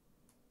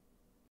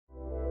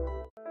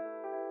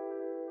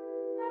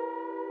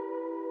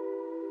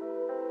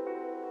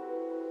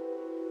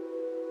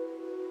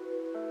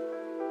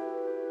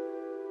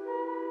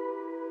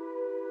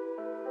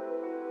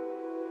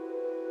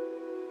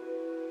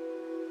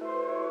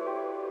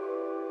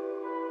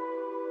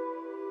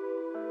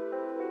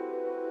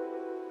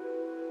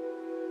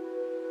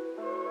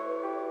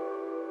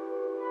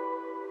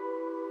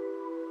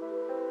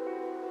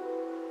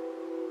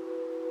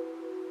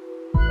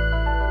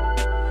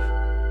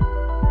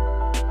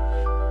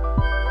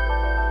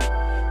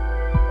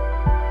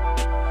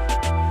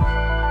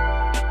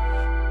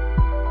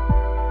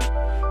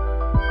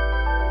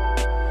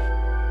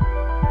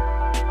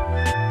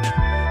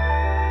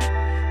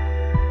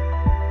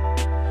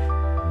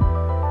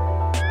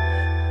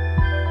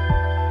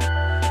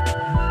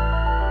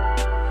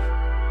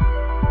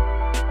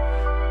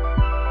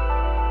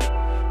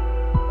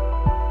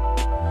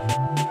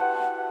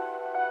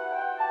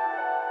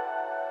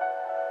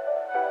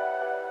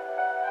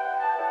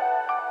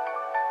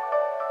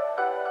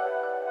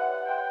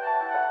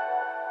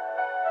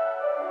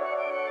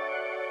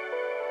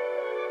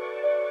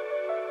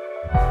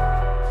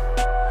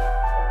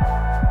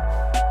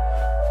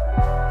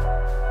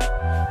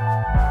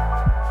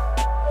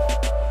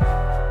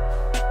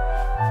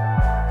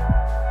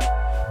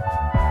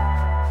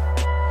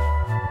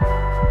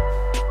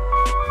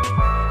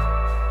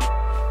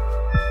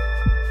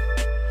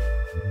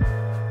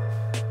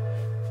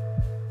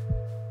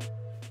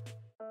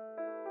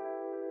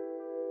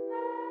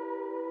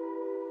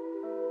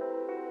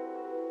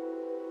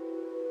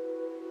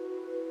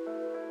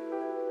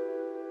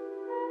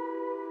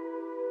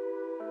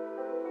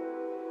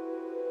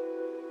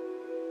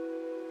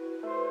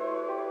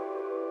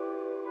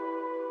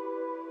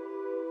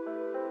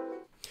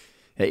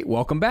 Hey,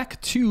 welcome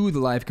back to the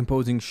live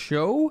composing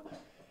show.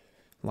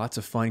 Lots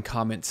of fun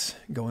comments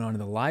going on in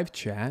the live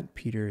chat.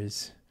 Peter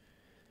is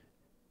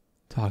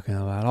talking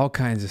about all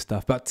kinds of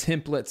stuff, about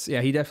templates.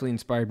 Yeah, he definitely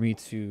inspired me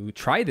to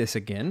try this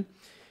again.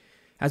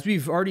 As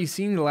we've already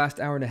seen in the last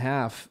hour and a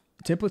half,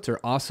 templates are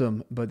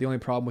awesome, but the only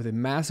problem with a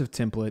massive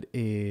template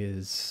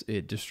is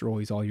it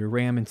destroys all your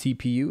RAM and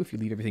CPU if you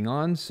leave everything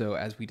on. So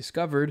as we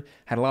discovered,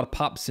 had a lot of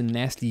pops and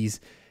nasties,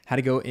 had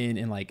to go in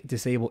and like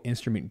disable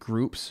instrument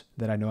groups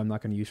that I know I'm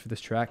not going to use for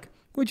this track,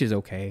 which is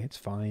okay. It's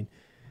fine.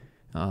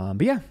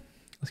 But yeah,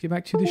 let's get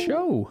back to the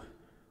show.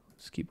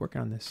 Let's keep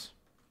working on this.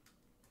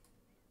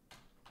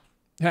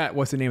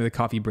 What's the name of the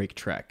coffee break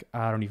track?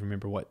 I don't even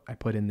remember what I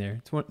put in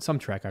there. It's some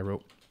track I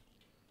wrote.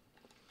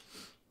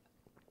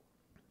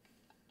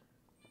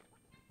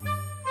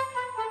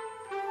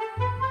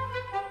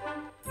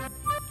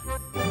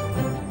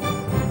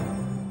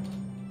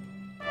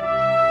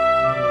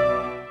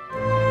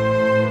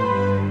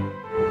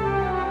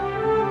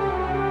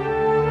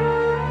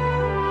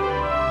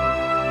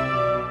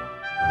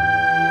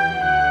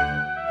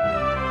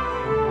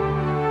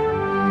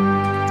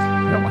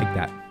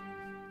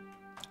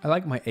 I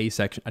like my A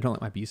section. I don't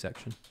like my B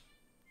section.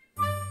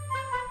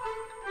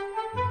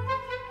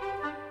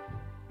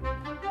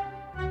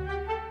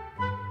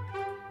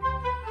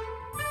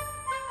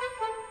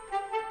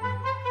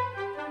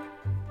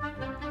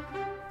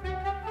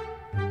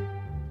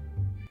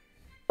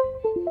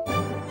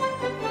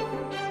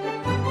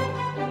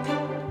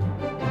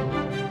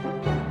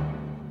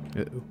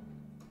 Uh-oh.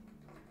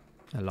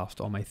 I lost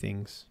all my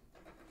things.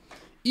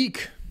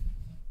 Eek!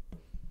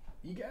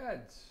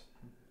 Egads!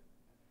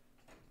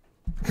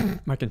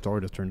 My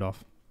controller just turned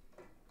off.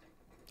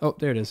 Oh,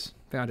 there it is.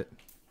 Found it.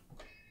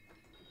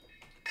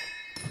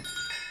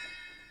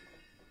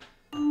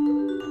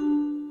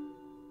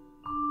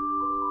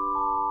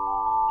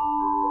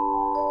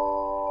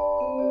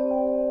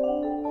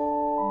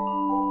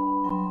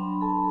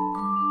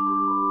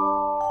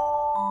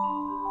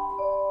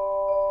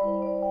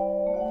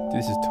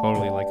 This is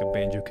totally like a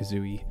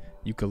Banjo-Kazooie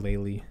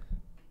ukulele.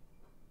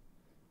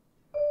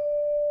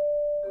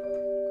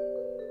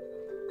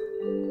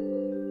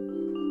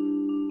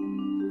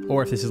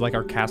 Or if this is like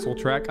our castle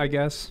track, I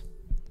guess.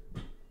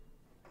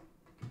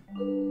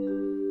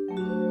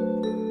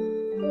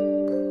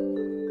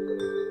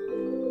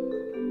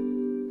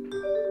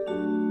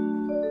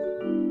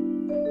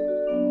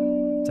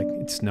 It's like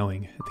it's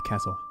snowing at the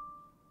castle.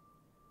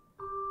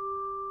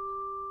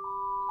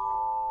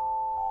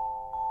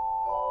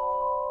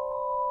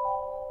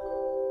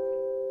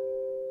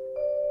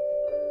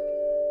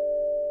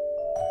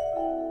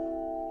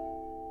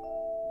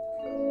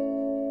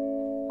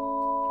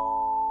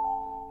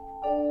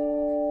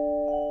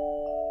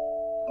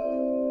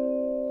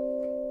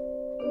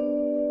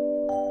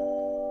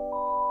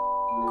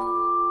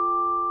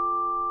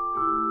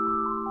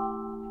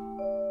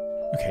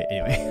 Okay,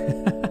 anyway.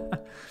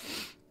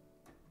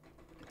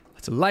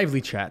 That's a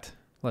lively chat.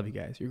 Love you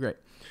guys. You're great.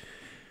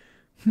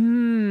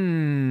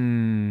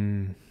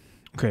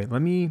 Okay,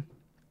 let me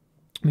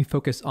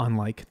focus on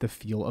like the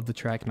feel of the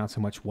track, not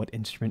so much what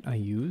instrument I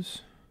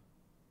use.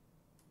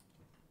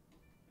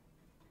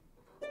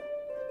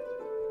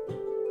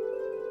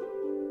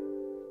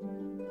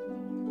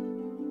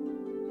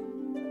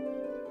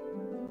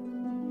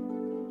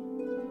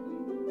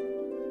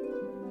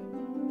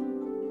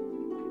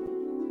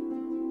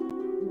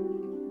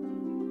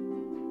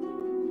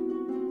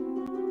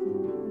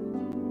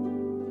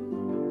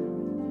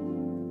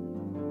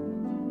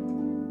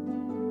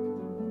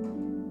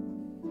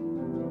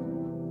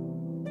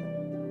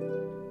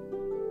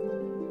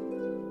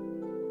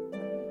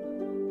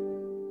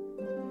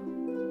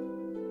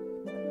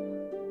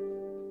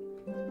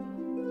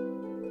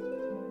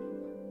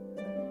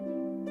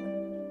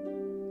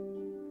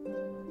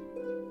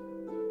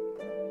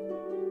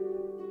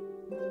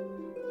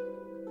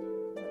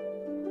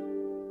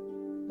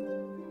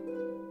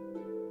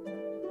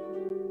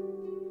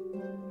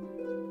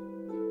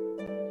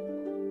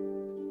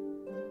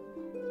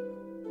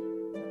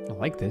 I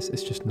like this.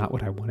 It's just not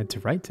what I wanted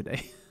to write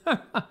today.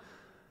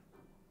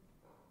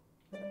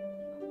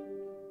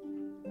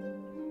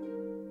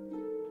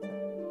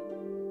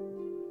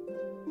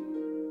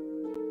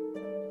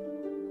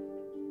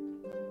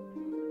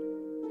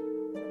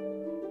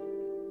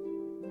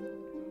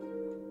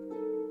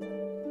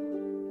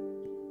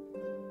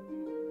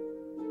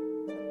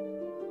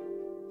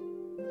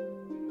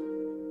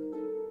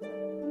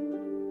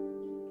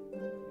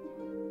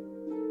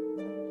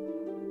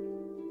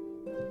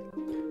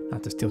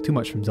 Not to steal too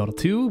much from Zelda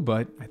 2,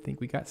 but I think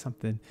we got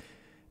something.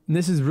 And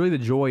this is really the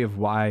joy of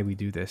why we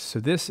do this. So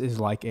this is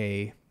like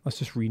a, let's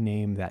just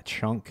rename that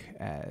chunk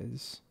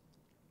as,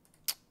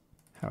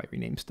 how do I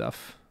rename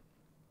stuff?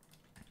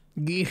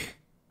 There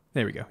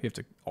we go. You have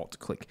to alt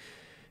click.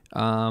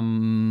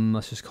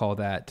 Let's just call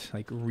that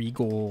like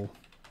Regal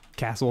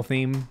Castle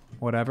theme,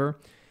 whatever.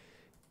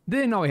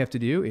 Then all we have to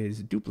do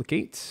is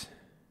duplicate.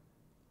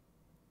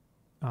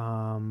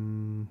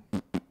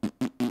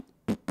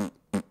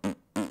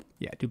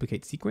 Yeah,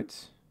 duplicate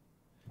sequence.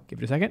 Give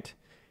it a second.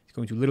 It's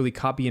going to literally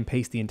copy and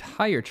paste the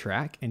entire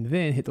track and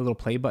then hit the little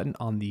play button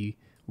on the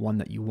one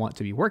that you want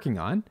to be working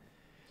on.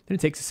 Then it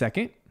takes a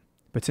second,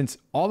 but since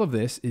all of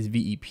this is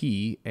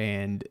VEP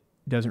and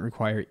doesn't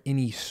require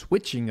any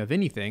switching of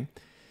anything,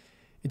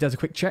 it does a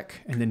quick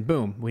check and then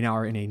boom, we now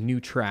are in a new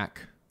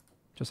track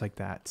just like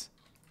that.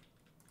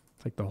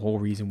 It's like the whole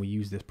reason we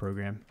use this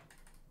program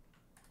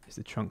is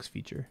the chunks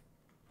feature.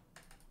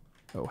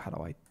 Oh, how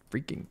do I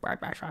freaking...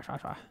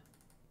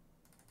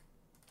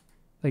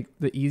 Like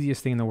the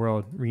easiest thing in the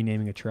world,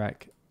 renaming a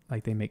track,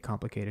 like they make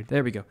complicated.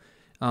 There we go.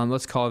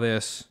 Let's call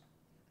this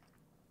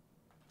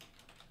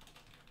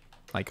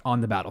like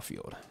On the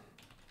Battlefield.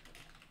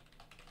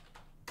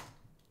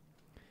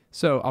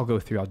 So I'll go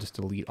through, I'll just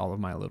delete all of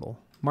my little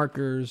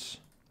markers,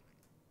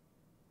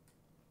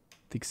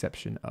 with the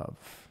exception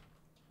of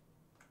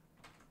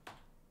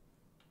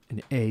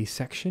an A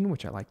section,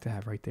 which I like to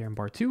have right there in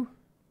bar 2.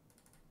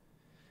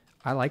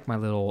 I like my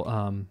little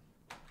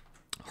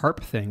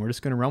harp thing. We're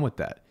just going to run with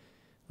that.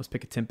 Let's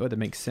pick a tempo that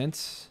makes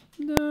sense.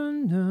 Here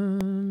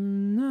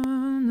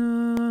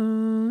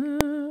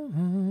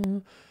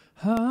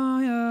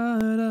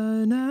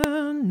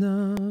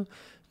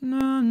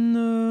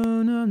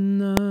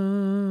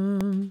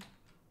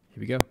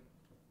we go.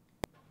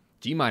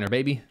 G minor,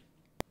 baby.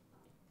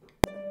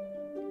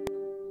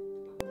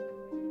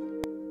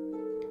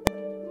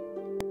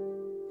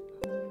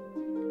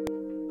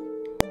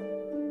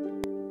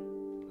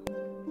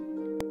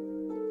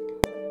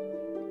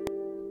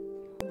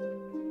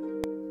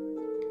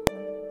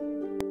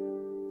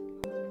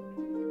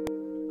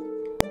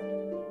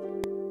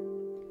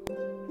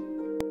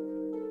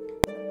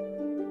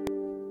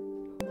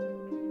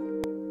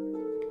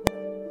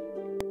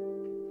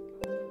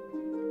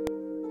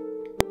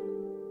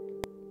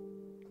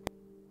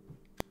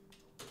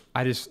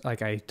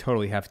 I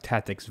totally have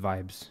Tactics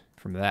vibes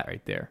from that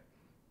right there.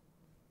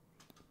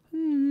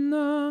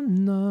 Na,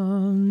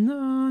 na,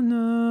 na,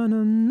 na, na,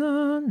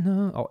 na,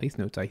 na. All eighth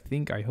notes, I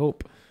think, I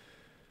hope.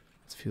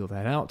 Let's feel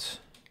that out.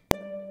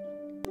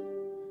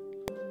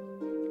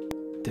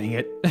 Dang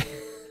it.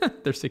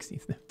 They're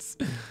 16th notes.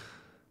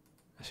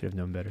 I should have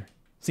known better.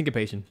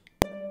 Syncopation.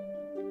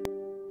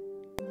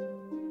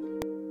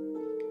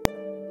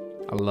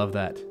 I love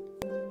that.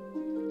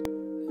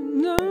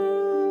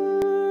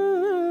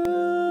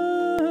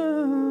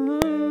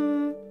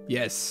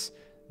 Yes.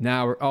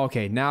 Now we're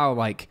okay. Now,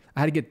 like,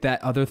 I had to get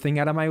that other thing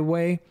out of my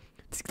way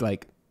to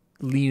like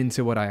lean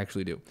into what I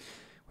actually do,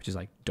 which is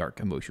like dark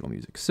emotional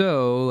music.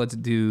 So let's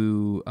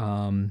do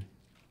let's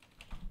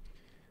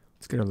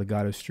get our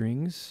legato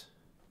strings.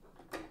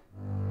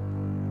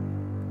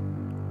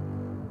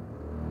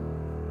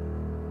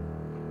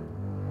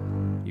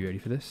 You ready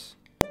for this?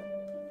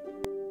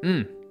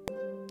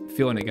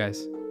 Feeling it,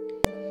 guys.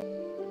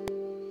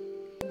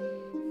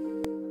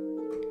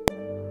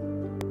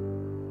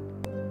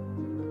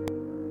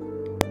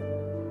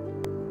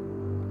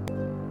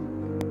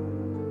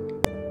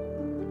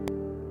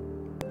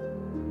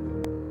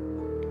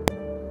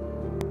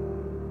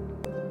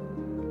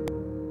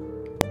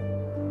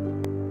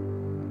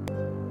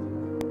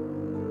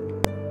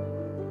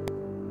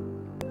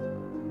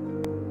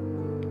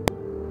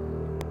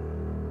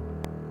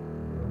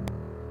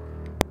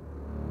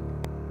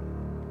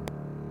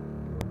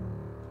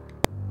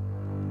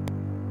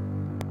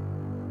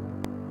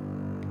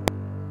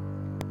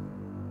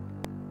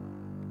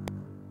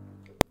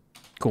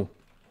 Cool.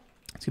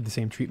 Let's give the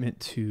same treatment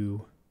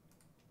to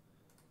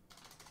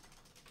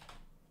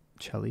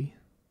cello.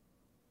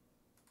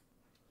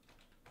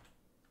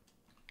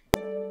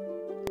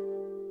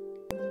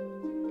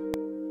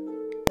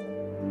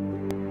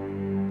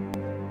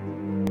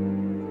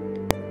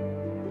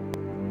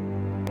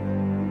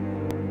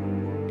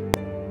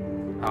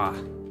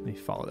 Let me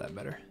follow that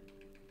better.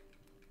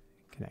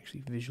 I can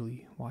actually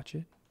visually watch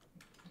it.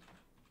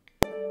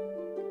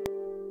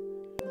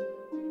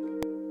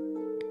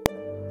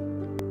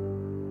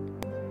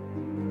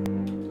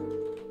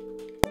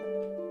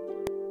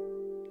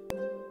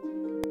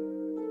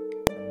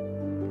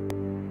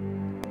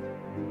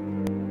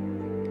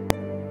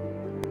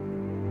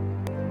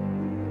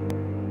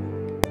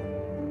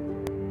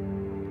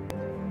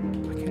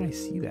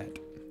 See that?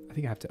 I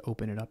think I have to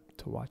open it up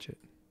to watch it.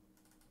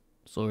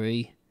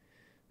 Sorry.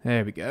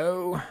 There we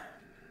go.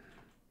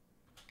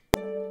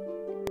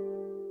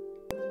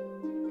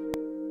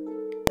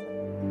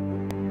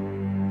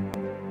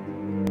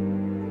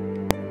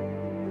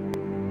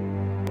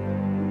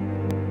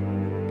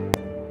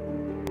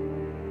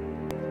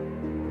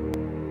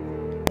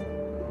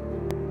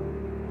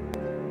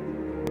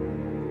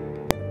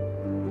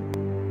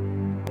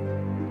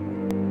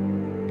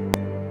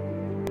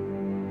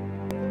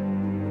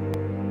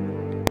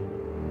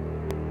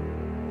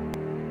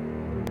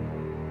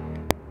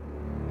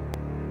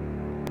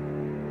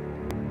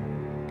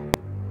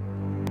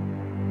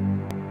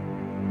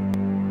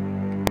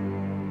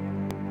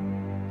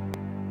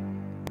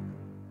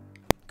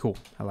 Cool.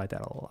 I like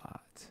that a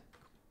lot.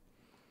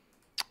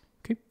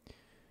 Okay.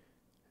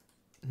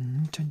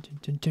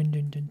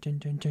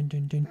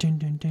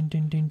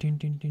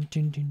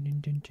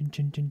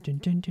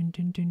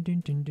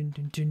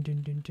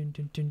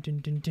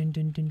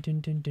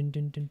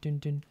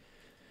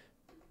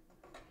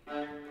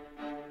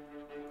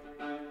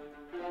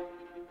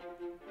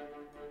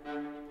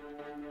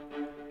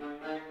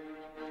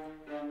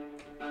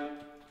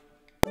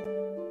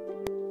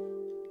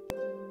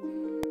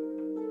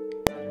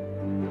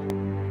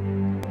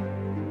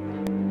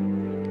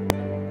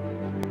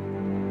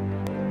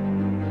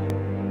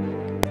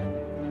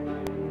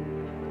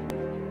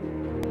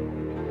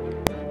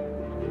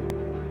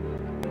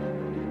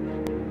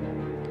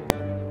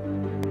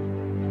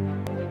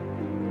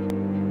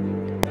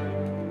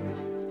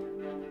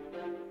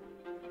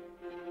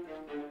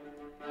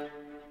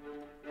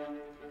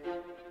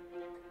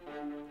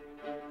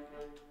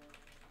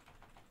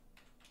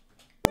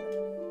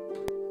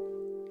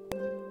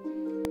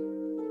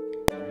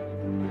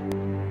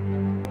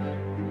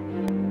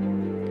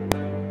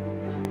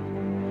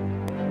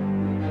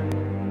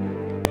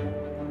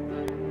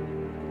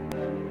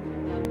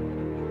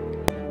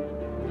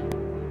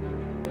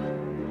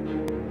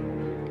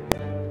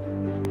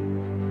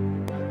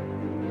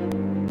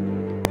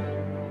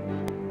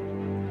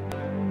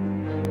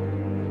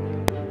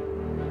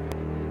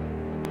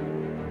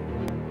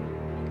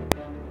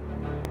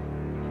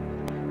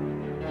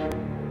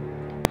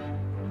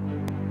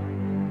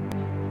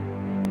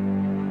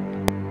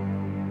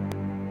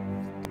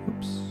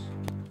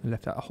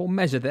 Left out a whole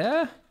measure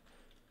there.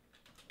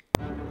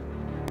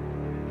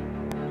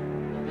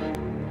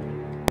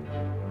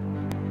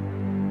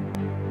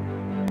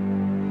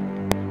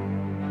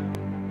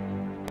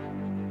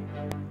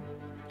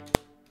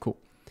 Cool.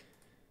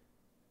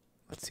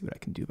 Let's see what I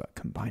can do about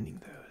combining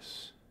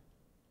those.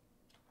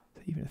 Is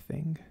that even a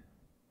thing?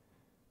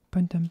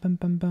 Bum, bum, bum,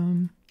 bum,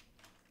 bum.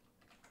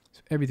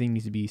 So everything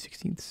needs to be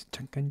 16ths.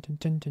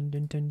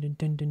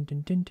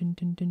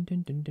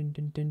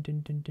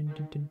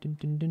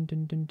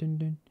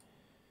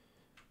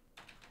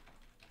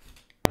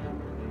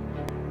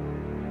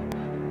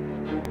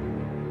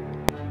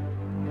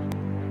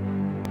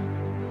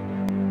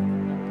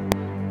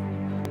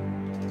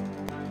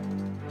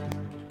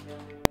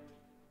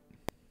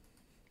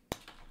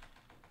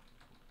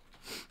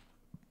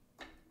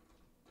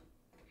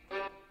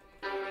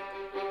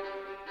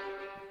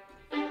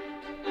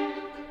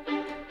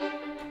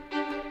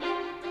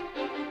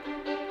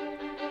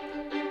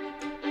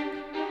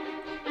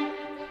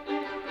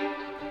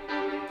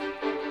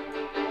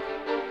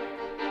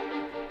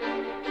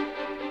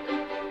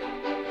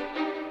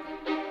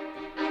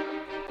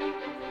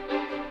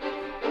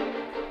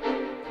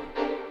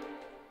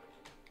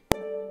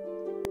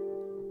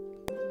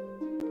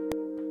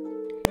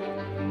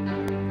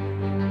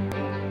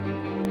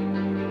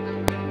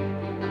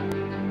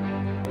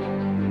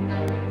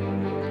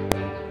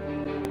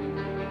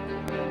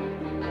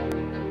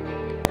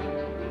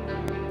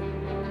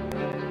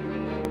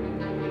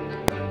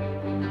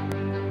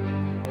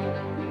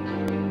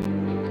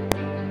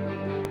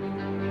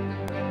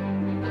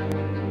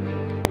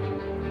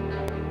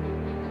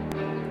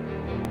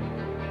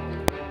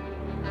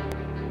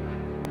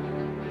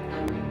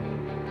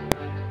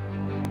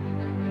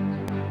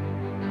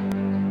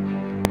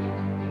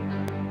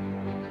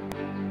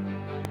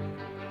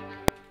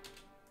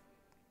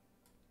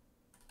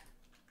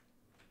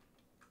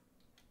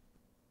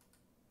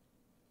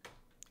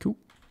 Cool.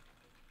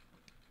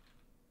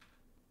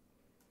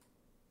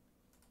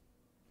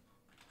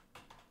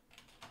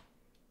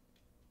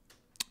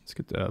 Let's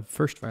get the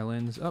first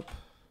violins up.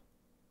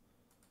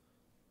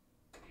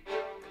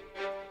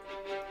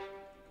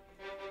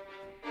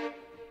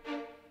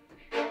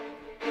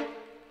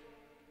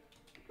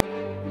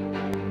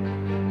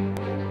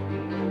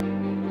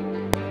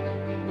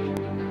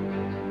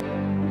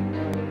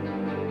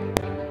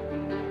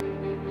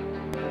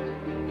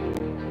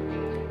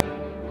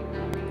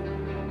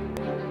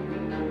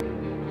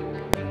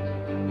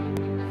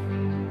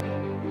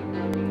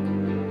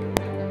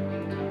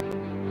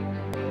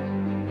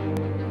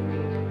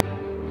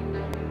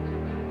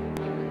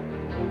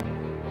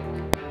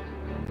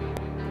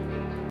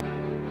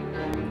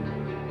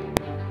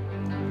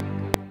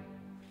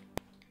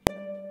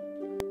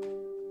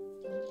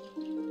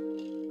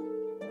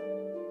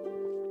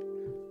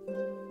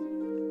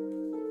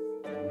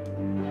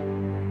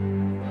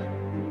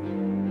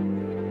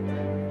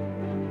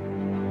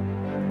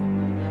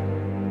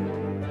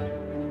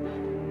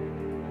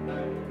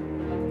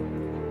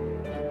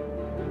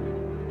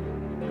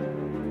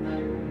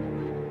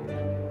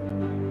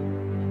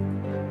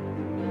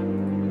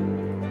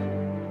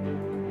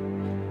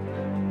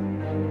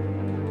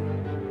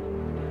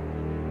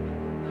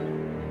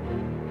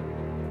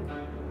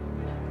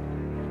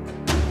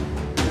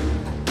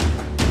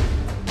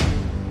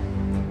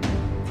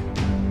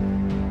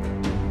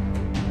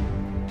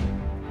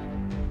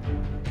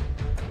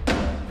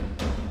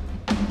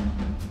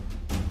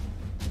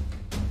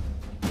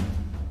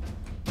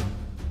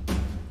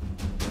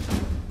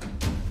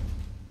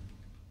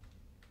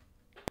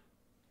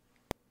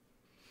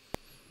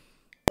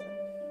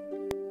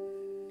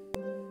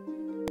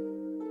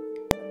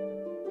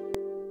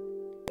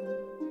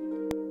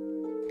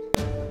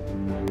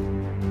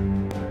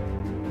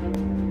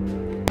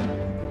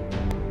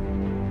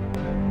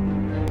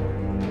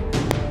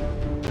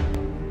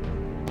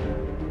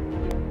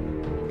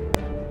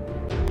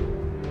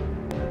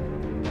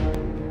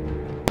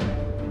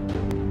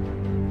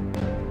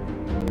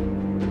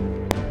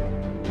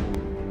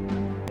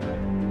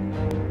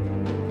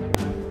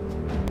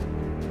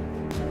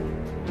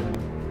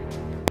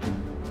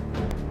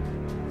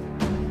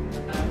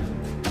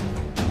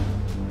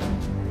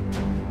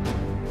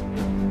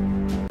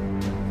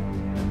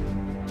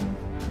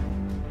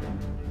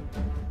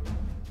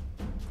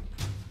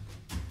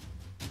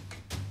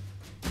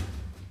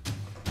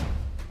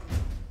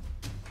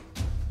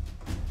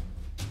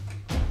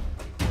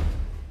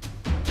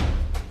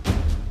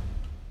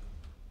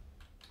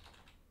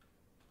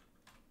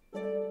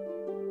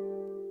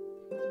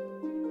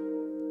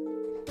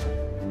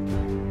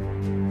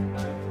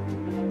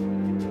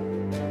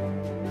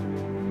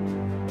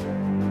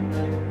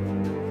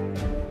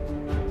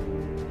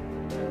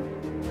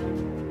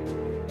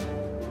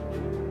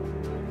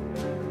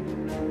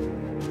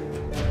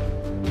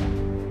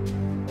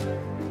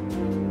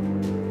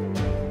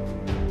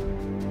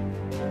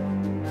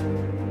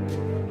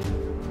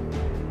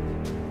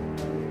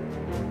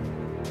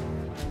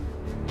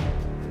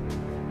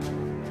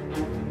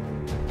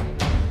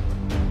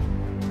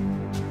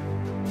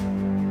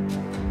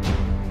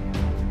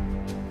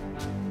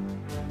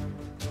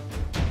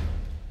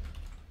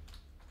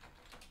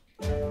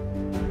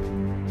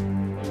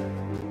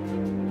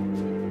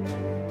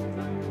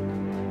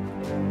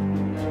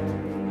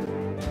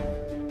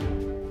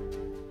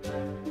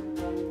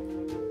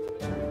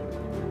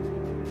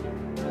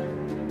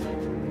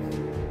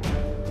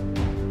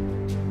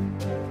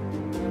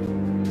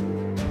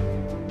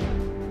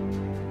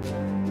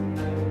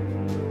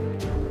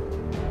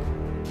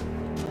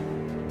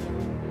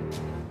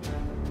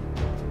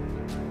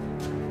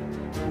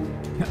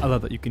 I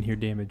love that you can hear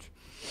damage.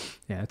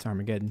 Yeah, that's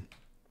Armageddon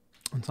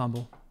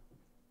Ensemble.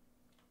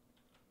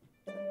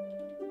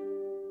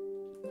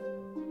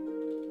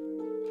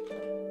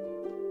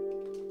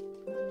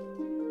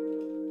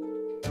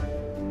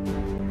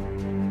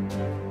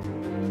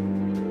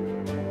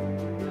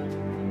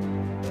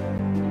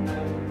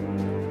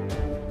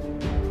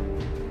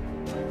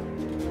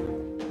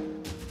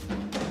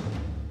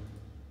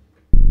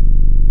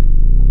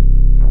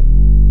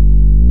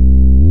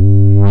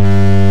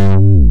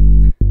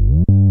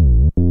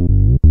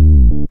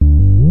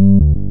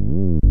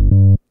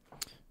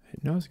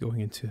 I was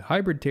going into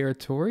hybrid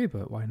territory,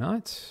 but why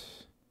not?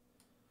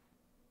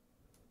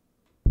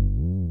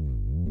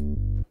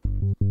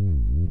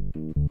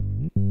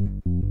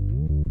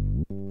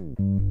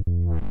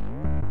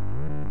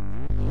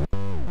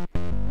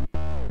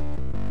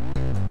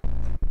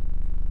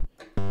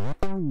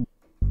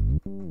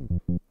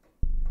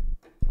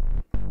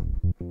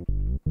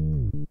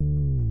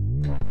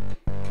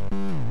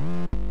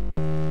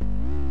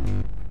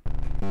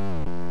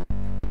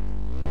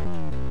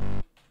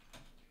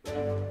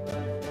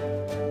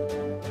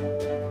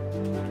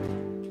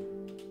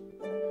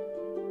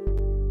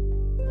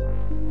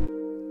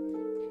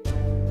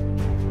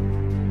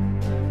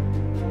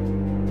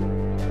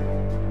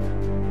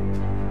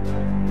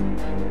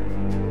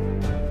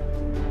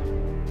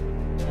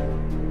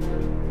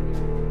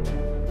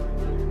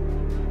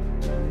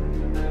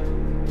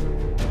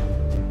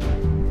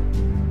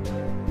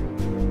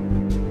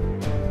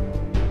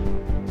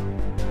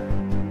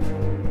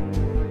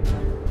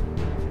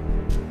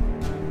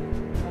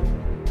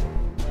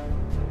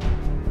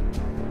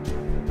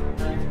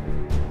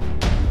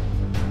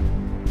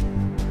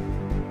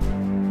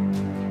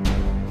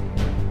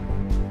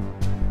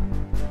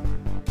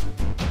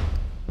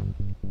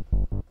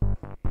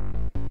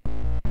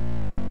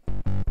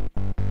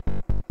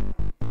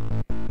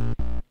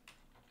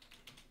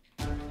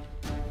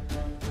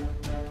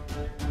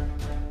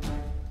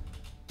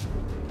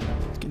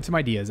 Getting some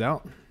ideas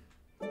out.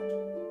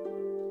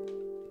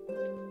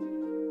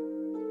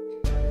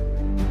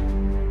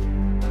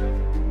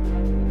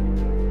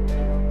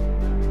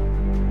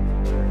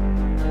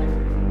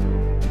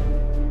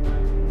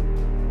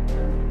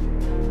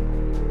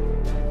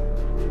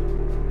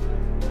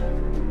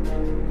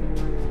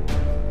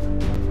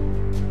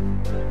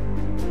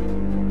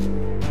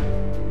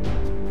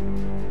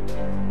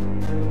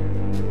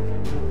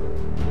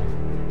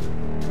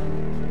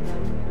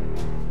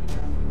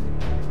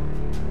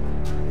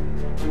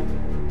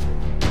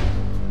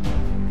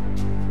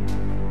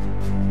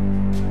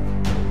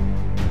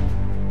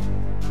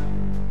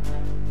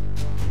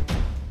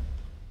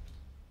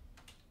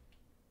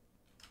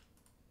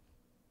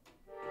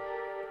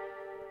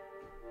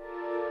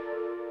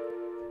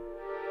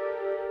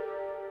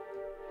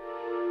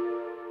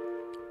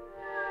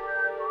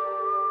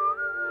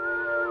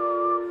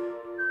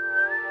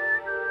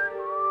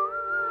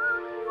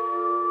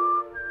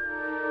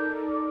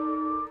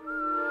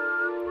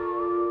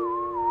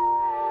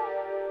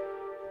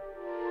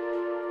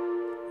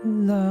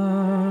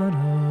 La, da,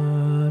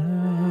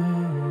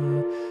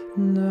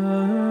 da, da,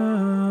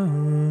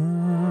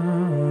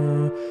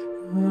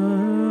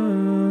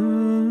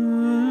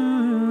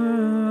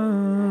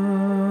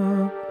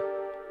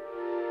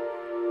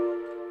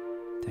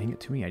 dang it,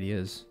 too many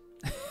ideas.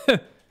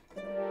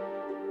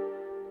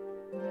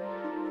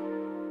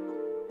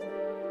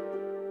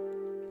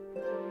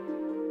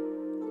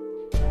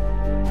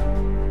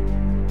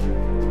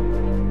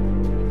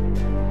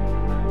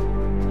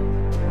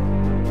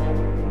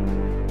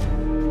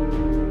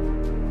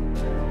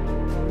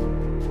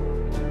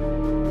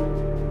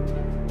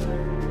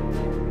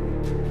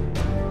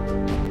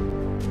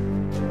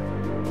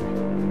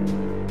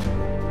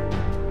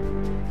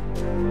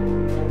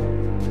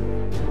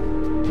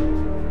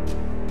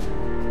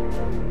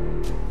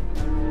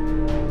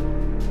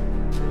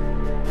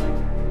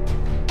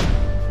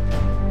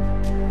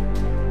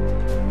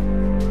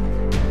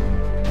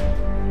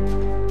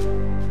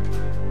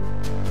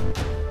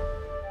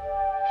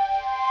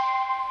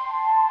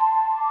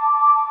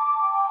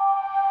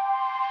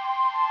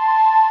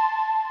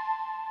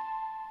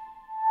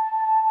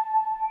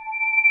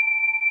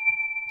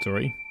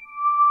 Sorry.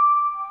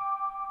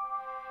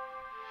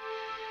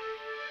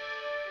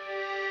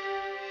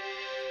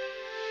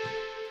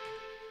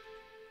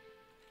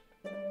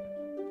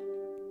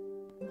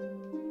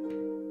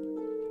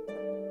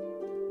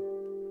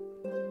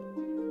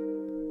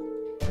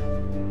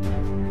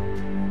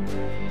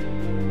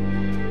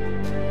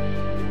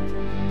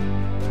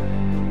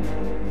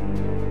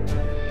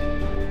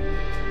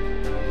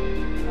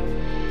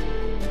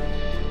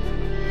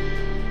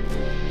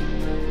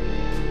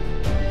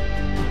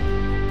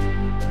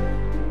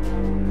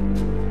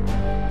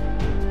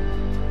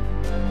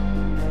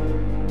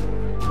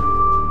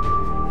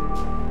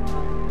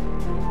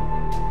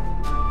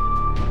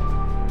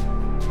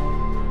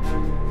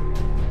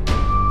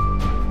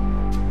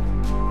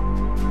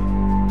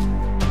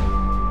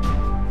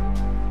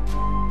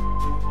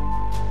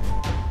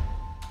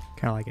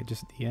 Kind of like it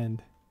just at the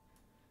end.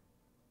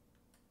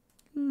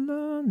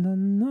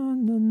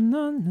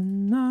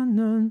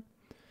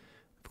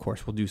 Of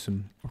course, we'll do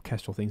some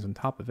orchestral things on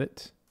top of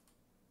it.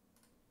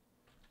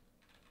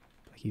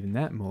 Like even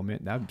that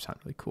moment, that would sound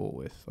really cool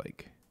with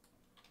like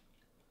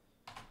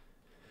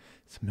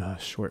some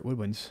short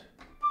woodwinds.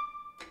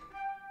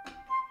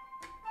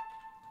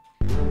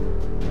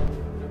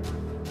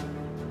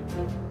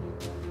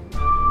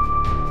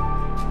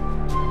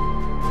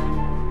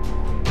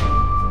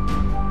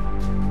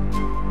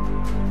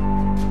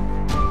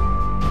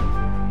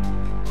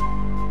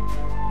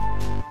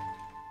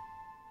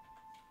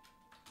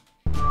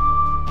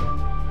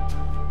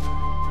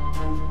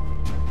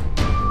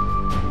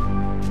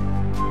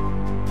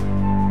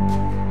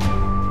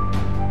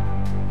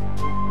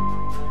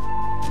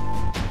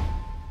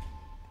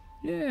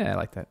 Yeah, I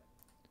like that.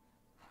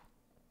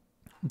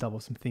 Double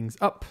some things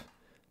up.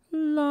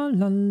 La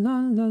la la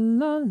la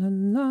la la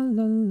la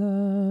la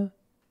la.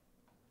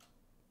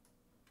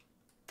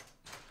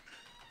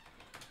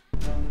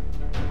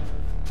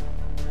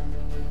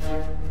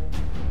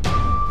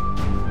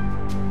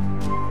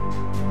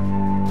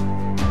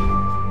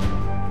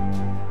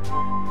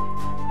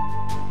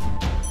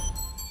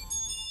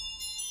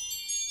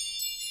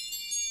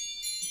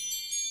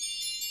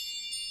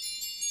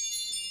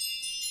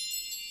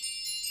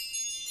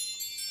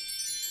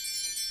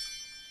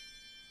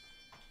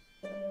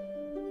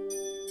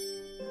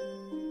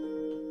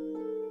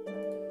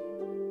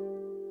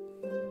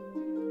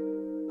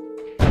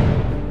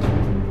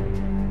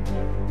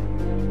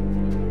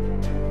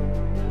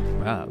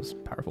 Wow, that was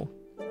powerful.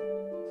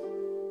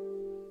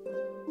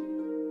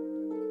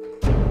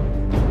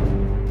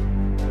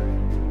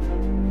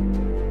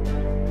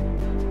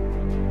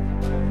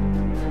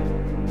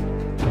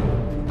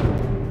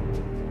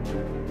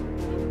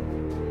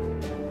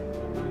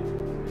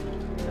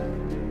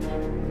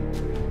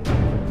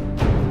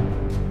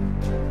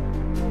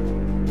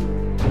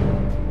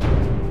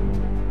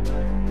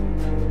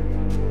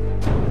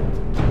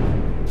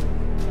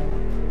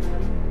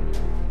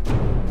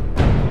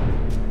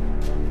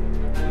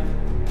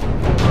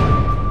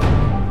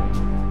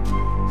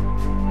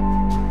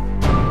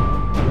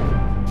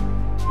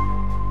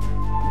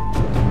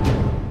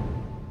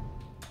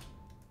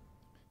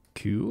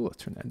 Cool, let's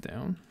turn that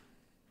down.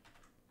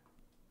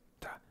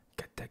 Da,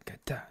 ga, da, ga,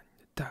 da,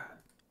 da,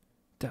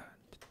 da,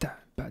 da,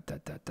 ba, da,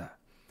 da, da.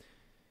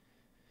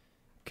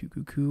 Cool,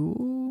 cool,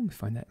 cool. Let me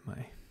find that in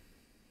my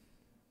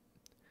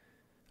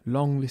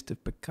long list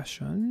of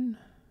percussion.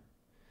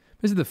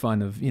 This is the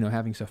fun of, you know,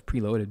 having stuff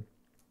preloaded.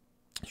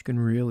 You can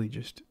really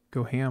just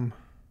go ham.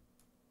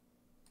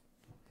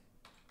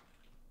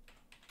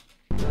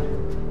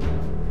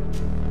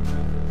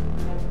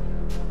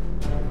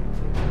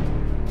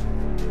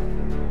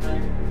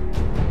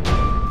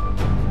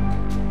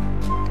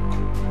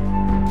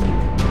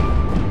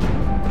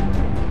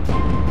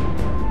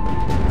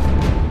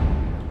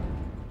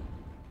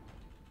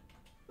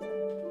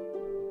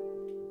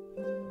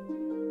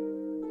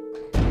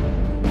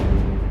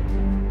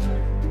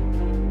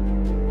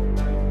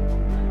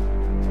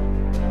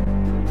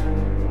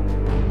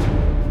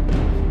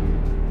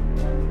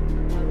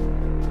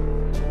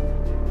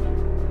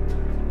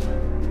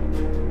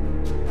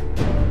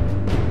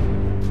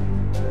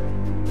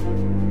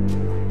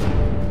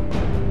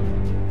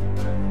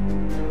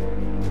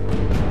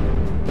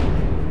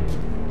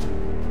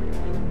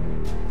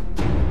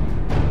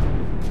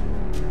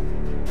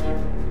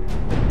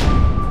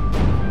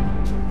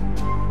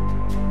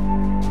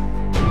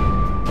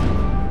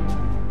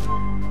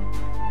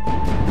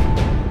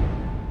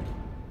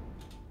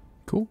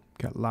 Cool.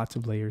 Got lots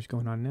of layers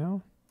going on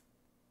now.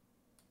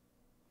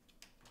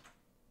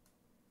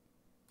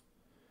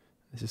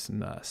 This is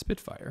some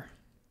Spitfire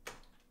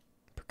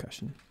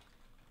percussion.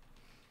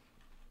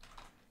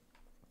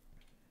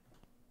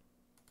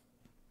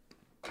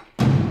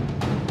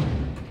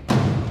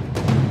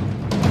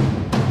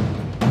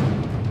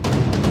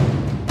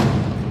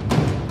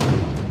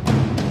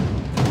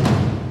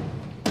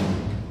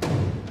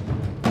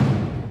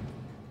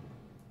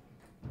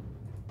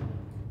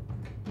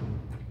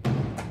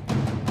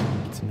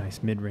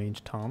 Nice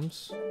mid-range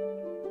toms.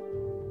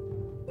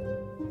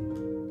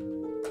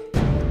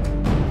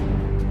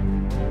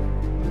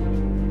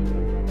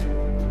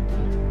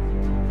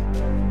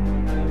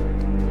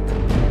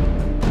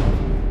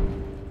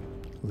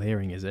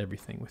 Layering is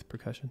everything with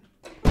percussion.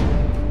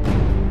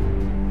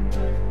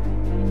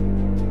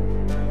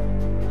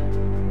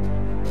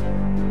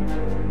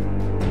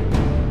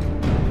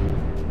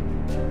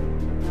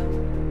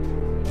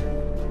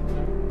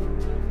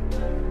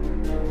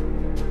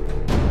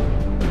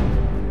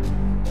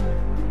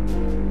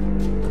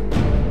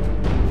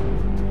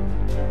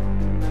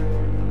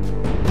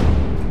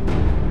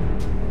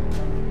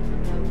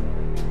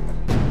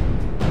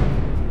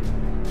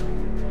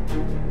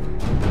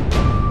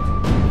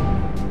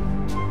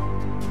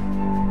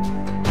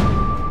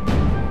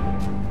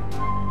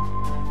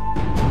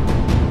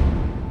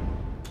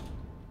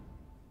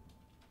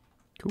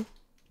 Cool.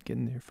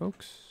 Getting there,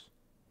 folks.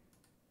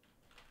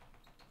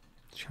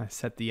 Just trying to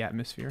set the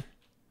atmosphere.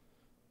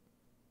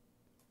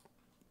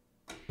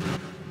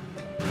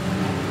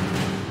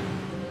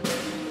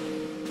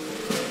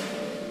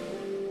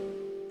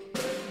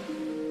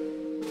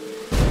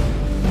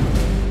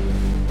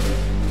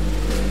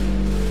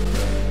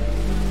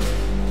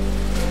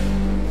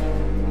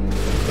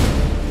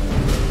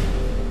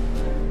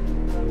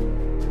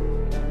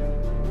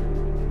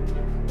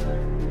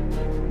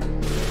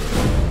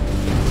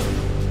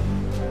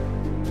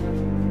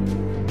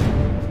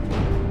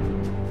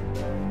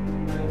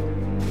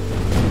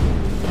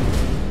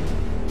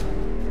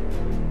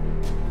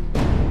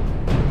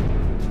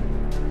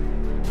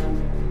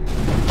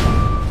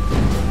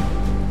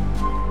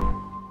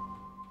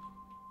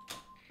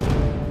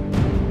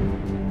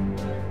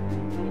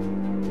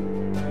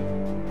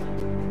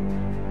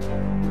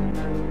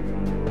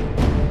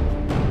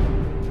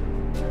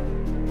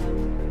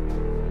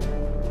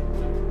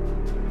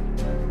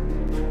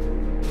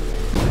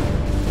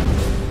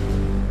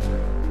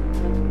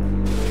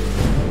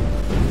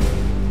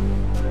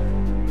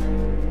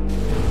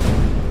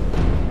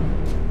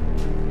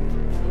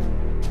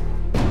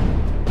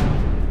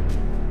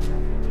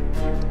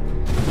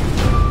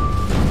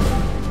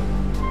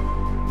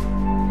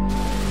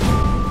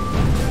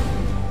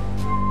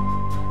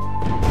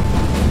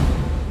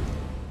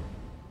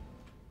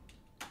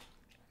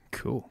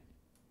 Cool.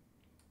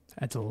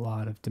 Adds a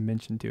lot of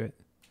dimension to it.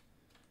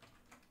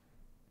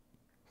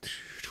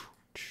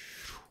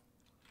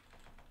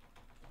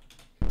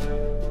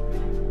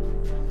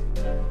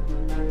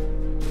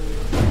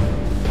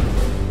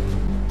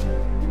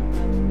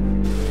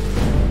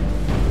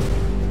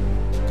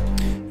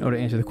 Oh, to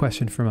answer the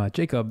question from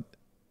Jacob,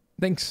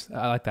 thanks.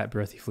 I like that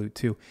breathy flute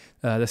too.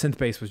 The synth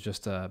bass was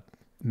just a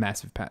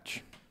massive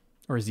patch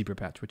or a zebra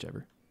patch,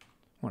 whichever.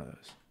 One of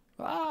those.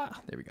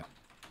 Ah, there we go.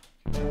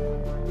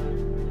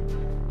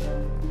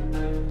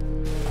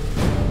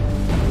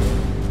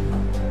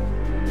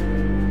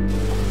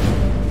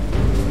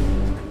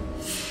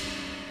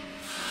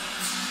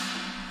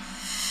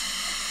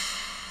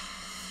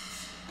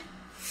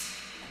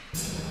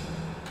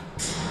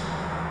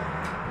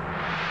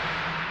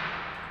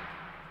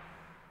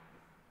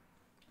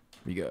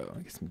 Here we go.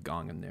 Get some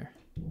gong in there.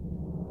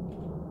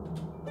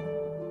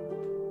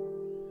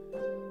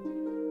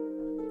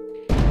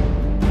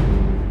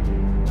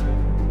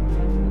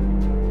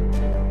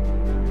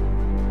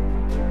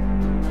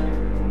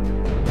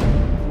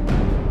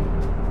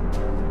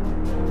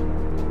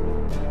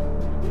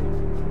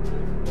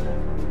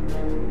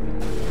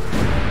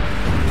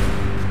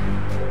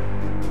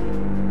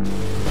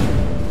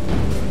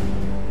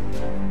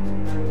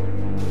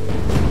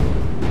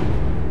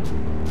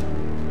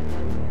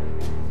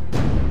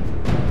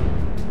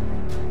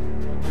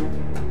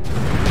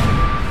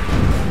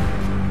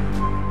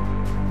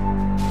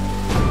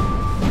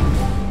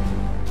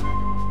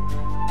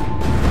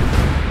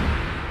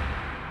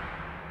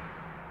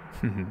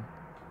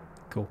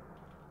 Cool.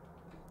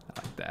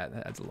 I like that.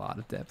 That adds a lot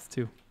of depth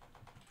too.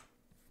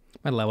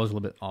 My level's a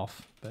little bit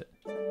off, but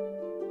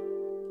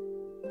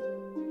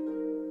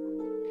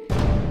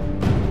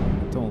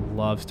don't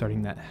love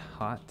starting that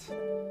hot.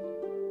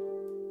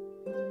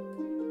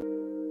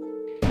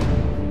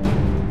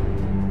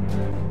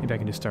 Maybe I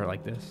can just start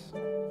like this.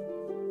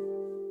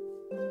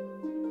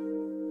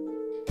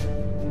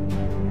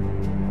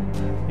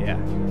 Yeah.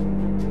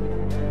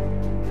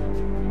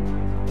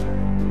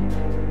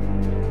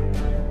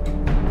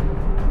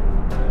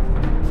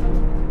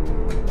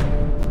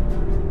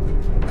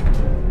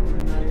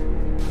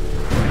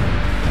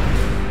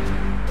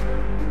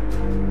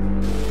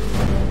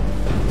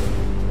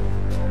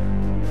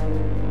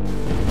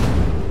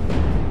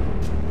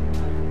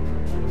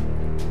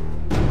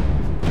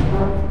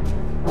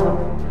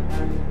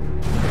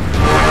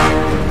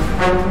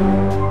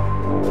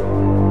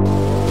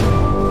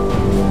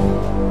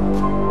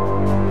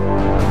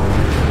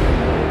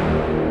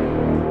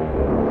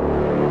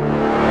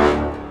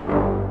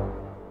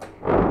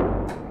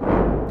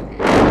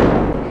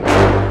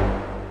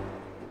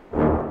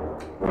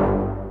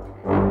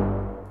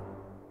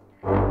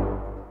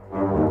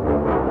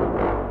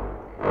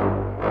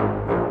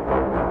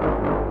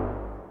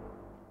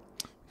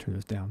 Turn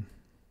those down.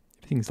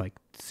 Everything's like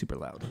super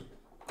loud.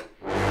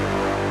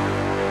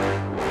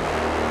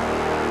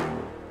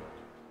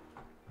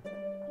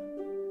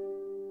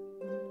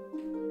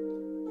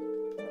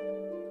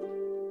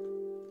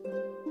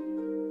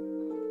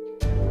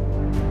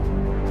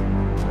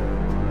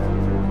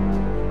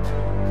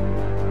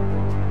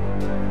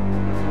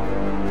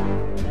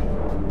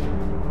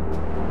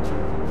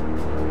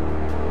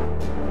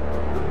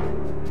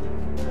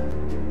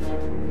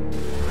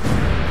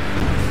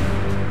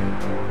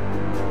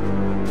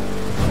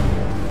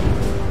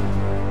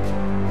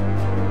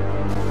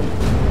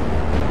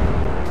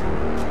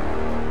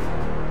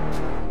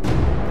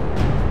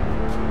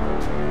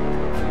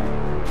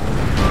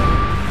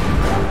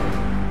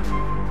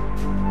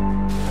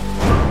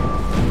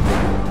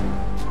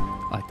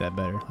 That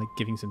better, like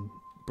giving some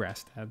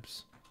brass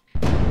tabs.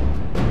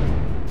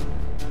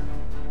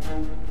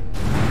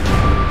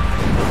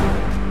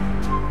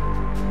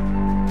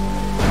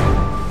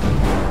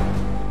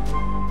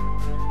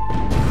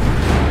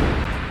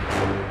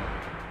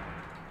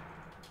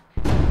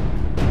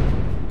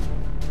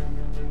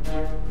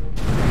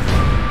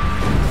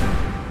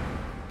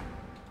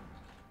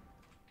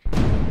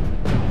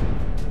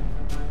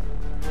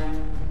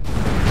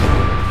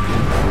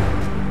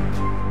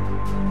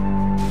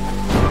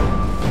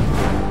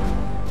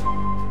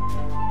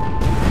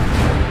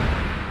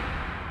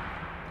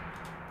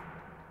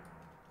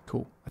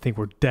 Cool. I think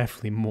we're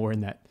definitely more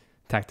in that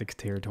tactics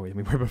territory than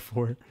we were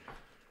before.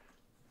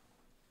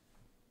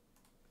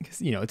 Because,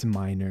 you know, it's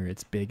minor,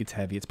 it's big, it's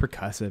heavy, it's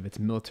percussive, it's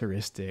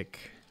militaristic.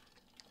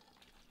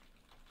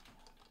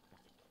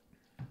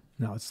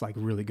 No, it's like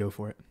really go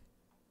for it.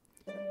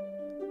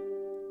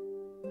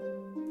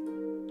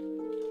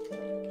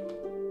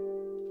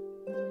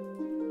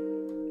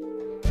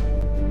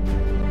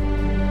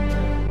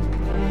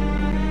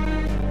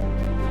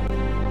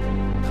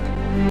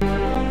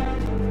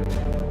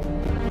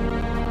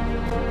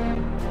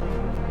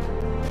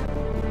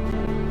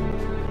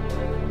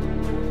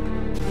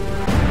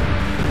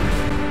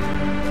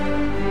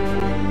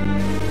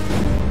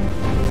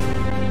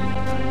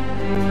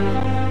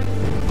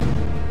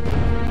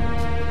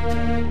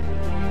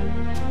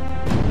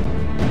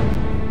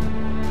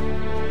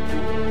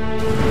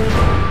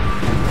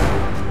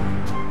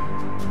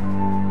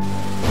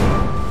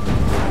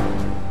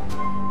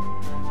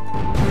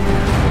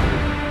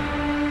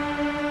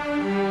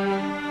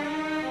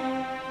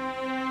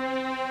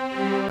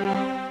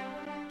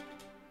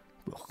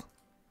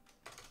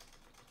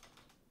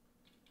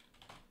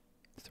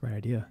 the right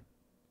idea.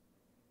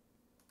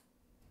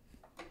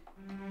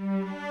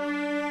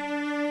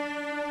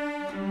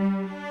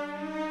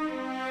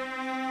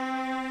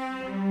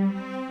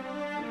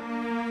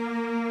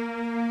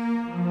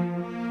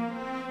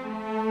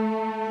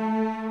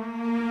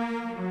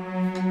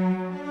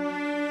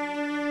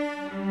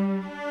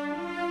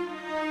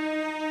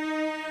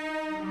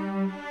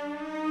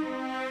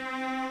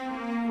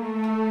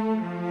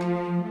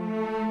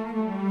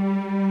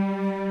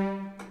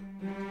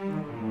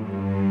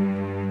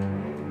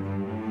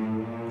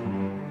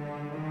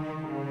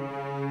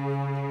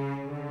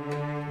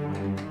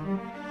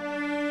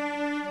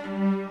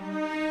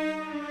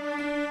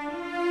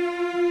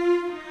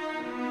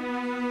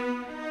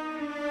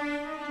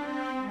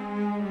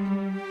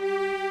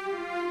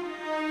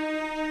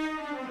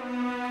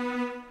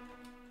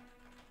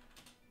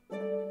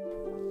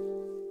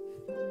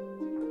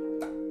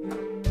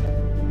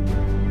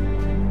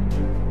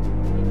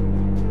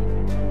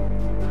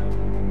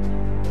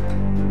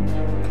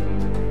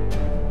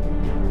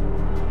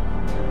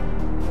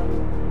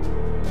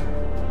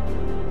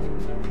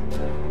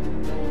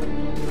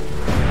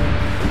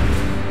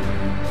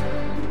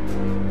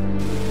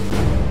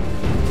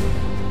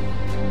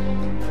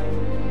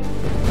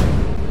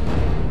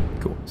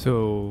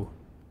 So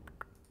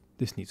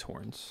this needs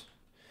horns.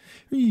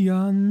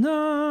 Yeah,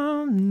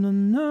 no, no,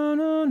 no,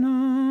 no, no.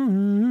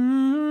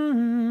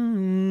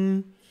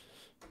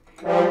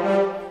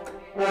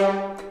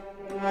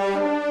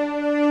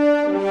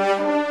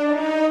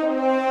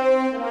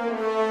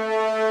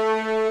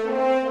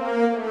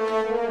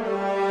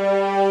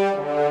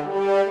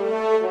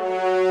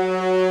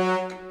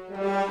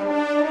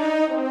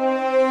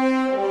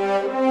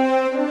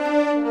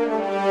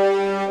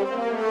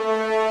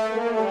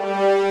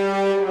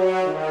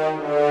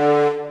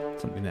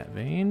 Something in that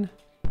vein.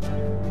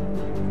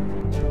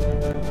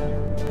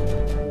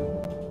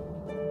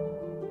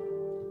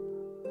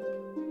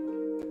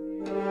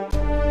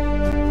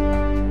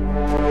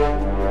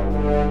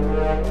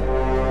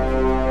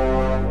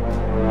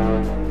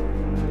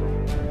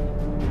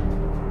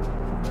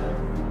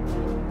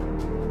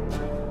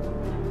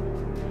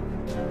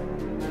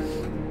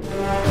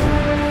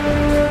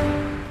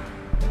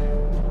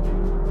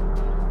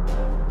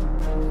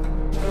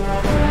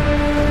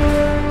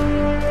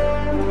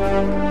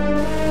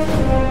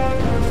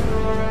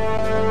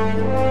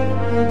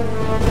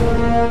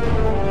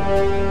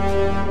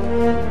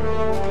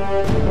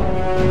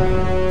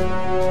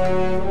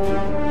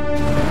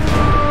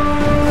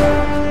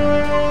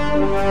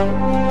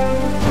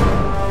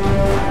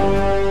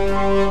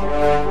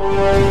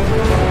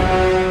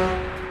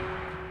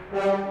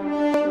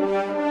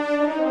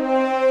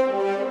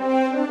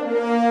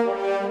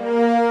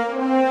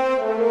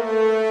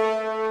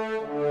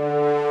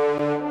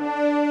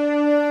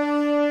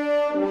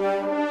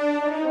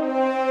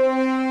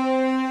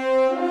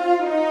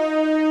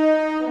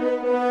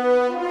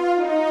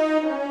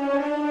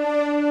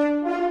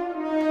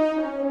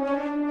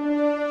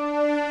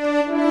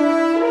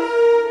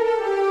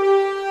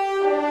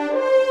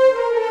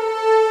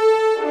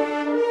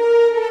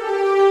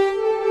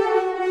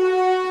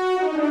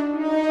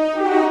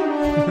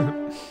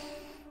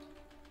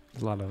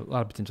 There's a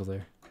lot of potential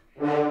there.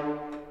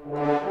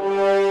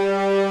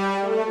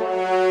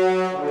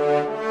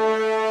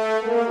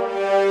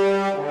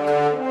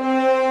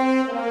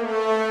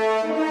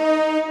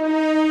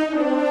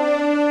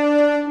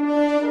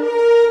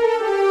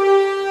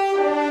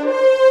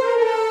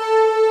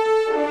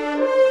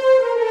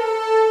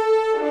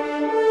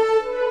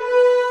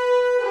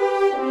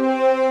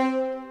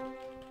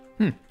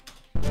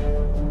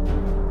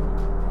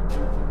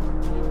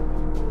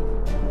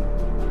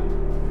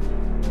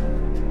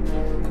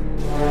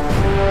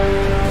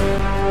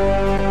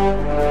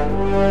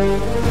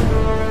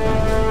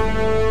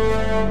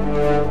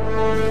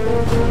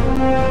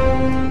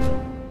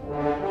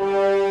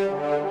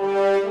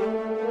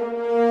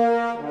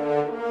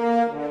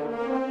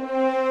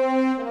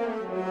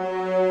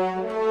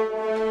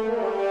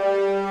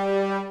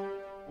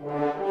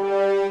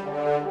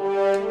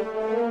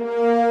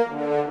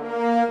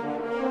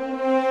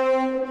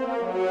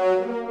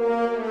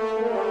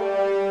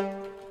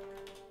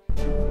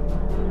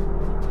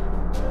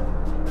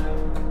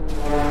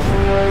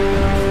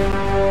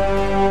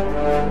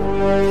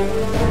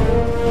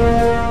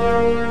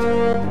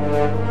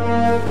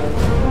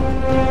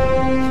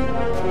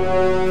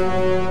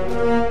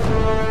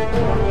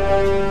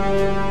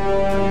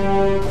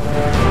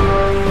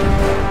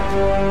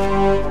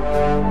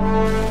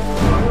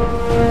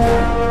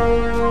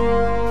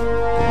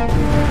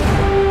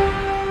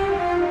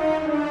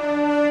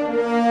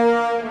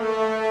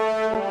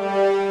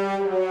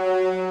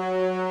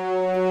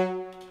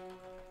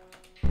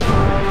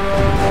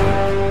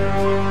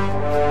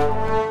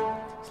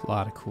 A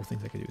lot of cool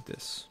things I could do with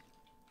this.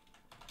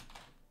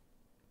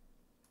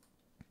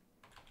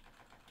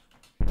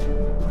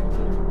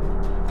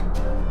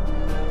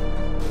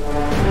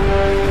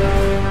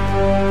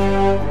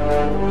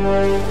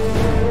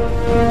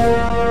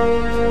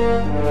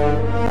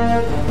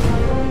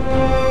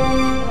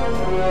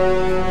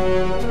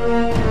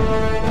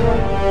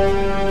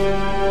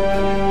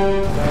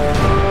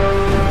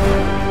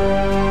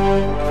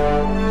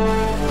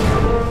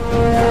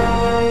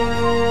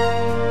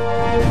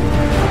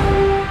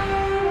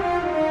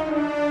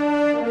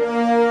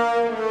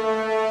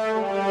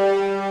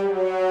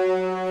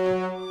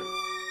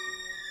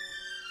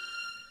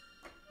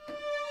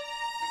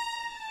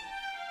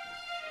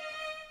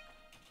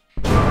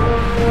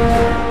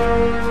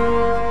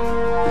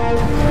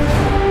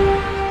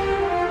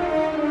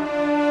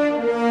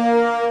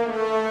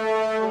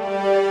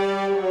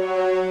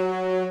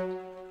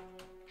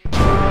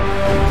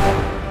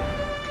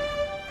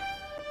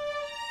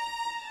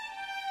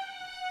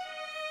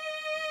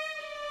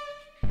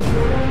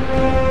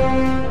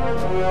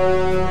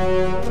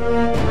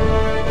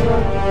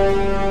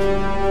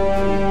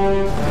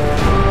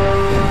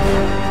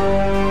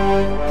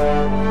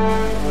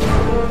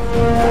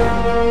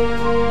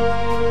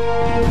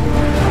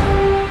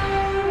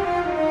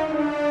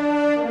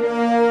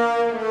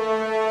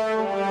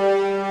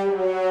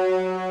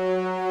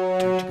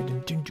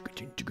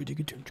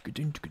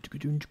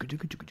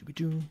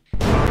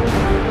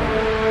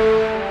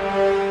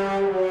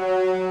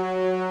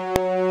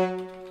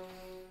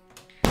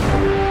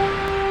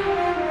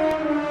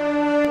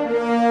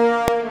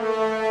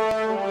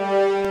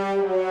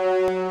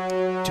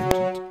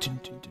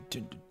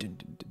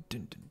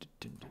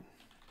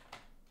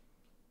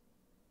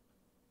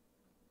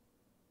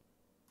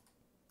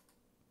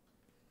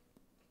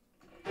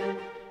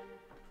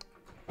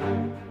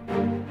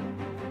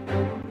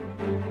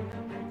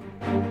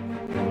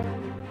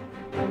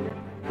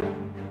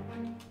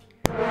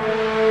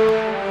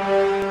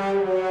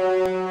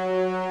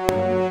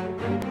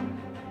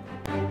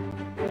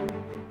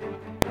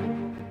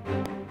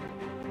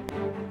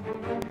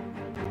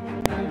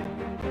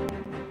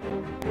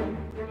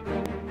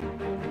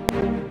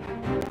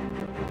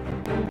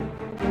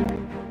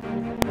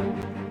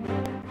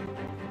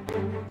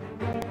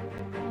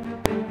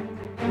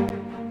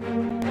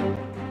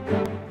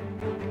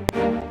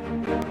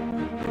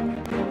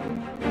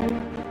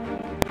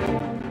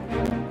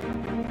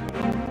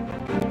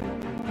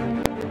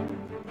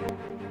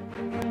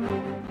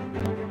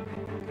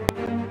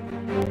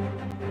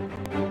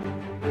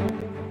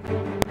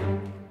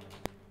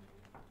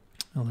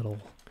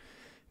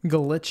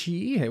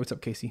 Glitchy. Hey, what's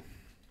up, Casey?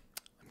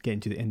 I'm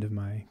getting to the end of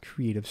my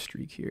creative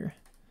streak here,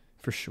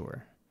 for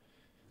sure.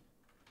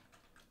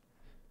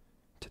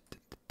 So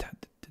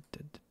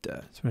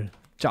I'm going to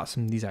jot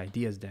some of these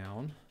ideas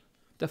down.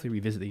 Definitely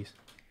revisit these.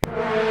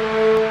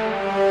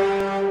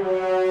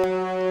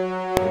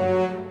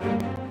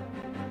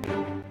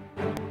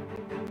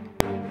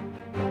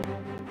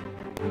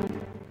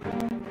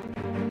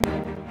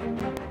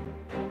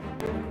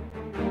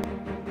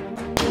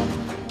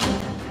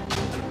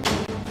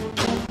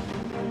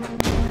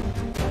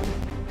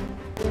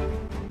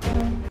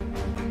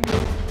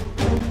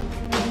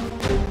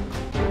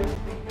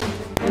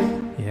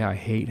 Yeah, I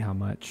hate how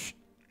much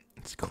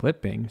it's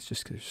clipping. It's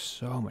just because there's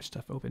so much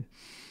stuff open.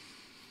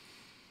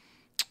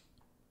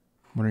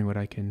 I'm wondering what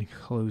I can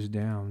close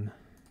down.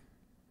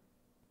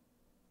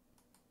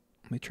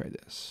 Let me try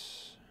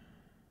this.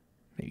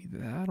 Maybe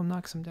that'll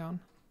knock some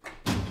down.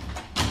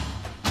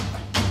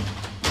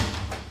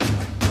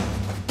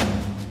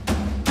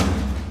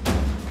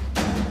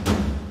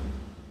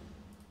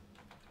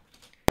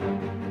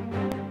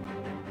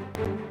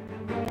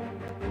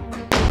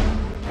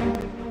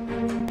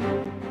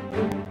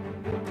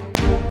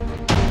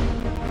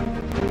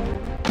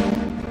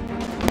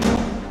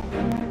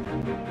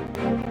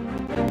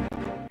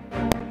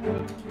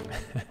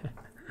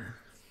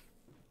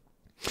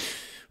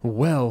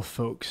 Well,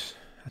 folks,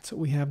 that's what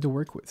we have to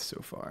work with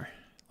so far.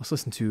 Let's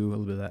listen to a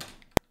little bit of that.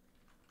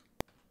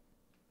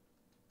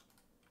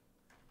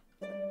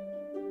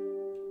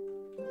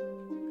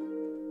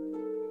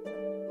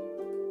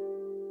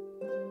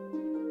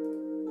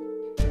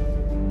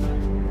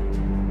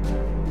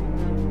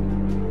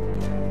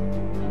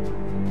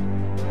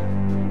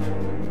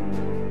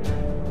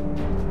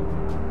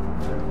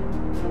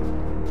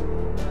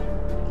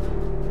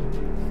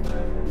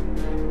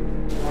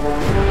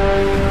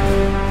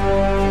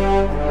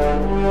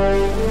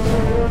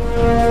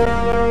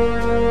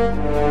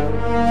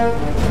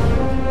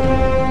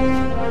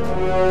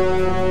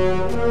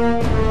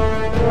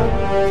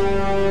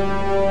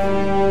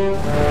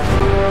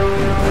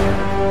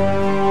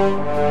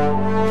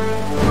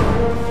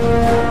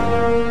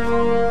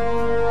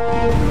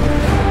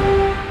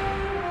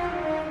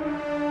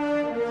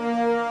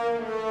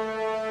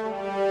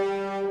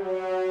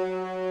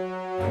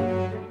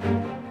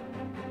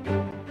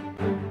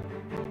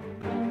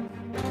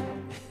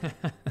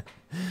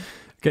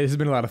 Okay, this has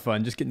been a lot of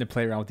fun, just getting to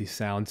play around with these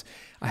sounds.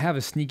 I have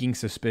a sneaking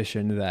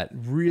suspicion that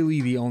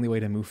really the only way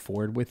to move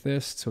forward with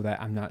this, so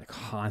that I'm not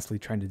constantly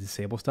trying to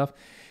disable stuff,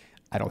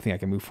 I don't think I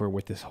can move forward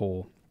with this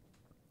whole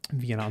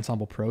Vienna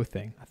Ensemble Pro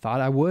thing. I thought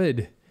I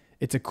would.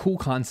 It's a cool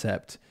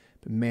concept,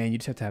 but man, you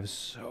just have to have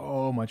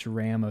so much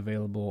RAM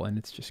available, and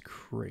it's just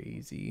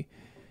crazy.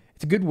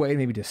 It's a good way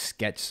maybe to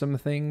sketch some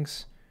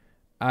things.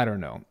 I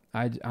don't know.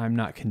 I'm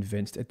not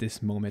convinced at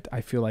this moment. I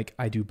feel like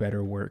I do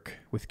better work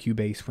with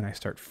Cubase when I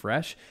start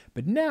fresh,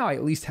 but now I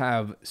at least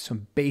have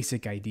some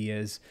basic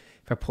ideas.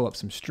 If I pull up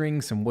some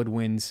strings, some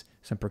woodwinds,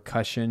 some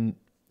percussion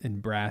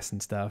and brass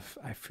and stuff,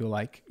 I feel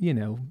like, you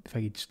know, if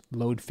I could just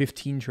load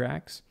 15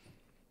 tracks,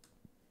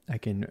 I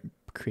can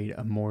create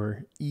a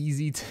more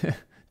easy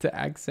to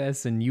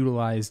access and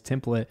utilize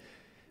template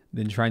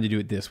than trying to do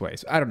it this way.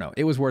 So I don't know.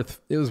 It was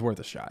worth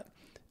a shot.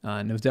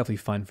 And it was definitely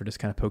fun for just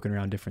kind of poking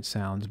around different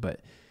sounds,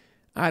 but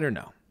I don't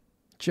know.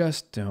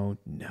 Just don't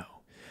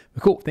know.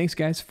 But cool. Thanks,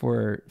 guys,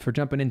 for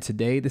jumping in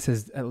today. This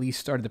has at least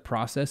started the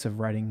process of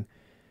writing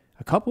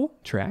a couple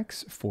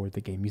tracks for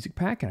the game music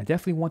pack, and I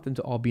definitely want them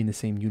to all be in the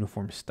same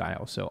uniform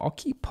style. So I'll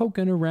keep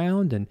poking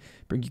around and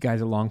bring you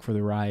guys along for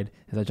the ride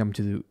as I jump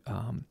into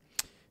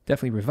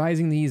definitely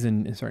revising these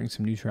and starting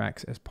some new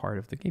tracks as part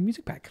of the game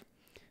music pack.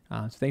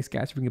 So thanks,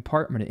 guys, for being a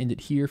part. I'm going to end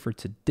it here for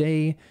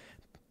today.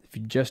 If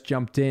you just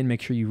jumped in,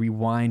 make sure you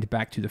rewind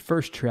back to the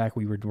first track.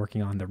 We were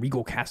working on the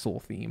Regal Castle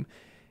theme,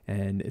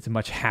 and it's a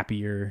much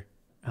happier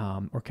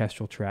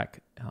orchestral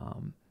track.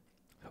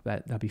 Hope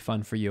that'll be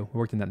fun for you. We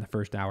worked on that in the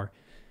first hour.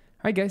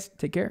 All right, guys,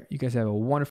 take care. You guys have a wonderful